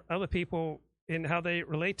incentives for other people in how they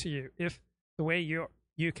relate to you. If the way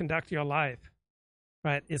you conduct your life,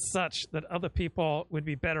 right, is such that other people would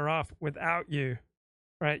be better off without you,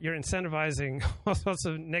 right, you're incentivizing all sorts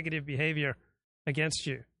of negative behavior against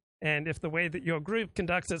you. And if the way that your group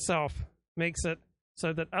conducts itself makes it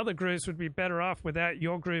so that other groups would be better off without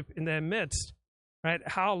your group in their midst, right,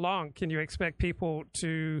 how long can you expect people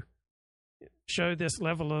to show this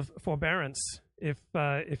level of forbearance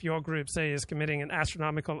if your group, say, is committing an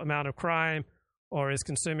astronomical amount of crime, or is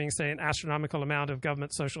consuming, say, an astronomical amount of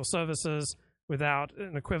government social services without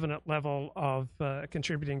an equivalent level of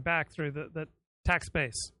contributing back through the tax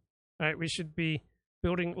base, right? We should be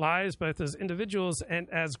building lives both as individuals and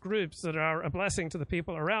as groups that are a blessing to the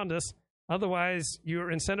people around us. Otherwise, you're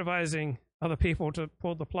incentivizing other people to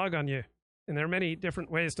pull the plug on you. And there are many different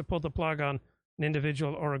ways to pull the plug on an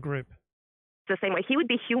individual or a group. The same way. He would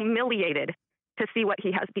be humiliated to see what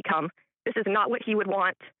he has become. This is not what he would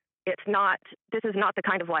want. This is not the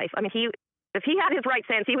kind of life. I mean, if he had his right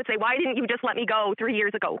sense, he would say, why didn't you just let me go 3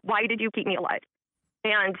 years ago? Why did you keep me alive?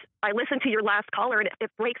 And I listened to your last caller, and it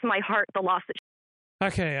breaks my heart, the loss that.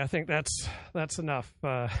 Okay, I think that's enough.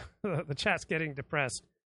 The chat's getting depressed.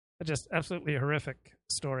 Just absolutely horrific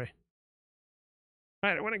story. All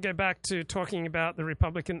right, I want to go back to talking about the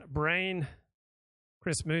Republican brain.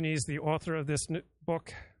 Chris Mooney is the author of this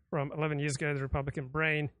book from 11 years ago, The Republican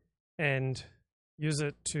Brain, and use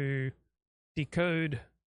it to decode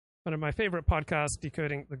one of my favorite podcasts,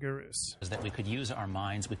 Decoding the Gurus. Is that we could use our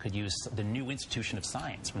minds, we could use the new institution of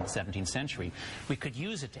science from the 17th century. We could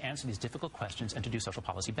use it to answer these difficult questions and to do social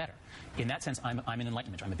policy better. In that sense, I'm an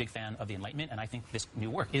Enlightenment. I'm a big fan of the Enlightenment, and I think this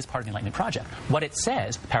new work is part of the Enlightenment project. What it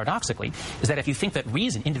says, paradoxically, is that if you think that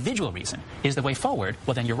reason, individual reason, is the way forward,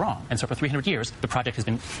 well, then you're wrong. And so for 300 years, the project has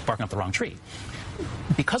been barking up the wrong tree.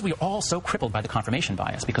 Because we are all so crippled by the confirmation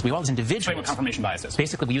bias, because we all as individuals... Wait, what confirmation bias is?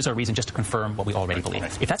 Basically, we use our reason just to confirm what we already believe.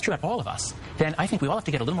 If that's true about all of us, then I think we all have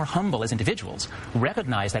to get a little more humble as individuals,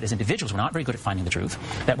 recognize that as individuals we're not very good at finding the truth,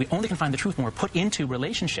 that we only can find the truth when we're put into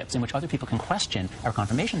relationships in which other people can question our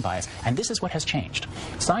confirmation bias, and this is what has changed.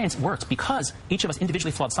 Science works because each of us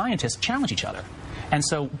individually flawed scientists challenge each other. And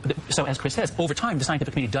so as Chris says, over time the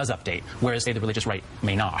scientific community does update, whereas, say, the religious right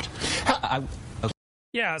may not.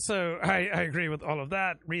 Yeah, so I agree with all of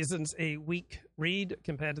that. Reason's a weak read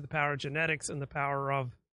compared to the power of genetics and the power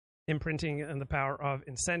of imprinting and the power of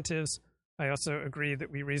incentives. I also agree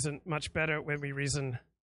that we reason much better when we reason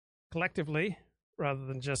collectively rather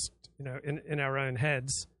than just, in our own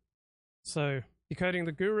heads. So Decoding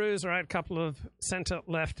the Gurus, right? A couple of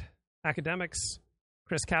center-left academics,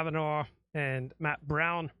 Chris Kavanaugh and Matt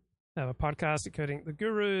Brown, have a podcast, Decoding the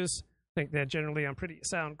Gurus. I think they're generally on pretty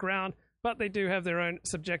sound ground, but they do have their own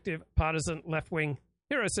subjective, partisan, left-wing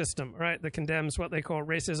hero system, right, that condemns what they call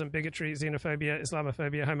racism, bigotry, xenophobia,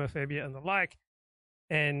 Islamophobia, homophobia, and the like.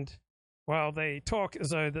 And while they talk as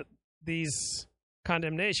though that these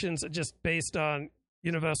condemnations are just based on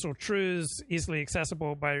universal truths, easily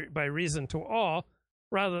accessible by reason to all,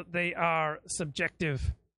 rather they are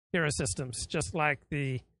subjective hero systems, just like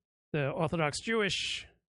the Orthodox Jewish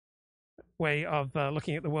way of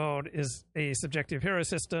looking at the world is a subjective hero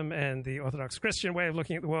system, and the Orthodox Christian way of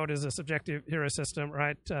looking at the world is a subjective hero system,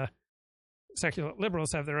 right? Secular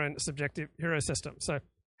liberals have their own subjective hero system. So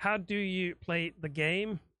how do you play the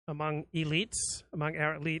game among elites, among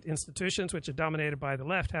our elite institutions, which are dominated by the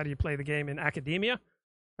left? How do you play the game in academia,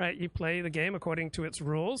 right? You play the game according to its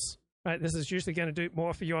rules, right? This is usually going to do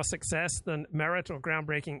more for your success than merit or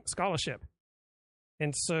groundbreaking scholarship.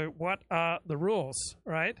 And so what are the rules,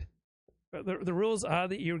 right? The rules are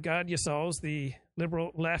that you regard yourselves, the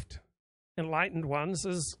liberal left enlightened ones,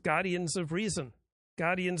 as guardians of reason,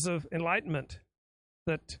 guardians of enlightenment,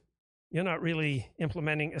 that you're not really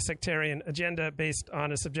implementing a sectarian agenda based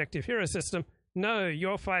on a subjective hero system. No,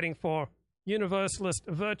 you're fighting for universalist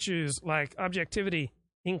virtues like objectivity,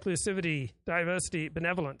 inclusivity, diversity,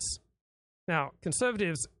 benevolence. Now,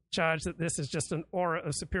 conservatives charge that this is just an aura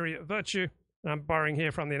of superior virtue, and I'm borrowing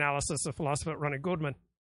here from the analysis of philosopher Ronald Goodman.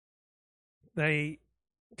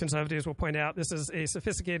 Conservatives will point out this is a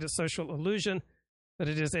sophisticated social illusion, that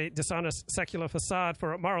it is a dishonest secular facade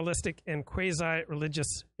for a moralistic and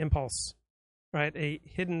quasi-religious impulse, right? A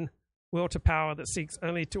hidden will to power that seeks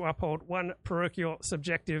only to uphold one parochial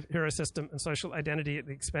subjective hero system and social identity at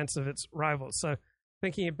the expense of its rivals. So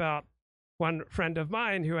thinking about one friend of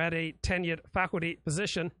mine who had a tenured faculty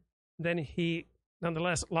position, then he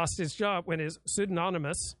nonetheless lost his job when his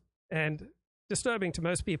pseudonymous and disturbing to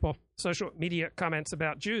most people social media comments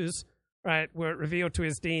about Jews, right, were revealed to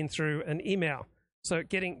his dean through an email. So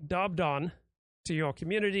getting dobbed on to your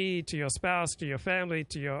community, to your spouse, to your family,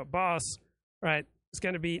 to your boss, right, is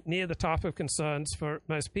going to be near the top of concerns for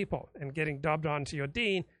most people. And getting dobbed on to your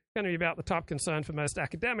dean is going to be about the top concern for most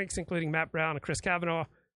academics, including Matt Brown and Chris Kavanaugh.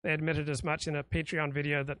 They admitted as much in a Patreon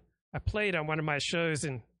video that I played on one of my shows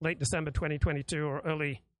in late December 2022 or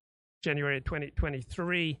early January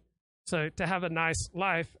 2023. So to have a nice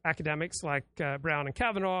life, academics like Brown and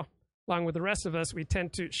Kavanaugh, along with the rest of us, we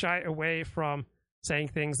tend to shy away from saying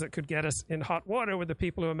things that could get us in hot water with the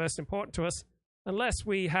people who are most important to us, unless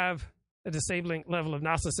we have a disabling level of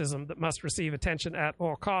narcissism that must receive attention at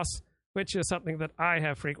all costs, which is something that I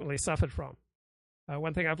have frequently suffered from.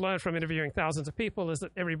 One thing I've learned from interviewing thousands of people is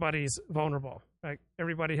that everybody's vulnerable. Right?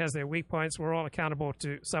 Everybody has their weak points. We're all accountable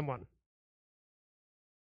to someone.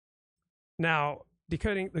 Now,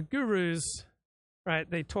 Decoding the Gurus, right,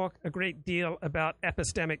 they talk a great deal about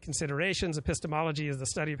epistemic considerations. Epistemology is the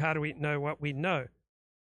study of how do we know what we know.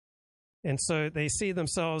 And so they see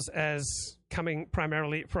themselves as coming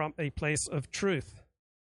primarily from a place of truth.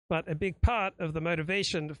 But a big part of the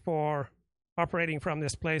motivation for operating from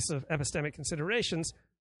this place of epistemic considerations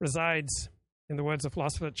resides, in the words of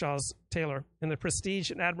philosopher Charles Taylor, in the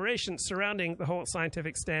prestige and admiration surrounding the whole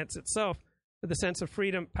scientific stance itself, with the sense of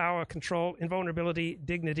freedom, power, control, invulnerability,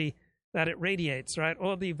 dignity that it radiates, right?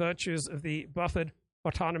 All the virtues of the buffered,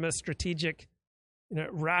 autonomous, strategic,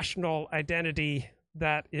 rational identity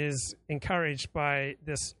that is encouraged by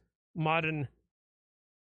this modern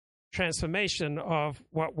transformation of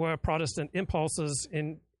what were Protestant impulses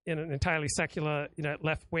in an entirely secular,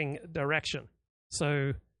 left-wing direction.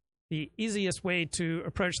 So the easiest way to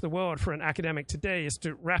approach the world for an academic today is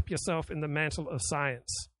to wrap yourself in the mantle of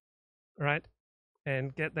science, right?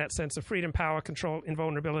 And get that sense of freedom, power, control,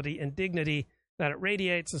 invulnerability, and dignity that it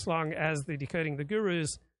radiates. As long as the Decoding the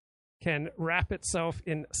Gurus can wrap itself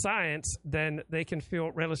in science, then they can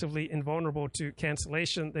feel relatively invulnerable to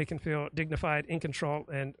cancellation. They can feel dignified, in control,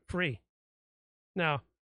 and free. Now,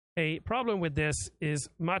 a problem with this is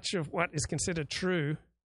much of what is considered true,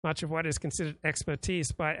 much of what is considered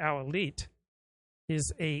expertise by our elite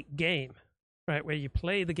is a game, right, where you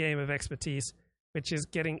play the game of expertise, which is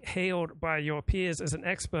getting hailed by your peers as an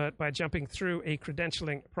expert by jumping through a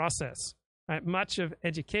credentialing process. Right? Much of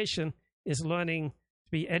education is learning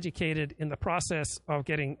to be educated in the process of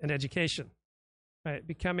getting an education. Right?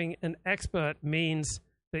 Becoming an expert means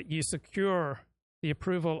that you secure the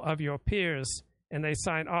approval of your peers and they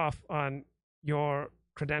sign off on your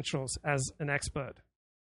credentials as an expert.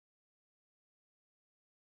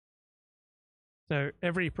 So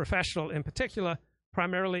every professional in particular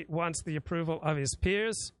primarily wants the approval of his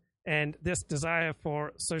peers, and this desire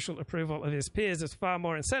for social approval of his peers is far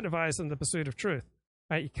more incentivized than the pursuit of truth.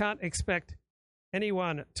 Right? You can't expect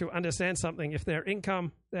anyone to understand something if their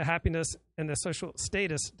income, their happiness, and their social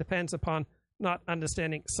status depends upon not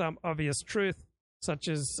understanding some obvious truth, such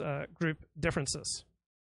as group differences.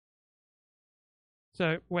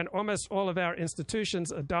 So when almost all of our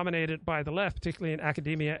institutions are dominated by the left, particularly in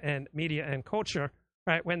academia and media and culture,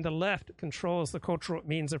 right, when the left controls the cultural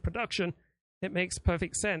means of production, it makes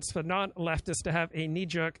perfect sense for non-leftists to have a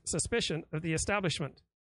knee-jerk suspicion of the establishment.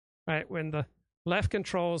 Right? When the left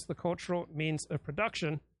controls the cultural means of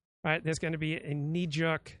production, right, there's going to be a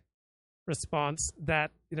knee-jerk response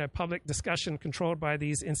that public discussion controlled by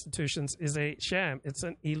these institutions is a sham. It's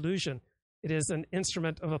an illusion. It is an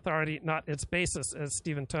instrument of authority, not its basis, as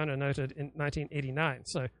Stephen Turner noted in 1989.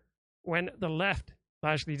 So when the left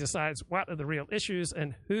largely decides what are the real issues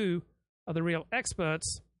and who are the real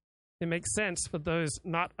experts, it makes sense for those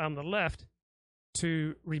not on the left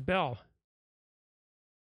to rebel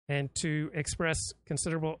and to express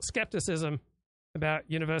considerable skepticism about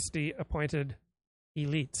university-appointed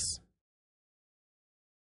elites.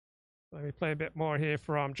 Let me play a bit more here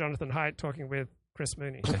from Jonathan Haidt talking with Chris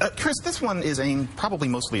Mooney. Chris, this one is aimed probably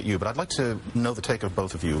mostly at you, but I'd like to know the take of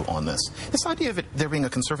both of you on this. This idea of there being a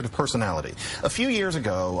conservative personality. A few years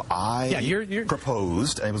ago, I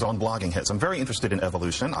proposed, it was on Blogging Hits. I'm very interested in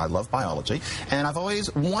evolution. I love biology. And I've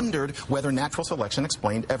always wondered whether natural selection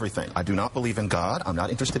explained everything. I do not believe in God. I'm not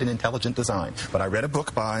interested in intelligent design. But I read a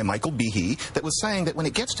book by Michael Behe that was saying that when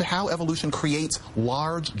it gets to how evolution creates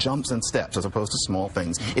large jumps and steps as opposed to small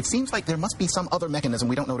things, it seems like there must be some other mechanism.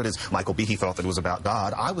 We don't know what it is. Michael Behe thought that it was about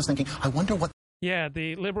God. I was thinking, I wonder what... Yeah,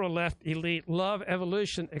 the liberal left elite love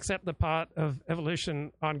evolution, except the part of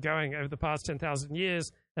evolution ongoing over the past 10,000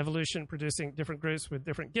 years, evolution producing different groups with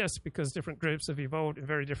different gifts because different groups have evolved in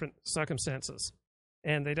very different circumstances.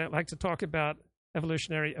 And they don't like to talk about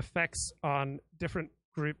evolutionary effects on different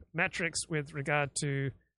group metrics with regard to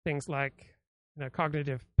things like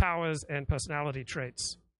cognitive powers and personality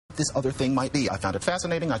traits. This other thing might be. I found it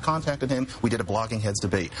fascinating. I contacted him. We did a Blogging Heads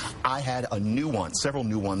debate. I had several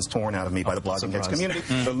new ones torn out of me by the Blogging Heads community.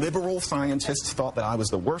 The liberal scientists thought that I was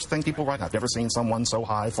the worst thing people write. I've never seen someone so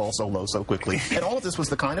high fall so low so quickly. And all of this was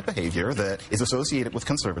the kind of behavior that is associated with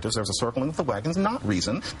conservatives. There was a circling of the wagons, not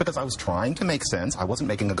reason, because I was trying to make sense. I wasn't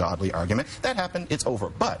making a godly argument. That happened. It's over.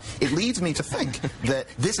 But it leads me to think that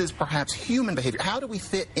this is perhaps human behavior. How do we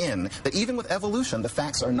fit in that even with evolution, the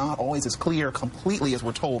facts are not always as clear completely as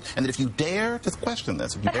we're told? And that if you dare to question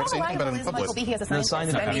this, if you dare to say anything about it in public... The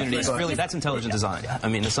scientific community is really, that's intelligent design. I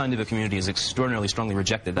mean, the scientific community has extraordinarily strongly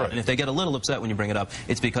rejected that. Right. And if they get a little upset when you bring it up,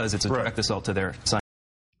 it's because it's a direct assault to their science.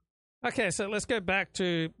 Okay, so let's go back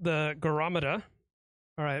to the gurometer.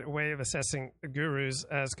 All right, a way of assessing the gurus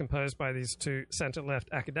as composed by these two center-left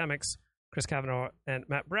academics, Chris Kavanaugh and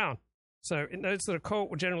Matt Brown. So it notes that a cult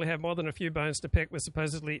will generally have more than a few bones to pick with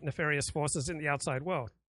supposedly nefarious forces in the outside world.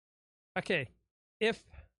 Okay, if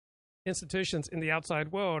institutions in the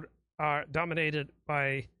outside world are dominated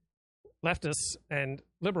by leftists and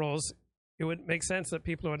liberals, it would make sense that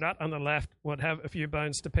people who are not on the left would have a few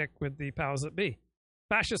bones to pick with the powers that be.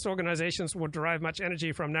 Fascist organizations will derive much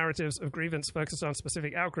energy from narratives of grievance focused on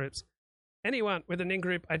specific outgroups. Anyone with an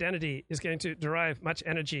in-group identity is going to derive much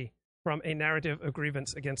energy from a narrative of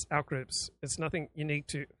grievance against outgroups. It's nothing unique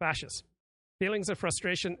to fascists. Feelings of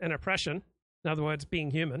frustration and oppression, in other words,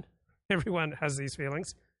 being human, everyone has these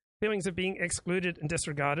feelings. Feelings of being excluded and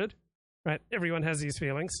disregarded, right? Everyone has these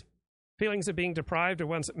feelings. Feelings of being deprived of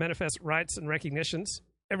one's manifest rights and recognitions.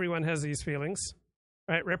 Everyone has these feelings,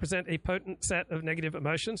 right? Represent a potent set of negative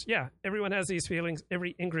emotions. Yeah, everyone has these feelings.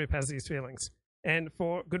 Every in-group has these feelings, and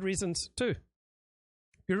for good reasons too.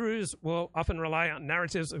 Gurus will often rely on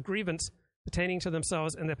narratives of grievance pertaining to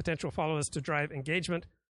themselves and their potential followers to drive engagement.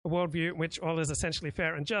 A worldview in which all is essentially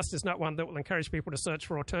fair and just is not one that will encourage people to search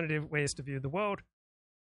for alternative ways to view the world.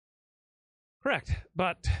 Correct.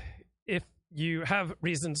 But if you have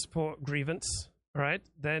reasons for grievance, all right,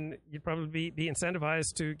 then you'd probably be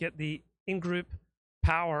incentivized to get the in-group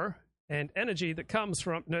power and energy that comes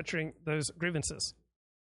from nurturing those grievances.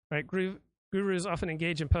 Right? Gurus often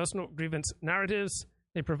engage in personal grievance narratives.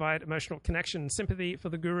 They provide emotional connection and sympathy for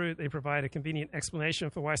the guru. They provide a convenient explanation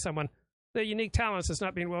for why their unique talents has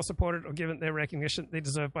not been well supported or given their recognition they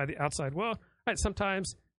deserve by the outside world. Right?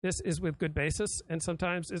 Sometimes this is with good basis, and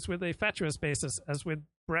sometimes it's with a fatuous basis, as with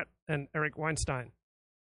Brett and Eric Weinstein.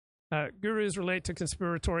 Gurus relate to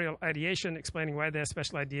conspiratorial ideation, explaining why their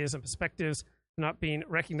special ideas and perspectives are not being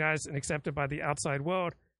recognized and accepted by the outside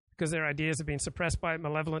world because their ideas have been suppressed by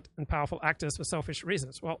malevolent and powerful actors for selfish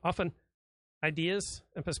reasons. Well, often ideas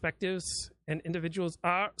and perspectives and individuals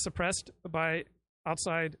are suppressed by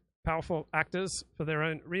outside powerful actors for their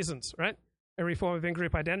own reasons, right? Every form of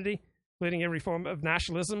in-group identity, including every form of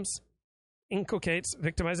nationalisms, inculcates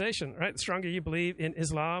victimization, right? The stronger you believe in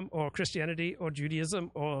Islam or Christianity or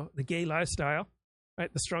Judaism or the gay lifestyle,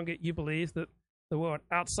 right, the stronger you believe that the world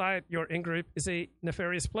outside your in-group is a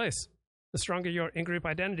nefarious place. The stronger your in-group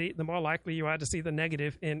identity, the more likely you are to see the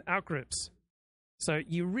negative in outgroups. So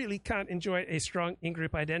you really can't enjoy a strong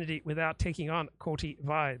in-group identity without taking on culty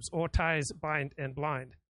vibes, or ties bind and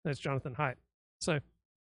blind. That's Jonathan Haidt. So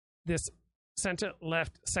this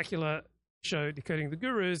center-left secular show, Decoding the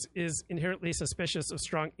Gurus, is inherently suspicious of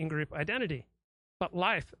strong in-group identity. But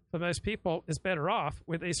life, for most people, is better off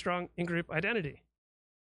with a strong in-group identity.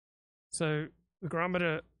 So the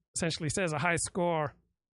Grometer essentially says a high score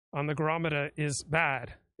on the Grometer is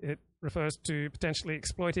bad. It refers to potentially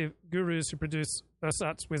exploitive gurus who produce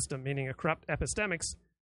ersatz wisdom, meaning a corrupt epistemics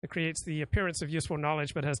that creates the appearance of useful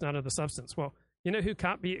knowledge but has none of the substance. Well, you know who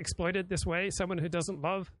can't be exploited this way? Someone who doesn't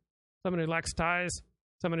love, someone who lacks ties,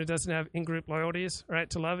 someone who doesn't have in-group loyalties, right?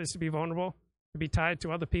 To love is to be vulnerable. To be tied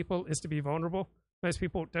to other people is to be vulnerable. Most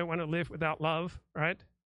people don't want to live without love, right?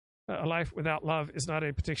 A life without love is not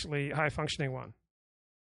a particularly high-functioning one.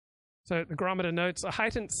 So the Grometer notes a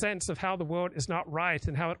heightened sense of how the world is not right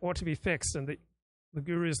and how it ought to be fixed, and the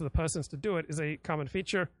gurus are the persons to do it is a common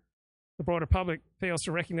feature. The broader public fails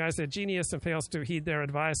to recognize their genius and fails to heed their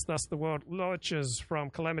advice. Thus, the world lurches from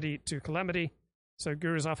calamity to calamity. So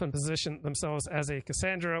gurus often position themselves as a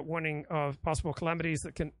Cassandra, warning of possible calamities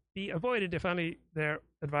that can be avoided if only their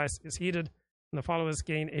advice is heeded, and the followers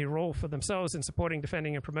gain a role for themselves in supporting,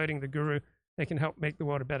 defending, and promoting the guru. They can help make the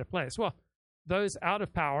world a better place. Well, those out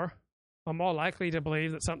of power are more likely to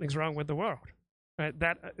believe that something's wrong with the world. Right?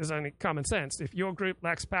 That is only common sense. If your group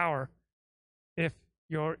lacks power, if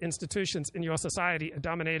your institutions in your society are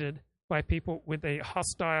dominated by people with a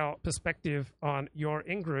hostile perspective on your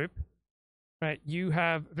in-group, right, you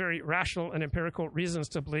have very rational and empirical reasons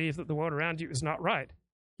to believe that the world around you is not right.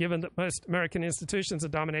 Given that most American institutions are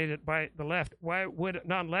dominated by the left, why would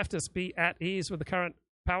non-leftists be at ease with the current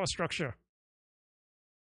power structure?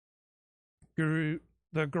 The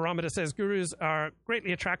Grometer says gurus are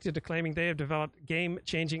greatly attracted to claiming they have developed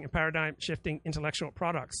game-changing and paradigm-shifting intellectual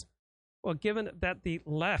products. Well, given that the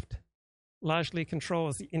left largely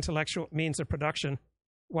controls the intellectual means of production,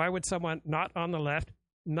 why would someone not on the left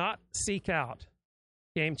not seek out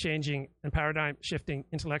game-changing and paradigm-shifting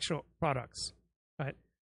intellectual products? Right?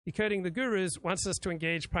 Decoding the Gurus wants us to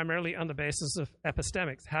engage primarily on the basis of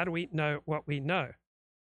epistemics. How do we know what we know?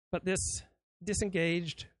 But this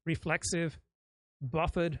disengaged, reflexive,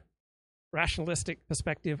 buffered, rationalistic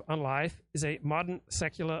perspective on life is a modern,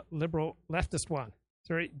 secular, liberal, leftist one. It's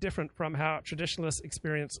very different from how traditionalists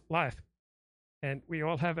experience life. And we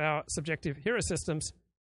all have our subjective hero systems.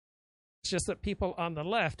 It's just that people on the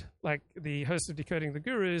left, like the host of Decoding the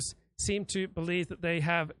Gurus, seem to believe that they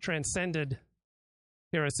have transcended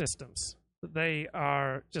hero systems, that they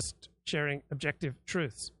are just sharing objective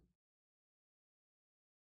truths.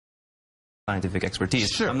 scientific expertise.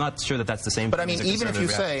 Sure. I'm not sure that that's the same. But I mean, even if you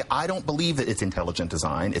say, I don't believe that it's intelligent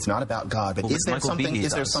design, it's not about God, but is there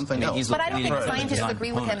something else? But I don't think scientists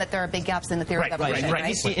agree with him that there are big gaps in the theory of evolution.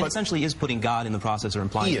 Right. He essentially is putting God in the process, or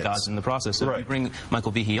implying that God's in the process. So if you bring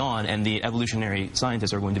Michael Behe on, and the evolutionary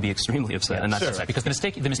scientists are going to be extremely upset. And that's right, because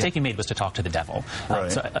the mistake you made was to talk to the devil.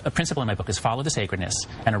 So a principle in my book is follow the sacredness,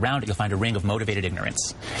 and around it you'll find a ring of motivated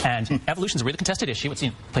ignorance. And evolution is a really contested issue. It's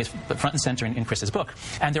placed front and center in Chris's book.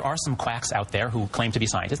 And there are some quacks out there who claim to be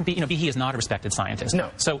scientists. And Behe is not a respected scientist. No.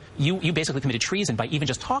 So you basically committed treason by even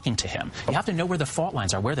just talking to him. You have to know where the fault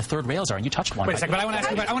lines are, where the third rails are, and you touched one. Wait a second, but I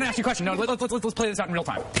want to ask you a question. No, let's play this out in real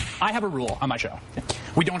time. I have a rule on my show.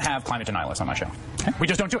 We don't have climate denialists on my show. Okay? We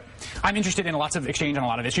just don't do it. I'm interested in lots of exchange on a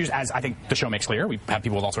lot of issues, as I think the show makes clear. We have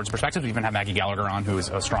people with all sorts of perspectives. We even have Maggie Gallagher on, who is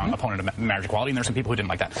a strong opponent of marriage equality, and there's some people who didn't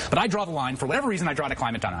like that. But I draw the line, for whatever reason, I draw to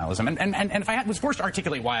climate denialism. And if I was forced to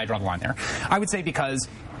articulate why I draw the line there, I would say because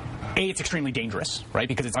it's extremely dangerous, right?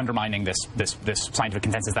 Because it's undermining this scientific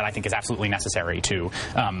consensus that I think is absolutely necessary to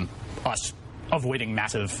us avoiding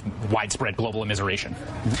massive, widespread global immiseration.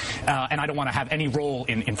 And I don't want to have any role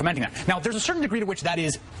in fomenting that. Now, there's a certain degree to which that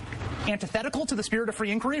is antithetical to the spirit of free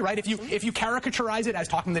inquiry, right? If you caricaturize it as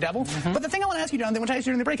talking to the devil. But the thing I want to ask you, John, which I asked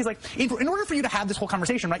you during the break, is like, in order for you to have this whole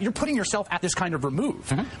conversation, right, you're putting yourself at this kind of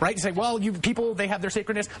remove, right? You say, well, people, they have their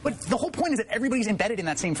sacredness. But the whole point is that everybody's embedded in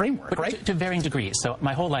that same framework, right? To varying degrees. So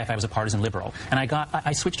my whole life I was a partisan liberal. And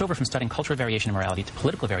I switched over from studying cultural variation and morality to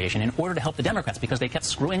political variation in order to help the Democrats, because they kept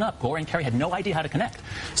screwing up. Gore and Kerry had no idea how to connect.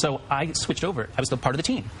 So I switched over. I was still part of the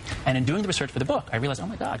team. And in doing the research for the book, I realized, oh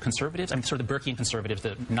my God, conservatives, sort of the Burkean conservatives,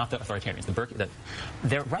 not the authoritarians,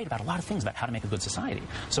 they're right about a lot of things about how to make a good society.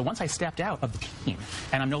 So once I stepped out of the team,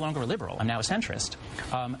 and I'm no longer a liberal, I'm now a centrist,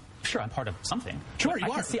 sure, I'm part of something. Sure, you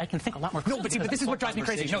are. I can think a lot more. No, but this is what drives me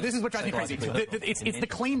crazy. No, this is what drives me crazy. It's the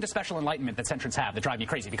claim to special enlightenment that centrists have that drive me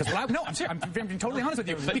crazy. Because I'm serious. I'm being totally honest with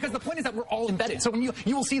you. Because the point is that we're all embedded. So when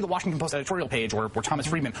you will see the Washington Post editorial page or Thomas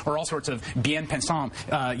Friedman or all sorts of bien pensant,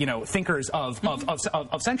 thinkers of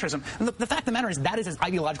centrism. And the fact of the matter is that is as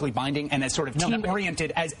ideologically binding and as sort of team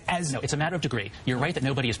oriented as. No, it's a matter of degree. You're right that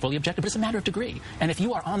nobody is fully objective, but it's a matter of degree. And if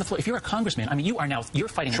you are on the floor, if you're a congressman, you're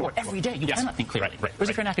fighting war every day. You cannot think clearly. Whereas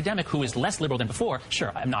if you're an academic who is less liberal than before,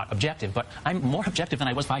 sure, I'm not objective, but I'm more objective than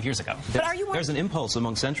I was 5 years ago. There's an impulse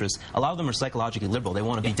among centrists. A lot of them are psychologically liberal. They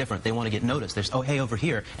want to be different. They want to get noticed. There's, oh, hey, over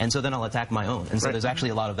here. And so then I'll attack my own. And so there's actually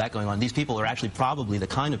a lot of that going on. These people are actually probably the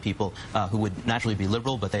kind of people who would naturally be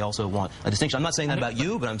liberal, but they also want a distinction. I'm not saying that about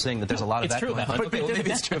you, but I'm saying that there's a lot of that going on. Okay, well,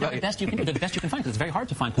 maybe it's true about you. The best you can find, because it's very hard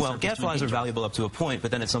to find. Well, gadflies are valuable up to a point,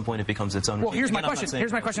 but then at some point it becomes its own. Well, here's my question.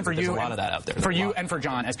 Here's my question for you. There's a lot of that out there. For you and for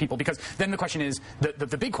John as people, because then the question is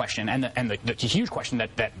the big question and the huge question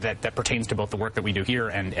that pertains to both the work that we do here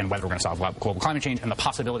and whether we're going to solve global climate change and the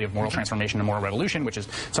possibility of moral transformation and moral revolution, which is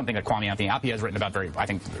something that Kwame Anthony Appiah has written about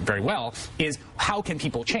very well, is how can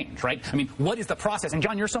people change, right? I mean, what is the process? And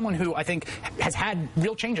John, you're someone who I think has had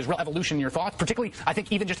real changes, real evolution in your thoughts, particularly I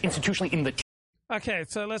think even just institutionally in the. Okay,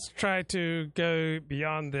 so let's try to go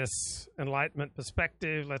beyond this Enlightenment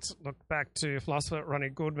perspective. Let's look back to philosopher Ronnie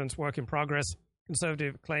Goodman's work in progress,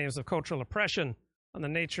 Conservative Claims of Cultural Oppression, on the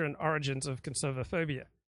nature and origins of conservaphobia.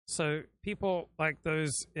 So people like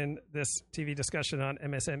those in this TV discussion on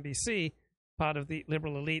MSNBC, part of the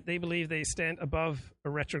liberal elite, they believe they stand above a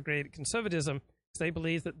retrograde conservatism. They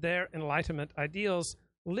believe that their Enlightenment ideals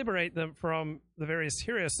liberate them from the various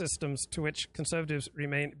hero systems to which conservatives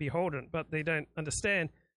remain beholden. But they don't understand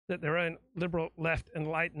that their own liberal left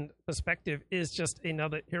enlightened perspective is just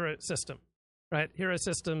another hero system, right? Hero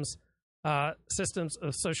systems are systems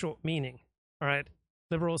of social meaning, all right?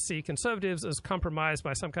 Liberals see conservatives as compromised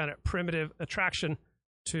by some kind of primitive attraction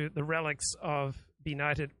to the relics of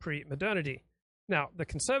benighted pre-modernity. Now, the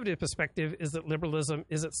conservative perspective is that liberalism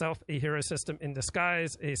is itself a hero system in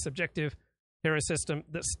disguise, a subjective hero system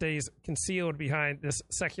that stays concealed behind this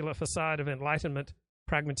secular facade of enlightenment,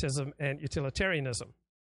 pragmatism, and utilitarianism.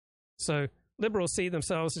 So liberals see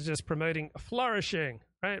themselves as just promoting flourishing,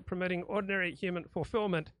 right? Promoting ordinary human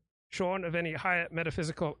fulfillment, shorn of any higher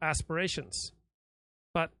metaphysical aspirations.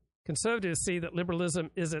 But conservatives see that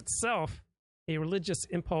liberalism is itself a religious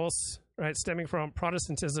impulse, right, stemming from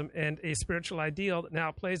Protestantism and a spiritual ideal that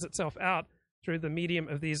now plays itself out through the medium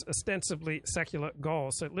of these ostensibly secular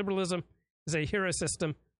goals. So liberalism is a hero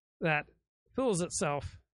system that fools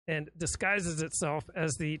itself and disguises itself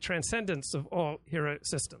as the transcendence of all hero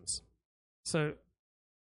systems. So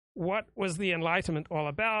what was the Enlightenment all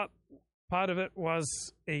about? Part of it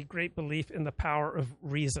was a great belief in the power of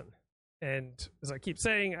reason. And as I keep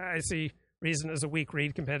saying, I see reason as a weak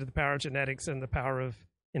reed compared to the power of genetics and the power of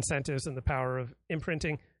incentives and the power of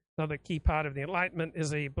imprinting. Another key part of the Enlightenment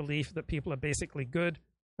is a belief that people are basically good,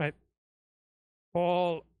 right?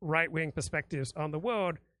 All right-wing perspectives on the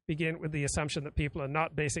world begin with the assumption that people are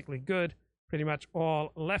not basically good. Pretty much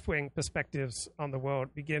all left-wing perspectives on the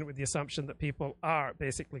world begin with the assumption that people are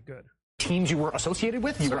basically good. Teams you were associated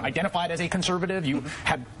with, you were identified as a conservative, you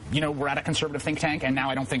had, were at a conservative think tank, and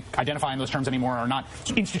now I don't think identifying those terms anymore are not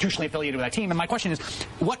institutionally affiliated with that team. And my question is,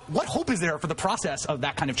 what hope is there for the process of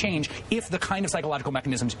that kind of change if the kind of psychological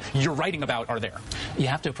mechanisms you're writing about are there? You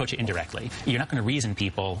have to approach it indirectly. You're not going to reason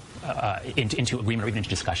people into agreement or even into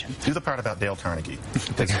discussion. Do the part about Dale Carnegie. I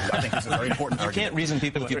think it's a very important argument. You can't reason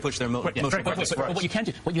people if you push their motion. What you can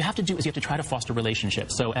do, what you have to do is you have to try to foster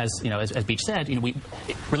relationships. So as Beach said,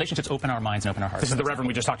 relationships open our minds and open our hearts. This is the Reverend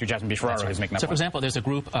we just talked to, Jasmine Beach Ferraro, who's making that point. So, for point. example, there's a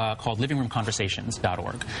group called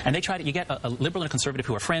livingroomconversations.org, and they try to, you get a liberal and a conservative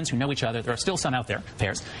who are friends, who know each other. There are still some out there,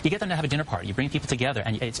 pairs. You get them to have a dinner party. You bring people together,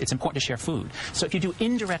 and it's important to share food. So if you do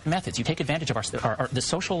indirect methods, you take advantage of the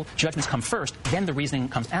social judgments come first, then the reasoning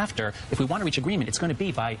comes after. If we want to reach agreement, it's going to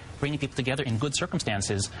be by bringing people together in good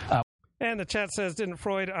circumstances. And the chat says, didn't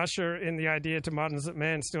Freud usher in the idea to moderns that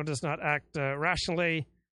man still does not act rationally?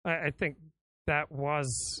 I think that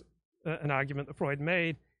was an argument that Freud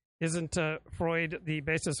made. Isn't Freud the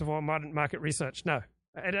basis of all modern market research? No.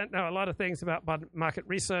 I don't know a lot of things about modern market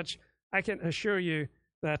research. I can assure you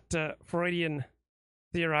that Freudian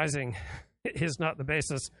theorizing is not the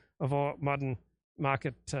basis of all modern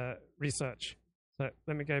market research. So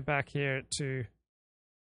let me go back here to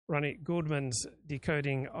Ronnie Goldman's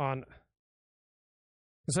decoding on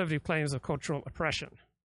conservative claims of cultural oppression.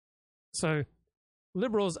 So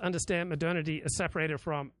liberals understand modernity as separated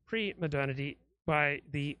from pre-modernity by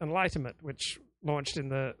the Enlightenment, which launched in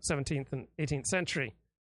the 17th and 18th century,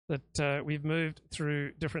 that we've moved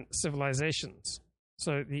through different civilizations.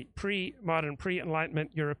 So the pre-modern,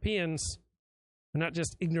 pre-Enlightenment Europeans were not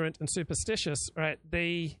just ignorant and superstitious, right?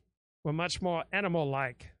 They were much more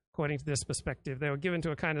animal-like, according to this perspective. They were given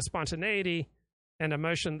to a kind of spontaneity and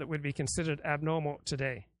emotion that would be considered abnormal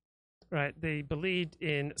today. Right, they believed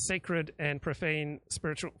in sacred and profane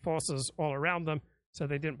spiritual forces all around them, so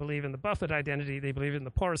they didn't believe in the Buffett identity. They believed in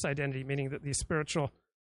the porous identity, meaning that these spiritual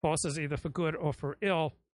forces, either for good or for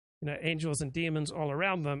ill, angels and demons all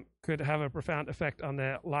around them, could have a profound effect on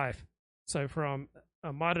their life. So from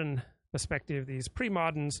a modern perspective, these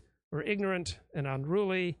pre-moderns were ignorant and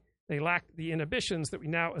unruly. They lacked the inhibitions that we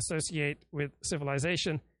now associate with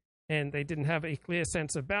civilization, and they didn't have a clear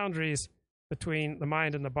sense of boundaries between the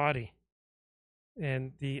mind and the body.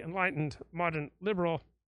 And the enlightened modern liberal,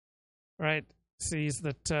 right, sees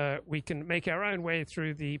that we can make our own way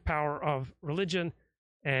through the power of religion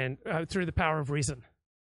and through the power of reason,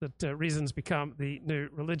 that reasons become the new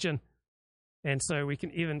religion. And so we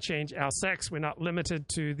can even change our sex. We're not limited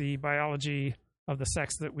to the biology of the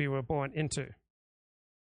sex that we were born into.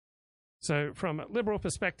 So from a liberal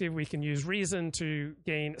perspective, we can use reason to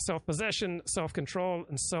gain self-possession, self-control,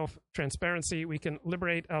 and self-transparency. We can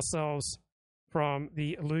liberate ourselves from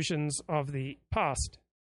the illusions of the past.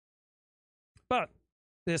 But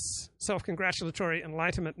this self-congratulatory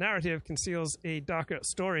Enlightenment narrative conceals a darker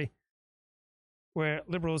story where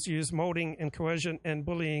liberals use molding and coercion and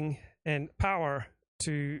bullying and power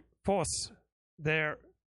to force their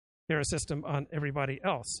hero system on everybody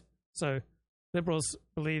else. So liberals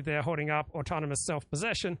believe they're holding up autonomous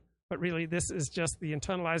self-possession, but really this is just the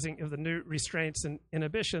internalizing of the new restraints and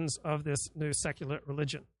inhibitions of this new secular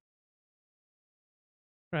religion.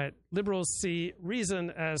 Right. Liberals see reason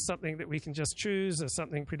as something that we can just choose, as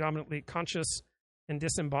something predominantly conscious and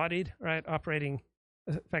disembodied, right, operating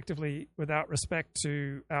effectively without respect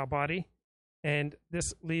to our body. And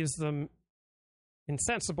this leaves them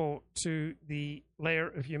insensible to the layer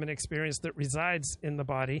of human experience that resides in the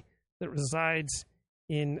body, that resides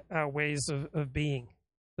in our ways of being,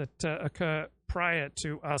 that occur prior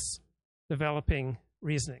to us developing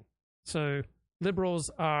reasoning. So liberals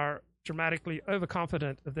are dramatically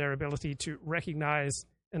overconfident of their ability to recognize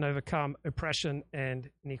and overcome oppression and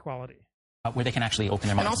inequality. Where they can actually open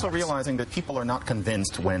their minds. And also realizing that people are not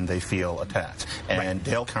convinced when they feel attacked. And right.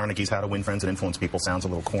 Dale Carnegie's How to Win Friends and Influence People sounds a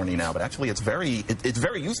little corny now, but actually it's very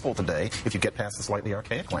useful today if you get past the slightly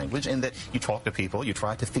archaic language, in that you talk to people, you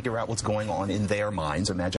try to figure out what's going on in their minds.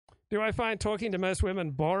 Imagine. Do I find talking to most women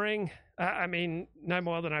boring? I mean, no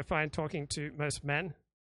more than I find talking to most men.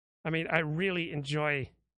 I mean, I really enjoy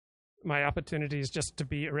my opportunities just to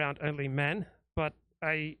be around only men, but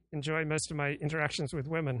I enjoy most of my interactions with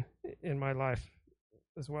women in my life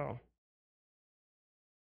as well.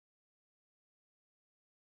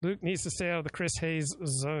 Luke needs to stay out of the Chris Hayes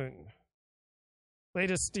zone.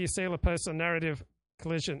 Latest Steve Saylor post on narrative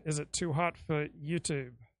collision. Is it too hot for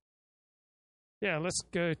YouTube? Yeah, let's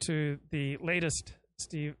go to the latest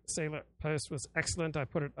Steve Saylor post. Was excellent. I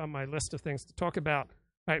put it on my list of things to talk about.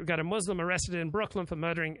 All right, we've got a Muslim arrested in Brooklyn for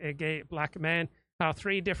murdering a gay black man. How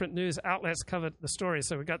 3 different news outlets covered the story.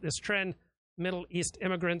 So we've got this trend, Middle East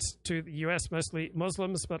immigrants to the U.S., mostly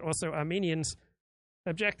Muslims, but also Armenians,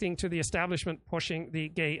 objecting to the establishment pushing the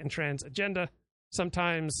gay and trans agenda.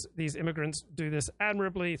 Sometimes these immigrants do this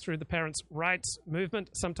admirably through the parents' rights movement.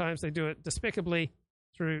 Sometimes they do it despicably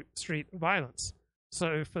through street violence.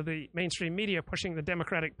 So for the mainstream media pushing the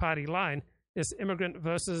Democratic Party line, this immigrant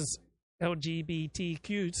versus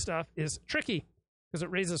LGBTQ stuff is tricky because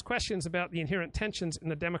it raises questions about the inherent tensions in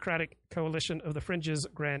the Democratic coalition of the fringe's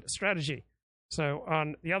grand strategy. So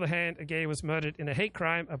on the other hand, a gay was murdered in a hate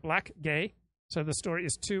crime, a black gay. So the story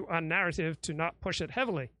is too unnarrative to not push it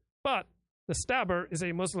heavily. But the stabber is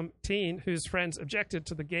a Muslim teen whose friends objected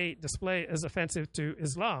to the gay display as offensive to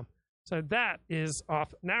Islam. So that is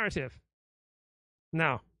off narrative.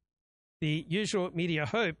 Now, the usual media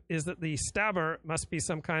hope is that the stabber must be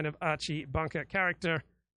some kind of Archie Bunker character,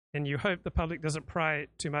 and you hope the public doesn't pry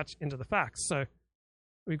too much into the facts. So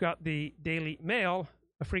we've got the Daily Mail,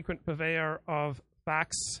 a frequent purveyor of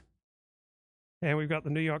facts, and we've got the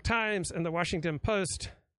New York Times and the Washington Post,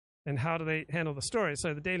 and how do they handle the story?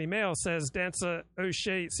 So the Daily Mail says dancer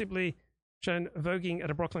O'Shea Sibley shown voguing at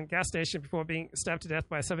a Brooklyn gas station before being stabbed to death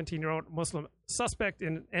by a 17-year-old Muslim suspect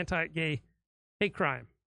in an anti-gay hate crime.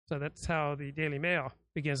 So that's how the Daily Mail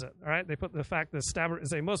begins it. All right, they put the fact that the stabber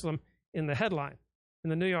is a Muslim in the headline. In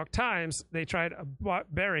the New York Times, they tried to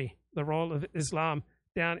bury the role of Islam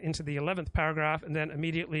down into the 11th paragraph and then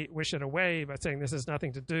immediately wish it away by saying this has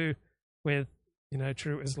nothing to do with,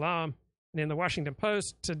 true Islam. And in the Washington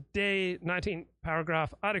Post today,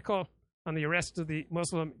 19-paragraph article on the arrest of the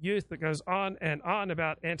Muslim youth that goes on and on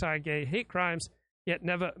about anti-gay hate crimes, yet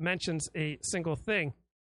never mentions a single thing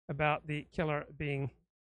about the killer being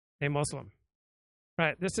a Muslim.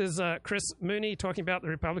 Right, this is Chris Mooney talking about the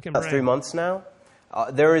Republican brain. 3 months now.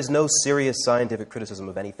 There is no serious scientific criticism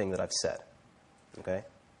of anything that I've said. Okay?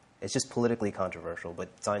 It's just politically controversial, but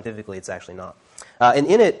scientifically it's actually not. And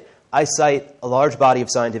in it, I cite a large body of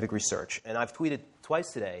scientific research, and I've tweeted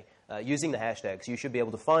twice today using the hashtags. You should be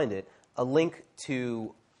able to find it. A link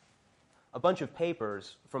to a bunch of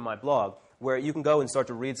papers from my blog where you can go and start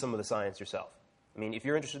to read some of the science yourself. I mean, if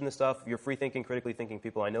you're interested in this stuff, you're free-thinking, critically thinking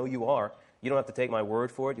people. I know you are. You don't have to take my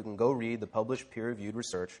word for it. You can go read the published peer-reviewed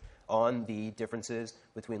research on the differences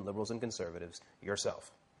between liberals and conservatives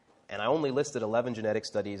yourself. And I only listed 11 genetic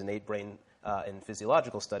studies and 8 brain and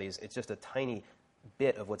physiological studies. It's just a tiny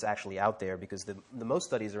bit of what's actually out there because the most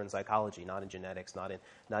studies are in psychology, not in genetics, not in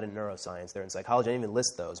neuroscience. They're in psychology. I didn't even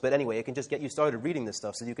list those. But anyway, it can just get you started reading this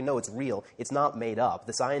stuff so you can know it's real. It's not made up.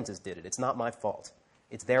 The scientists did it. It's not my fault.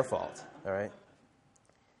 It's their fault. All right?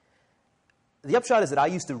 The upshot is that I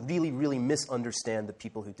used to really, really misunderstand the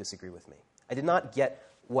people who disagree with me. I did not get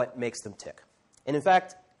what makes them tick. And in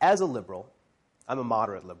fact, as a liberal, I'm a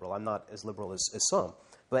moderate liberal. I'm not as liberal as some.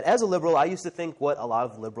 But as a liberal, I used to think what a lot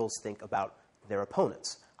of liberals think about their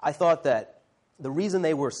opponents. I thought that the reason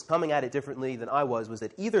they were coming at it differently than I was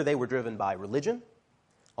that either they were driven by religion,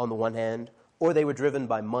 on the one hand, or they were driven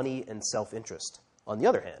by money and self-interest, on the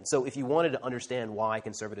other hand. So if you wanted to understand why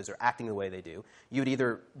conservatives are acting the way they do, you would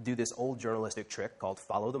either do this old journalistic trick called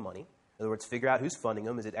follow the money. In other words, figure out who's funding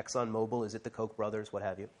them. Is it ExxonMobil? Is it the Koch brothers? What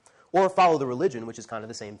have you? Or follow the religion, which is kind of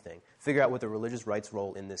the same thing. Figure out what the religious right's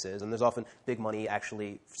role in this is. And there's often big money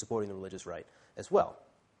actually supporting the religious right as well.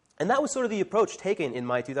 And that was sort of the approach taken in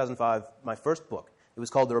my 2005, my first book. It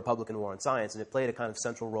was called The Republican War on Science, and it played a kind of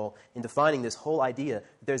central role in defining this whole idea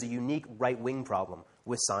that there's a unique right-wing problem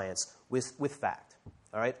with science, with fact.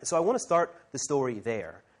 All right? So I want to start the story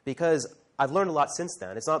there, because I've learned a lot since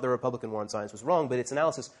then. It's not the Republican War on Science was wrong, but its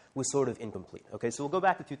analysis was sort of incomplete. Okay, so we'll go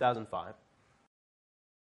back to 2005.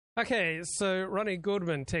 Okay, so Ronnie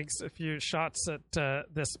Goodman takes a few shots at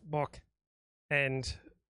this book and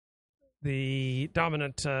the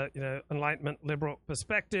dominant, Enlightenment liberal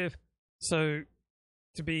perspective. So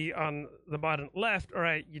to be on the modern left, all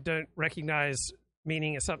right, you don't recognize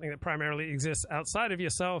meaning as something that primarily exists outside of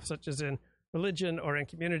yourself, such as in religion or in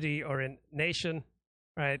community or in nation,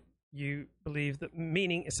 right? You believe that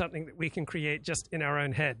meaning is something that we can create just in our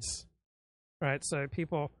own heads, right? So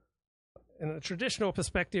people, in a traditional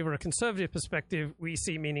perspective or a conservative perspective, we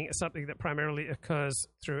see meaning as something that primarily occurs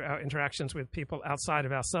through our interactions with people outside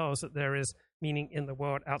of ourselves, that there is meaning in the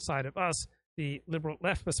world outside of us. The liberal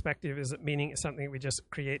left perspective is that meaning is something we just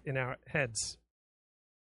create in our heads.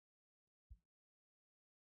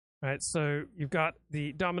 Right, so you've got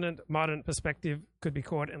the dominant modern perspective, could be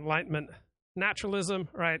called Enlightenment naturalism,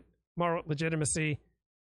 right? Moral legitimacy.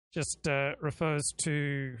 just refers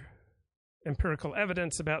to empirical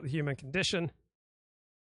evidence about the human condition.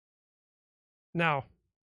 Now,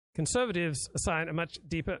 conservatives assign a much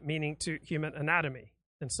deeper meaning to human anatomy.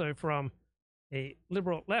 And so from a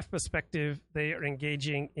liberal left perspective, they are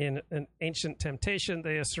engaging in an ancient temptation.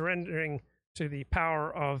 They are surrendering to the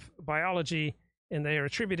power of biology, and they are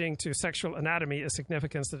attributing to sexual anatomy a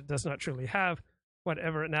significance that it does not truly have.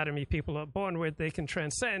 Whatever anatomy people are born with, they can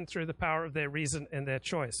transcend through the power of their reason and their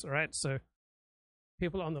choice. All right, so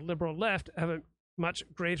people on the liberal left have a much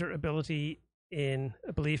greater ability in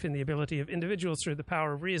a belief in the ability of individuals through the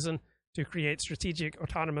power of reason to create strategic,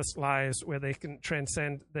 autonomous lives where they can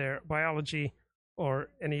transcend their biology or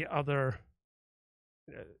any other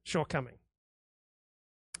shortcoming.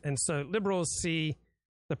 And so liberals see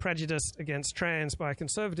the prejudice against trans by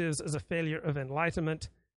conservatives as a failure of enlightenment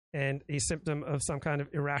and a symptom of some kind of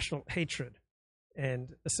irrational hatred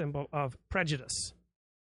and a symbol of prejudice.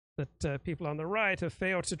 That people on the right have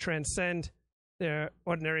failed to transcend their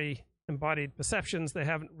ordinary embodied perceptions. They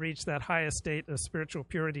haven't reached that higher state of spiritual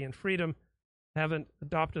purity and freedom, haven't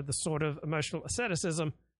adopted the sort of emotional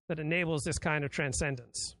asceticism that enables this kind of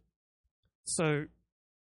transcendence. So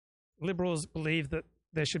liberals believe that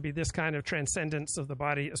there should be this kind of transcendence of the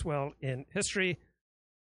body as well in history.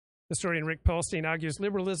 Historian Rick Perlstein argues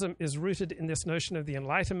liberalism is rooted in this notion of the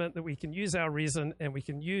Enlightenment, that we can use our reason and we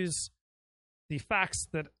can use the facts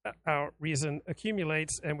that our reason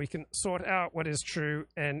accumulates, and we can sort out what is true,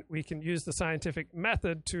 and we can use the scientific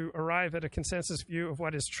method to arrive at a consensus view of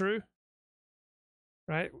what is true,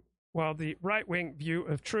 right? While the right-wing view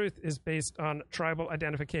of truth is based on tribal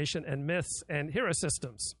identification and myths and hero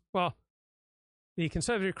systems. Well, the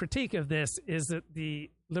conservative critique of this is that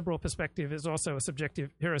the liberal perspective is also a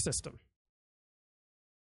subjective hero system.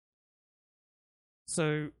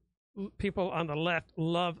 So people on the left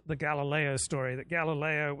love the Galileo story, that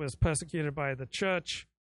Galileo was persecuted by the church.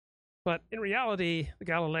 But in reality, the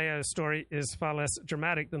Galileo story is far less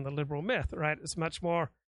dramatic than the liberal myth, right? It's much more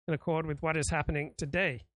in accord with what is happening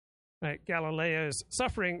today. Right? Galileo's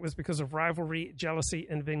suffering was because of rivalry, jealousy,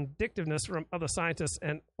 and vindictiveness from other scientists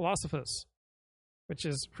and philosophers, which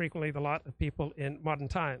is frequently the lot of people in modern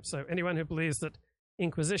times. So anyone who believes that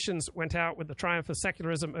inquisitions went out with the triumph of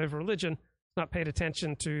secularism over religion not paid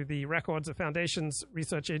attention to the records of foundations,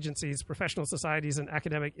 research agencies, professional societies, and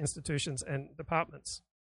academic institutions and departments.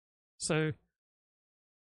 So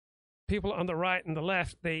people on the right and the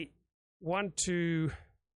left, they want to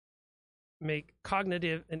make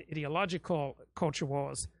cognitive and ideological culture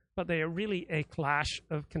wars, but they are really a clash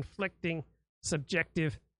of conflicting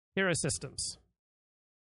subjective hero systems.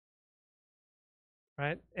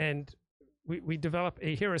 Right? And we develop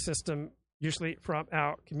a hero system usually from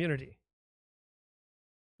our community.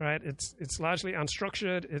 Right? It's largely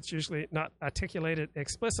unstructured. It's usually not articulated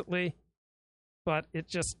explicitly, but it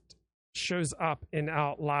just shows up in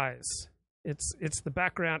our lives. It's the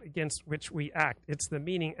background against which we act. It's the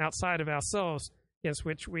meaning outside of ourselves against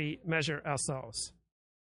which we measure ourselves.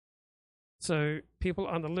 So people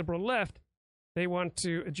on the liberal left, they want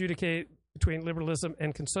to adjudicate between liberalism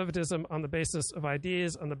and conservatism on the basis of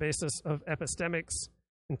ideas, on the basis of epistemics,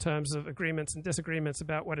 in terms of agreements and disagreements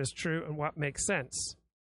about what is true and what makes sense.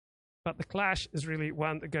 But the clash is really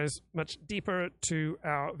one that goes much deeper to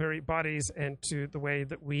our very bodies and to the way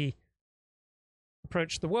that we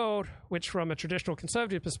approach the world, which from a traditional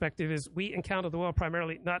conservative perspective is we encounter the world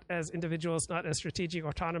primarily not as individuals, not as strategic,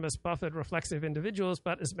 autonomous, buffered, reflexive individuals,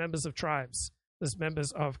 but as members of tribes, as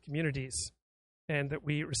members of communities, and that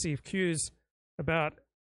we receive cues about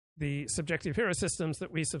the subjective hero systems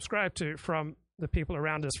that we subscribe to from the people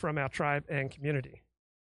around us, from our tribe and community.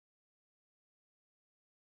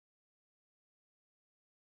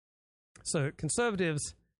 So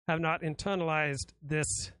conservatives have not internalized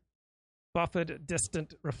this buffered,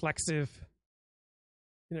 distant, reflexive,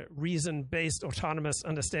 reason-based, autonomous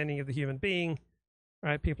understanding of the human being.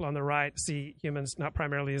 Right? People on the right see humans not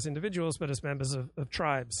primarily as individuals, but as members of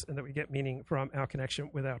tribes, and that we get meaning from our connection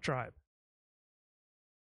with our tribe.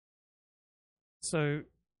 So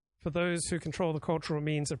for those who control the cultural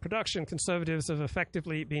means of production, conservatives have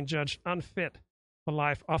effectively been judged unfit for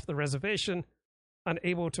life off the reservation,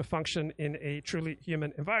 unable to function in a truly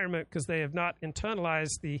human environment because they have not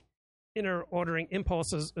internalized the inner ordering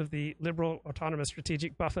impulses of the liberal, autonomous,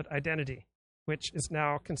 strategic, buffered identity, which is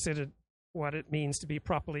now considered what it means to be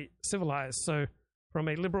properly civilized. So from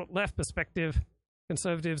a liberal left perspective,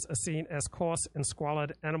 conservatives are seen as coarse and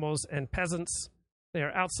squalid animals and peasants. They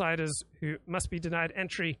are outsiders who must be denied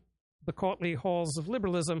entry to the courtly halls of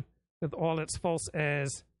liberalism with all its false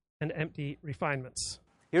airs and empty refinements.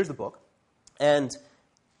 Here's the book. And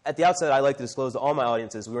at the outset, I like to disclose to all my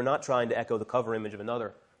audiences we were not trying to echo the cover image of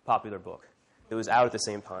another popular book. It was out at the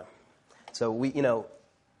same time. So we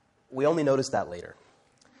only noticed that later.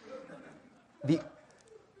 The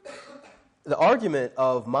argument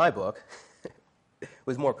of my book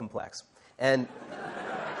was more complex. And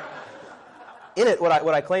in it, what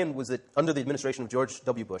I claimed was that under the administration of George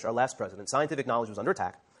W. Bush, our last president, scientific knowledge was under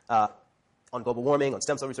attack on global warming, on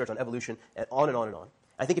stem cell research, on evolution, and on and on and on.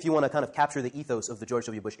 I think if you want to kind of capture the ethos of the George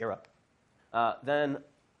W. Bush era, then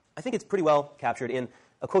I think it's pretty well captured in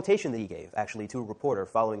a quotation that he gave, actually, to a reporter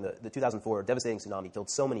following the 2004 devastating tsunami killed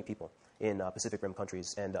so many people in Pacific Rim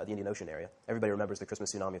countries and the Indian Ocean area. Everybody remembers the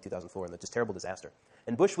Christmas tsunami of 2004 and the just terrible disaster.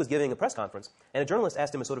 And Bush was giving a press conference, and a journalist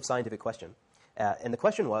asked him a sort of scientific question. And the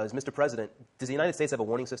question was, Mr. President, does the United States have a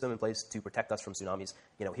warning system in place to protect us from tsunamis,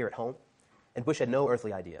 here at home? And Bush had no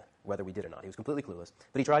earthly idea whether we did or not. He was completely clueless.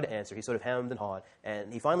 But he tried to answer. He sort of hemmed and hawed.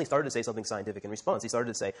 And he finally started to say something scientific in response. He started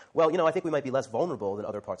to say, well, I think we might be less vulnerable than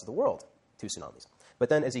other parts of the world to tsunamis. But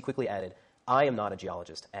then, as he quickly added, I am not a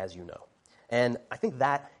geologist, as you know. And I think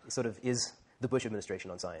that sort of is the Bush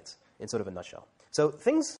administration on science in sort of a nutshell. So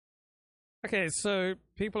things... Okay, so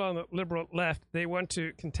people on the liberal left, they want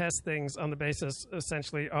to contest things on the basis,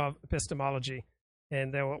 essentially, of epistemology.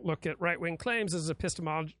 And they will look at right-wing claims as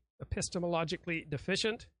epistemologically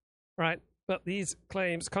deficient, right? But these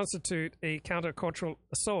claims constitute a countercultural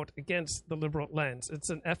assault against the liberal lens. It's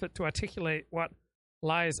an effort to articulate what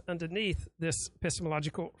lies underneath this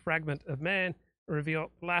epistemological fragment of man, reveal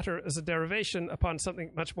the latter as a derivation upon something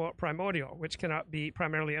much more primordial, which cannot be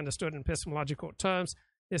primarily understood in epistemological terms.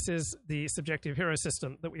 This is the subjective hero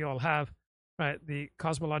system that we all have, right? The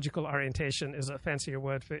cosmological orientation is a fancier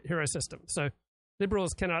word for hero system. So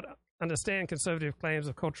liberals cannot understand conservative claims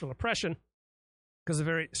of cultural oppression because the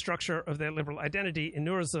very structure of their liberal identity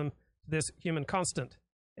inures them to this human constant,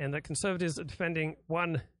 and that conservatives are defending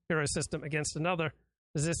one hero system against another,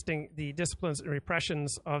 resisting the disciplines and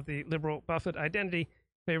repressions of the liberal buffered identity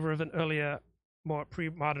in favor of an earlier, more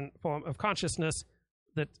pre-modern form of consciousness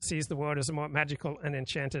that sees the world as a more magical and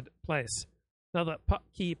enchanted place. Another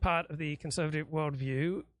key part of the conservative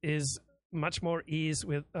worldview is much more ease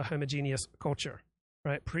with a homogeneous culture.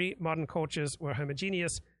 Right? Pre-modern cultures were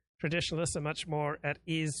homogeneous. Traditionalists are much more at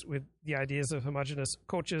ease with the ideas of homogeneous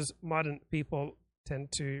cultures. Modern people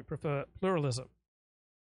tend to prefer pluralism.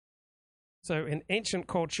 So in ancient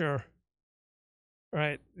culture,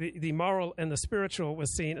 right, the moral and the spiritual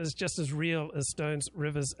was seen as just as real as stones,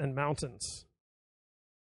 rivers, and mountains.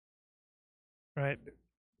 Right?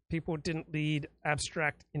 People didn't lead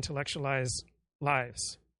abstract, intellectualized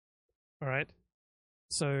lives. All right?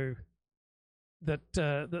 So that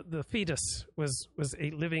the fetus was a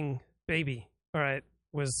living baby, all right,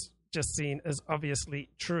 was just seen as obviously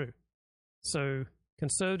true. So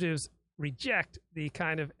conservatives reject the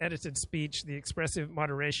kind of edited speech, the expressive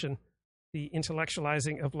moderation, the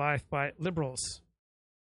intellectualizing of life by liberals.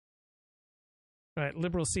 Right,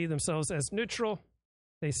 liberals see themselves as neutral.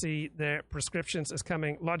 They see their prescriptions as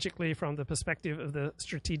coming logically from the perspective of the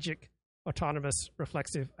strategic, autonomous,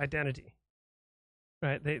 reflexive identity.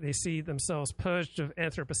 Right, they see themselves purged of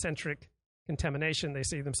anthropocentric contamination. They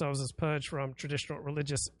see themselves as purged from traditional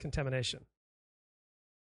religious contamination.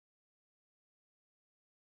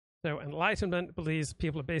 So Enlightenment believes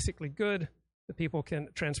people are basically good, that people can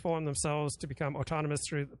transform themselves to become autonomous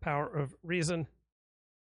through the power of reason.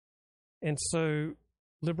 And so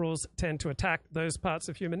liberals tend to attack those parts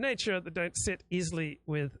of human nature that don't sit easily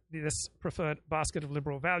with this preferred basket of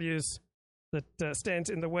liberal values that stands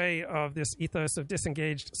in the way of this ethos of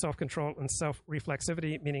disengaged self-control and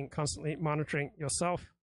self-reflexivity, meaning constantly monitoring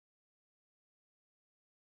yourself.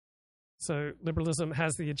 So liberalism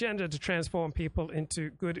has the agenda to transform people into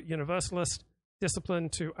good universalists, discipline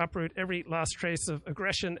to uproot every last trace of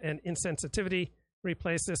aggression and insensitivity,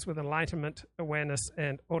 replace this with enlightenment, awareness,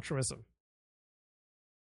 and altruism.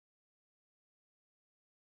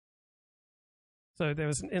 So there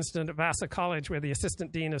was an incident at Vassar College where the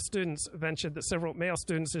assistant dean of students ventured that several male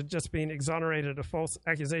students had just been exonerated of false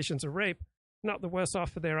accusations of rape, not the worse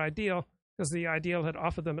off for their ideal, because the ideal had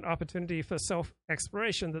offered them an opportunity for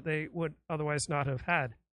self-exploration that they would otherwise not have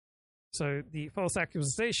had. So the false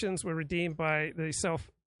accusations were redeemed by the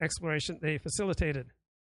self-exploration they facilitated.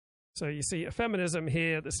 So you see a feminism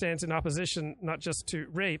here that stands in opposition not just to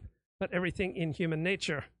rape, but everything in human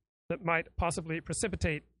nature that might possibly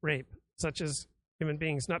precipitate rape, such as human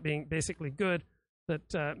beings not being basically good,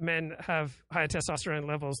 that men have higher testosterone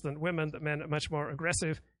levels than women, that men are much more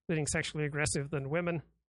aggressive, including sexually aggressive, than women.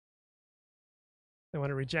 They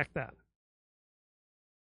want to reject that.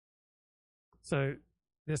 So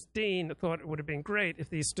this dean thought it would have been great if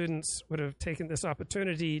these students would have taken this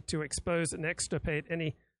opportunity to expose and extirpate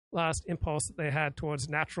any last impulse that they had towards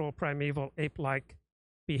natural, primeval, ape-like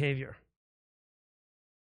behavior.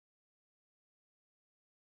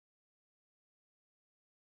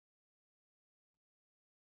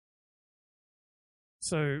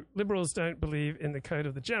 So liberals don't believe in the code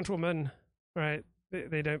of the gentleman, right?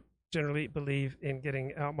 They don't generally believe in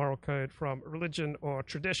getting our moral code from religion or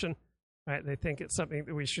tradition, right? They think it's something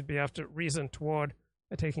that we should be able to reason toward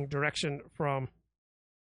by taking direction from,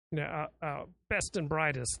 our best and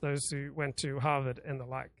brightest, those who went to Harvard and the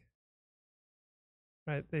like,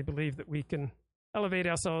 right? They believe that we can elevate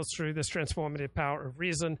ourselves through this transformative power of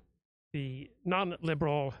reason. The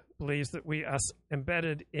non-liberal believes that we are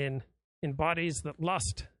embedded in bodies that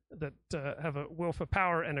lust, that have a will for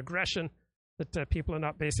power and aggression, that people are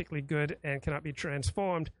not basically good and cannot be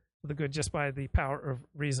transformed for the good just by the power of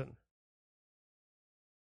reason.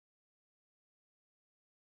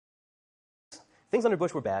 Things under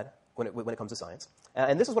Bush were bad when it comes to science.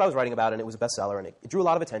 And this is what I was writing about, and it was a bestseller, and it drew a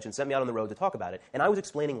lot of attention, sent me out on the road to talk about it. And I was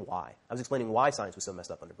explaining why. I was explaining why science was so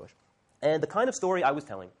messed up under Bush. And the kind of story I was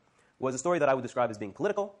telling was a story that I would describe as being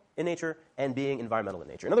political in nature and being environmental in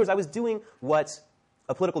nature. In other words, I was doing what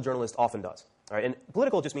a political journalist often does. All right? And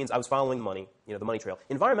political just means I was following the money, the money trail.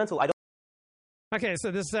 Environmental, I don't... Okay,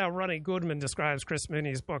 so this is how Ronnie Goodman describes Chris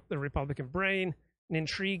Mooney's book, The Republican Brain, an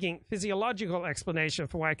intriguing physiological explanation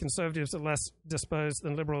for why conservatives are less disposed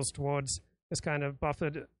than liberals towards this kind of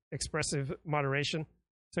buffered, expressive moderation.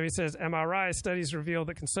 So he says, MRI studies reveal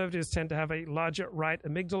that conservatives tend to have a larger right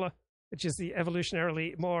amygdala, which is the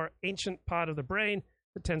evolutionarily more ancient part of the brain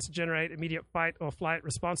that tends to generate immediate fight or flight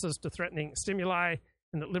responses to threatening stimuli,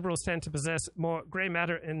 and that liberals tend to possess more gray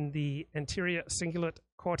matter in the anterior cingulate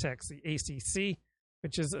cortex, the ACC,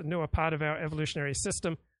 which is a newer part of our evolutionary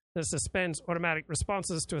system that suspends automatic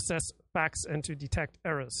responses to assess facts and to detect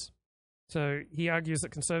errors. So he argues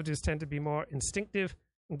that conservatives tend to be more instinctive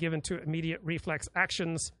and given to immediate reflex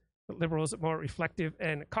actions, that liberals are more reflective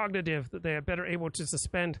and cognitive, that they are better able to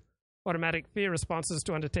suspend automatic fear responses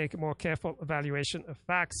to undertake a more careful evaluation of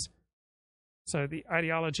facts. So the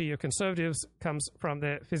ideology of conservatives comes from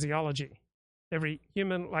their physiology. Every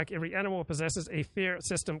human, like every animal, possesses a fear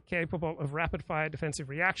system capable of rapid-fire defensive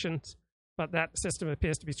reactions, but that system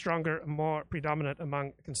appears to be stronger and more predominant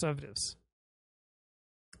among conservatives.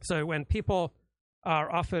 So when people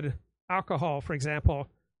are offered alcohol, for example,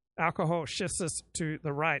 alcohol shifts us to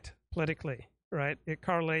the right politically, right? It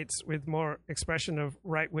correlates with more expression of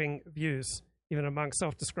right-wing views, even among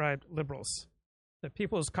self-described liberals. So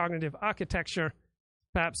people's cognitive architecture,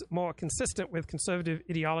 perhaps more consistent with conservative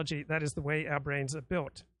ideology, that is the way our brains are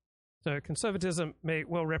built. So conservatism may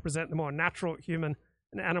well represent the more natural human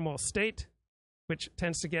and animal state, which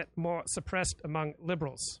tends to get more suppressed among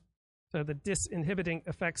liberals. So the disinhibiting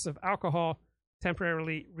effects of alcohol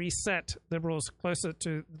temporarily reset liberals closer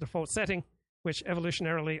to the default setting, which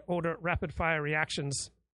evolutionarily older rapid-fire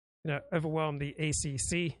reactions overwhelm the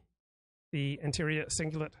ACC, the anterior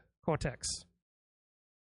cingulate cortex.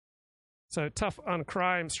 So tough on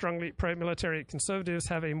crime, strongly pro-military conservatives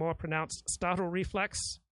have a more pronounced startle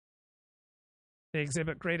reflex. They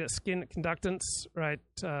exhibit greater skin conductance, right?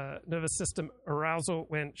 Nervous system arousal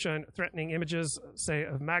when shown threatening images, say,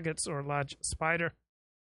 of maggots or a large spider.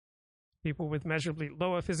 People with measurably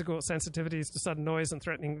lower physical sensitivities to sudden noise and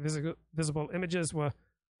threatening visible images were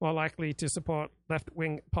more likely to support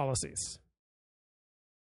left-wing policies.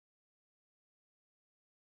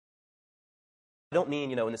 I don't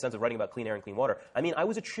mean, in the sense of writing about clean air and clean water. I mean, I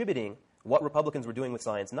was attributing what Republicans were doing with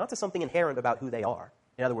science not to something inherent about who they are.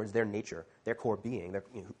 In other words, their nature, their core being,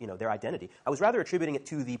 their identity. I was rather attributing it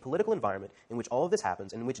to the political environment in which all of this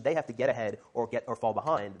happens, in which they have to get ahead or fall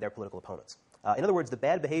behind their political opponents. In other words, the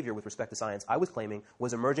bad behavior with respect to science, I was claiming,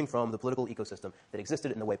 was emerging from the political ecosystem that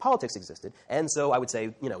existed in the way politics existed. And so I would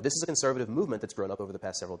say, this is a conservative movement that's grown up over the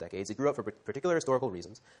past several decades. It grew up for particular historical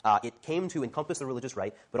reasons. It came to encompass the religious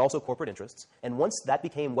right, but also corporate interests. And once that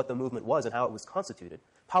became what the movement was and how it was constituted,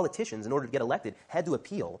 politicians, in order to get elected, had to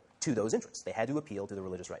appeal to those interests. They had to appeal to the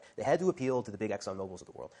religious right. They had to appeal to the big Exxon Mobil's of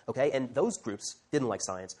the world. Okay? And those groups didn't like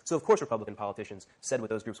science. So, of course, Republican politicians said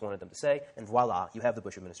what those groups wanted them to say, and voila, you have the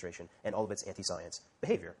Bush administration and all of its anti-science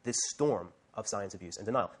behavior, this storm of science abuse and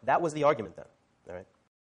denial. That was the argument then. All right?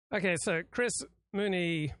 Okay, so Chris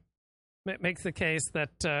Mooney makes the case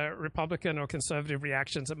that Republican or conservative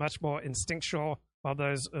reactions are much more instinctual, while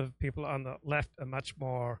those of people on the left are much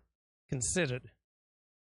more considered.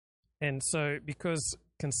 And so because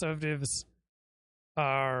conservatives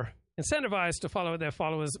are incentivized to follow their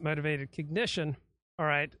followers' motivated cognition, all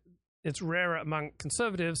right, it's rarer among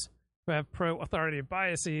conservatives who have pro-authority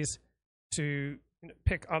biases to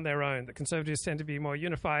pick on their own. The conservatives tend to be more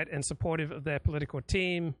unified and supportive of their political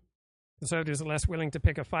team. Conservatives are less willing to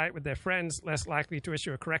pick a fight with their friends, less likely to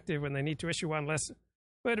issue a corrective when they need to issue one, less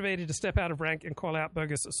motivated to step out of rank and call out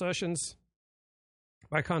bogus assertions.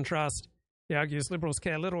 By contrast, he argues liberals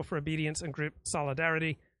care little for obedience and group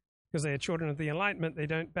solidarity. Because they are children of the Enlightenment, they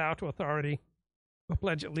don't bow to authority or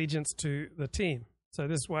pledge allegiance to the team. So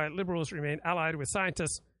this is why liberals remain allied with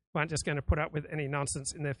scientists who aren't just going to put up with any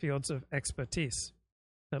nonsense in their fields of expertise.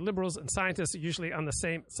 The liberals and scientists are usually on the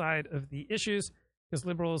same side of the issues because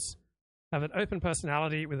liberals have an open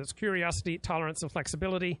personality with its curiosity, tolerance, and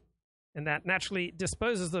flexibility, and that naturally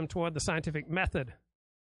disposes them toward the scientific method,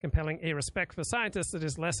 compelling a respect for scientists that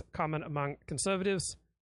is less common among conservatives.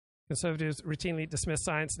 Conservatives routinely dismiss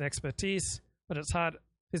science and expertise, but it's hard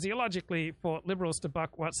physiologically for liberals to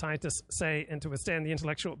buck what scientists say and to withstand the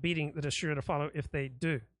intellectual beating that is sure to follow if they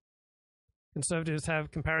do. Conservatives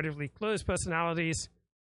have comparatively closed personalities,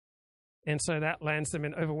 and so that lands them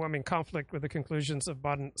in overwhelming conflict with the conclusions of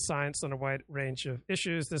modern science on a wide range of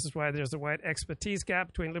issues. This is why there's a wide expertise gap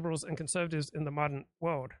between liberals and conservatives in the modern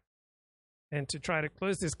world. And to try to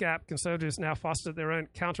close this gap, conservatives now foster their own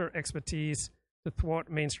counter-expertise to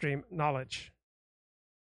thwart mainstream knowledge.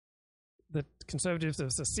 The conservatives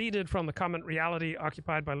have seceded from the common reality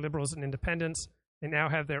occupied by liberals and independents. They now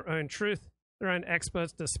have their own truth, their own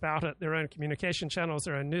experts to spout it, their own communication channels,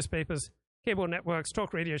 their own newspapers, cable networks,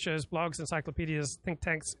 talk radio shows, blogs, encyclopedias, think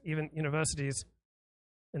tanks, even universities.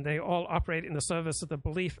 And they all operate in the service of the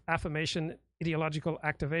belief, affirmation, ideological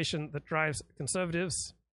activation that drives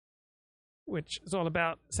conservatives, which is all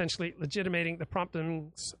about essentially legitimating the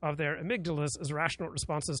promptings of their amygdalas as rational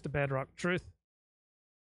responses to bedrock truth.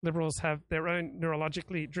 Liberals have their own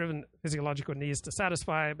neurologically driven physiological needs to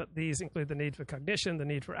satisfy, but these include the need for cognition, the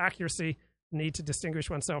need for accuracy, the need to distinguish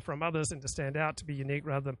oneself from others and to stand out, to be unique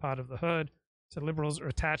rather than part of the herd. So liberals are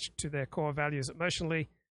attached to their core values emotionally.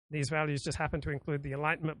 These values just happen to include the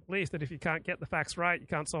Enlightenment belief that if you can't get the facts right, you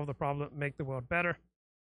can't solve the problem and make the world better.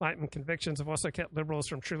 Enlightenment convictions have also kept liberals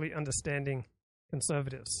from truly understanding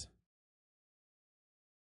conservatives.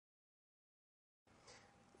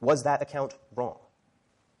 Was that account wrong?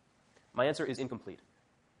 My answer is incomplete.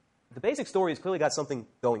 The basic story has clearly got something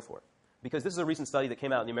going for it, because this is a recent study that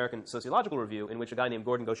came out in the American Sociological Review in which a guy named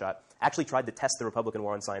Gordon Goshat actually tried to test the Republican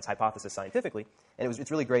war on science hypothesis scientifically, and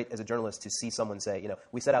it's really great as a journalist to see someone say,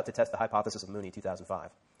 we set out to test the hypothesis of Mooney 2005.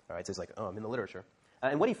 All right, so it's like, I'm in the literature.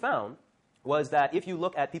 And what he found was that if you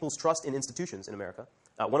look at people's trust in institutions in America,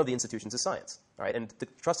 one of the institutions is science. All right, and the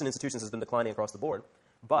trust in institutions has been declining across the board,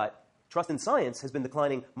 but trust in science has been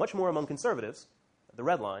declining much more among conservatives, the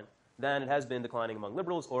red line, than it has been declining among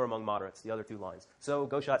liberals or among moderates, the other two lines. So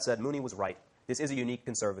Goshat said Mooney was right. This is a unique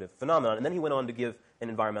conservative phenomenon. And then he went on to give an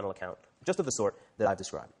environmental account, just of the sort that I've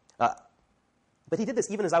described. But he did this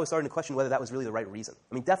even as I was starting to question whether that was really the right reason.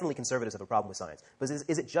 I mean, definitely conservatives have a problem with science. But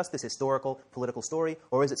is it just this historical, political story,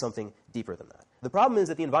 or is it something deeper than that? The problem is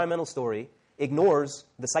that the environmental story ignores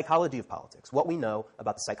the psychology of politics, what we know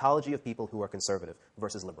about the psychology of people who are conservative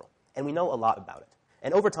versus liberal. And we know a lot about it.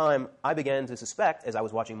 And over time, I began to suspect, as I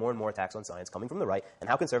was watching more and more attacks on science coming from the right and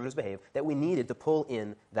how conservatives behave, that we needed to pull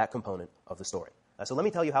in that component of the story. So let me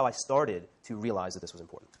tell you how I started to realize that this was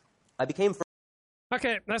important. I became...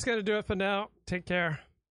 Okay, that's going to do it for now. Take care.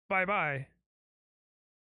 Bye-bye.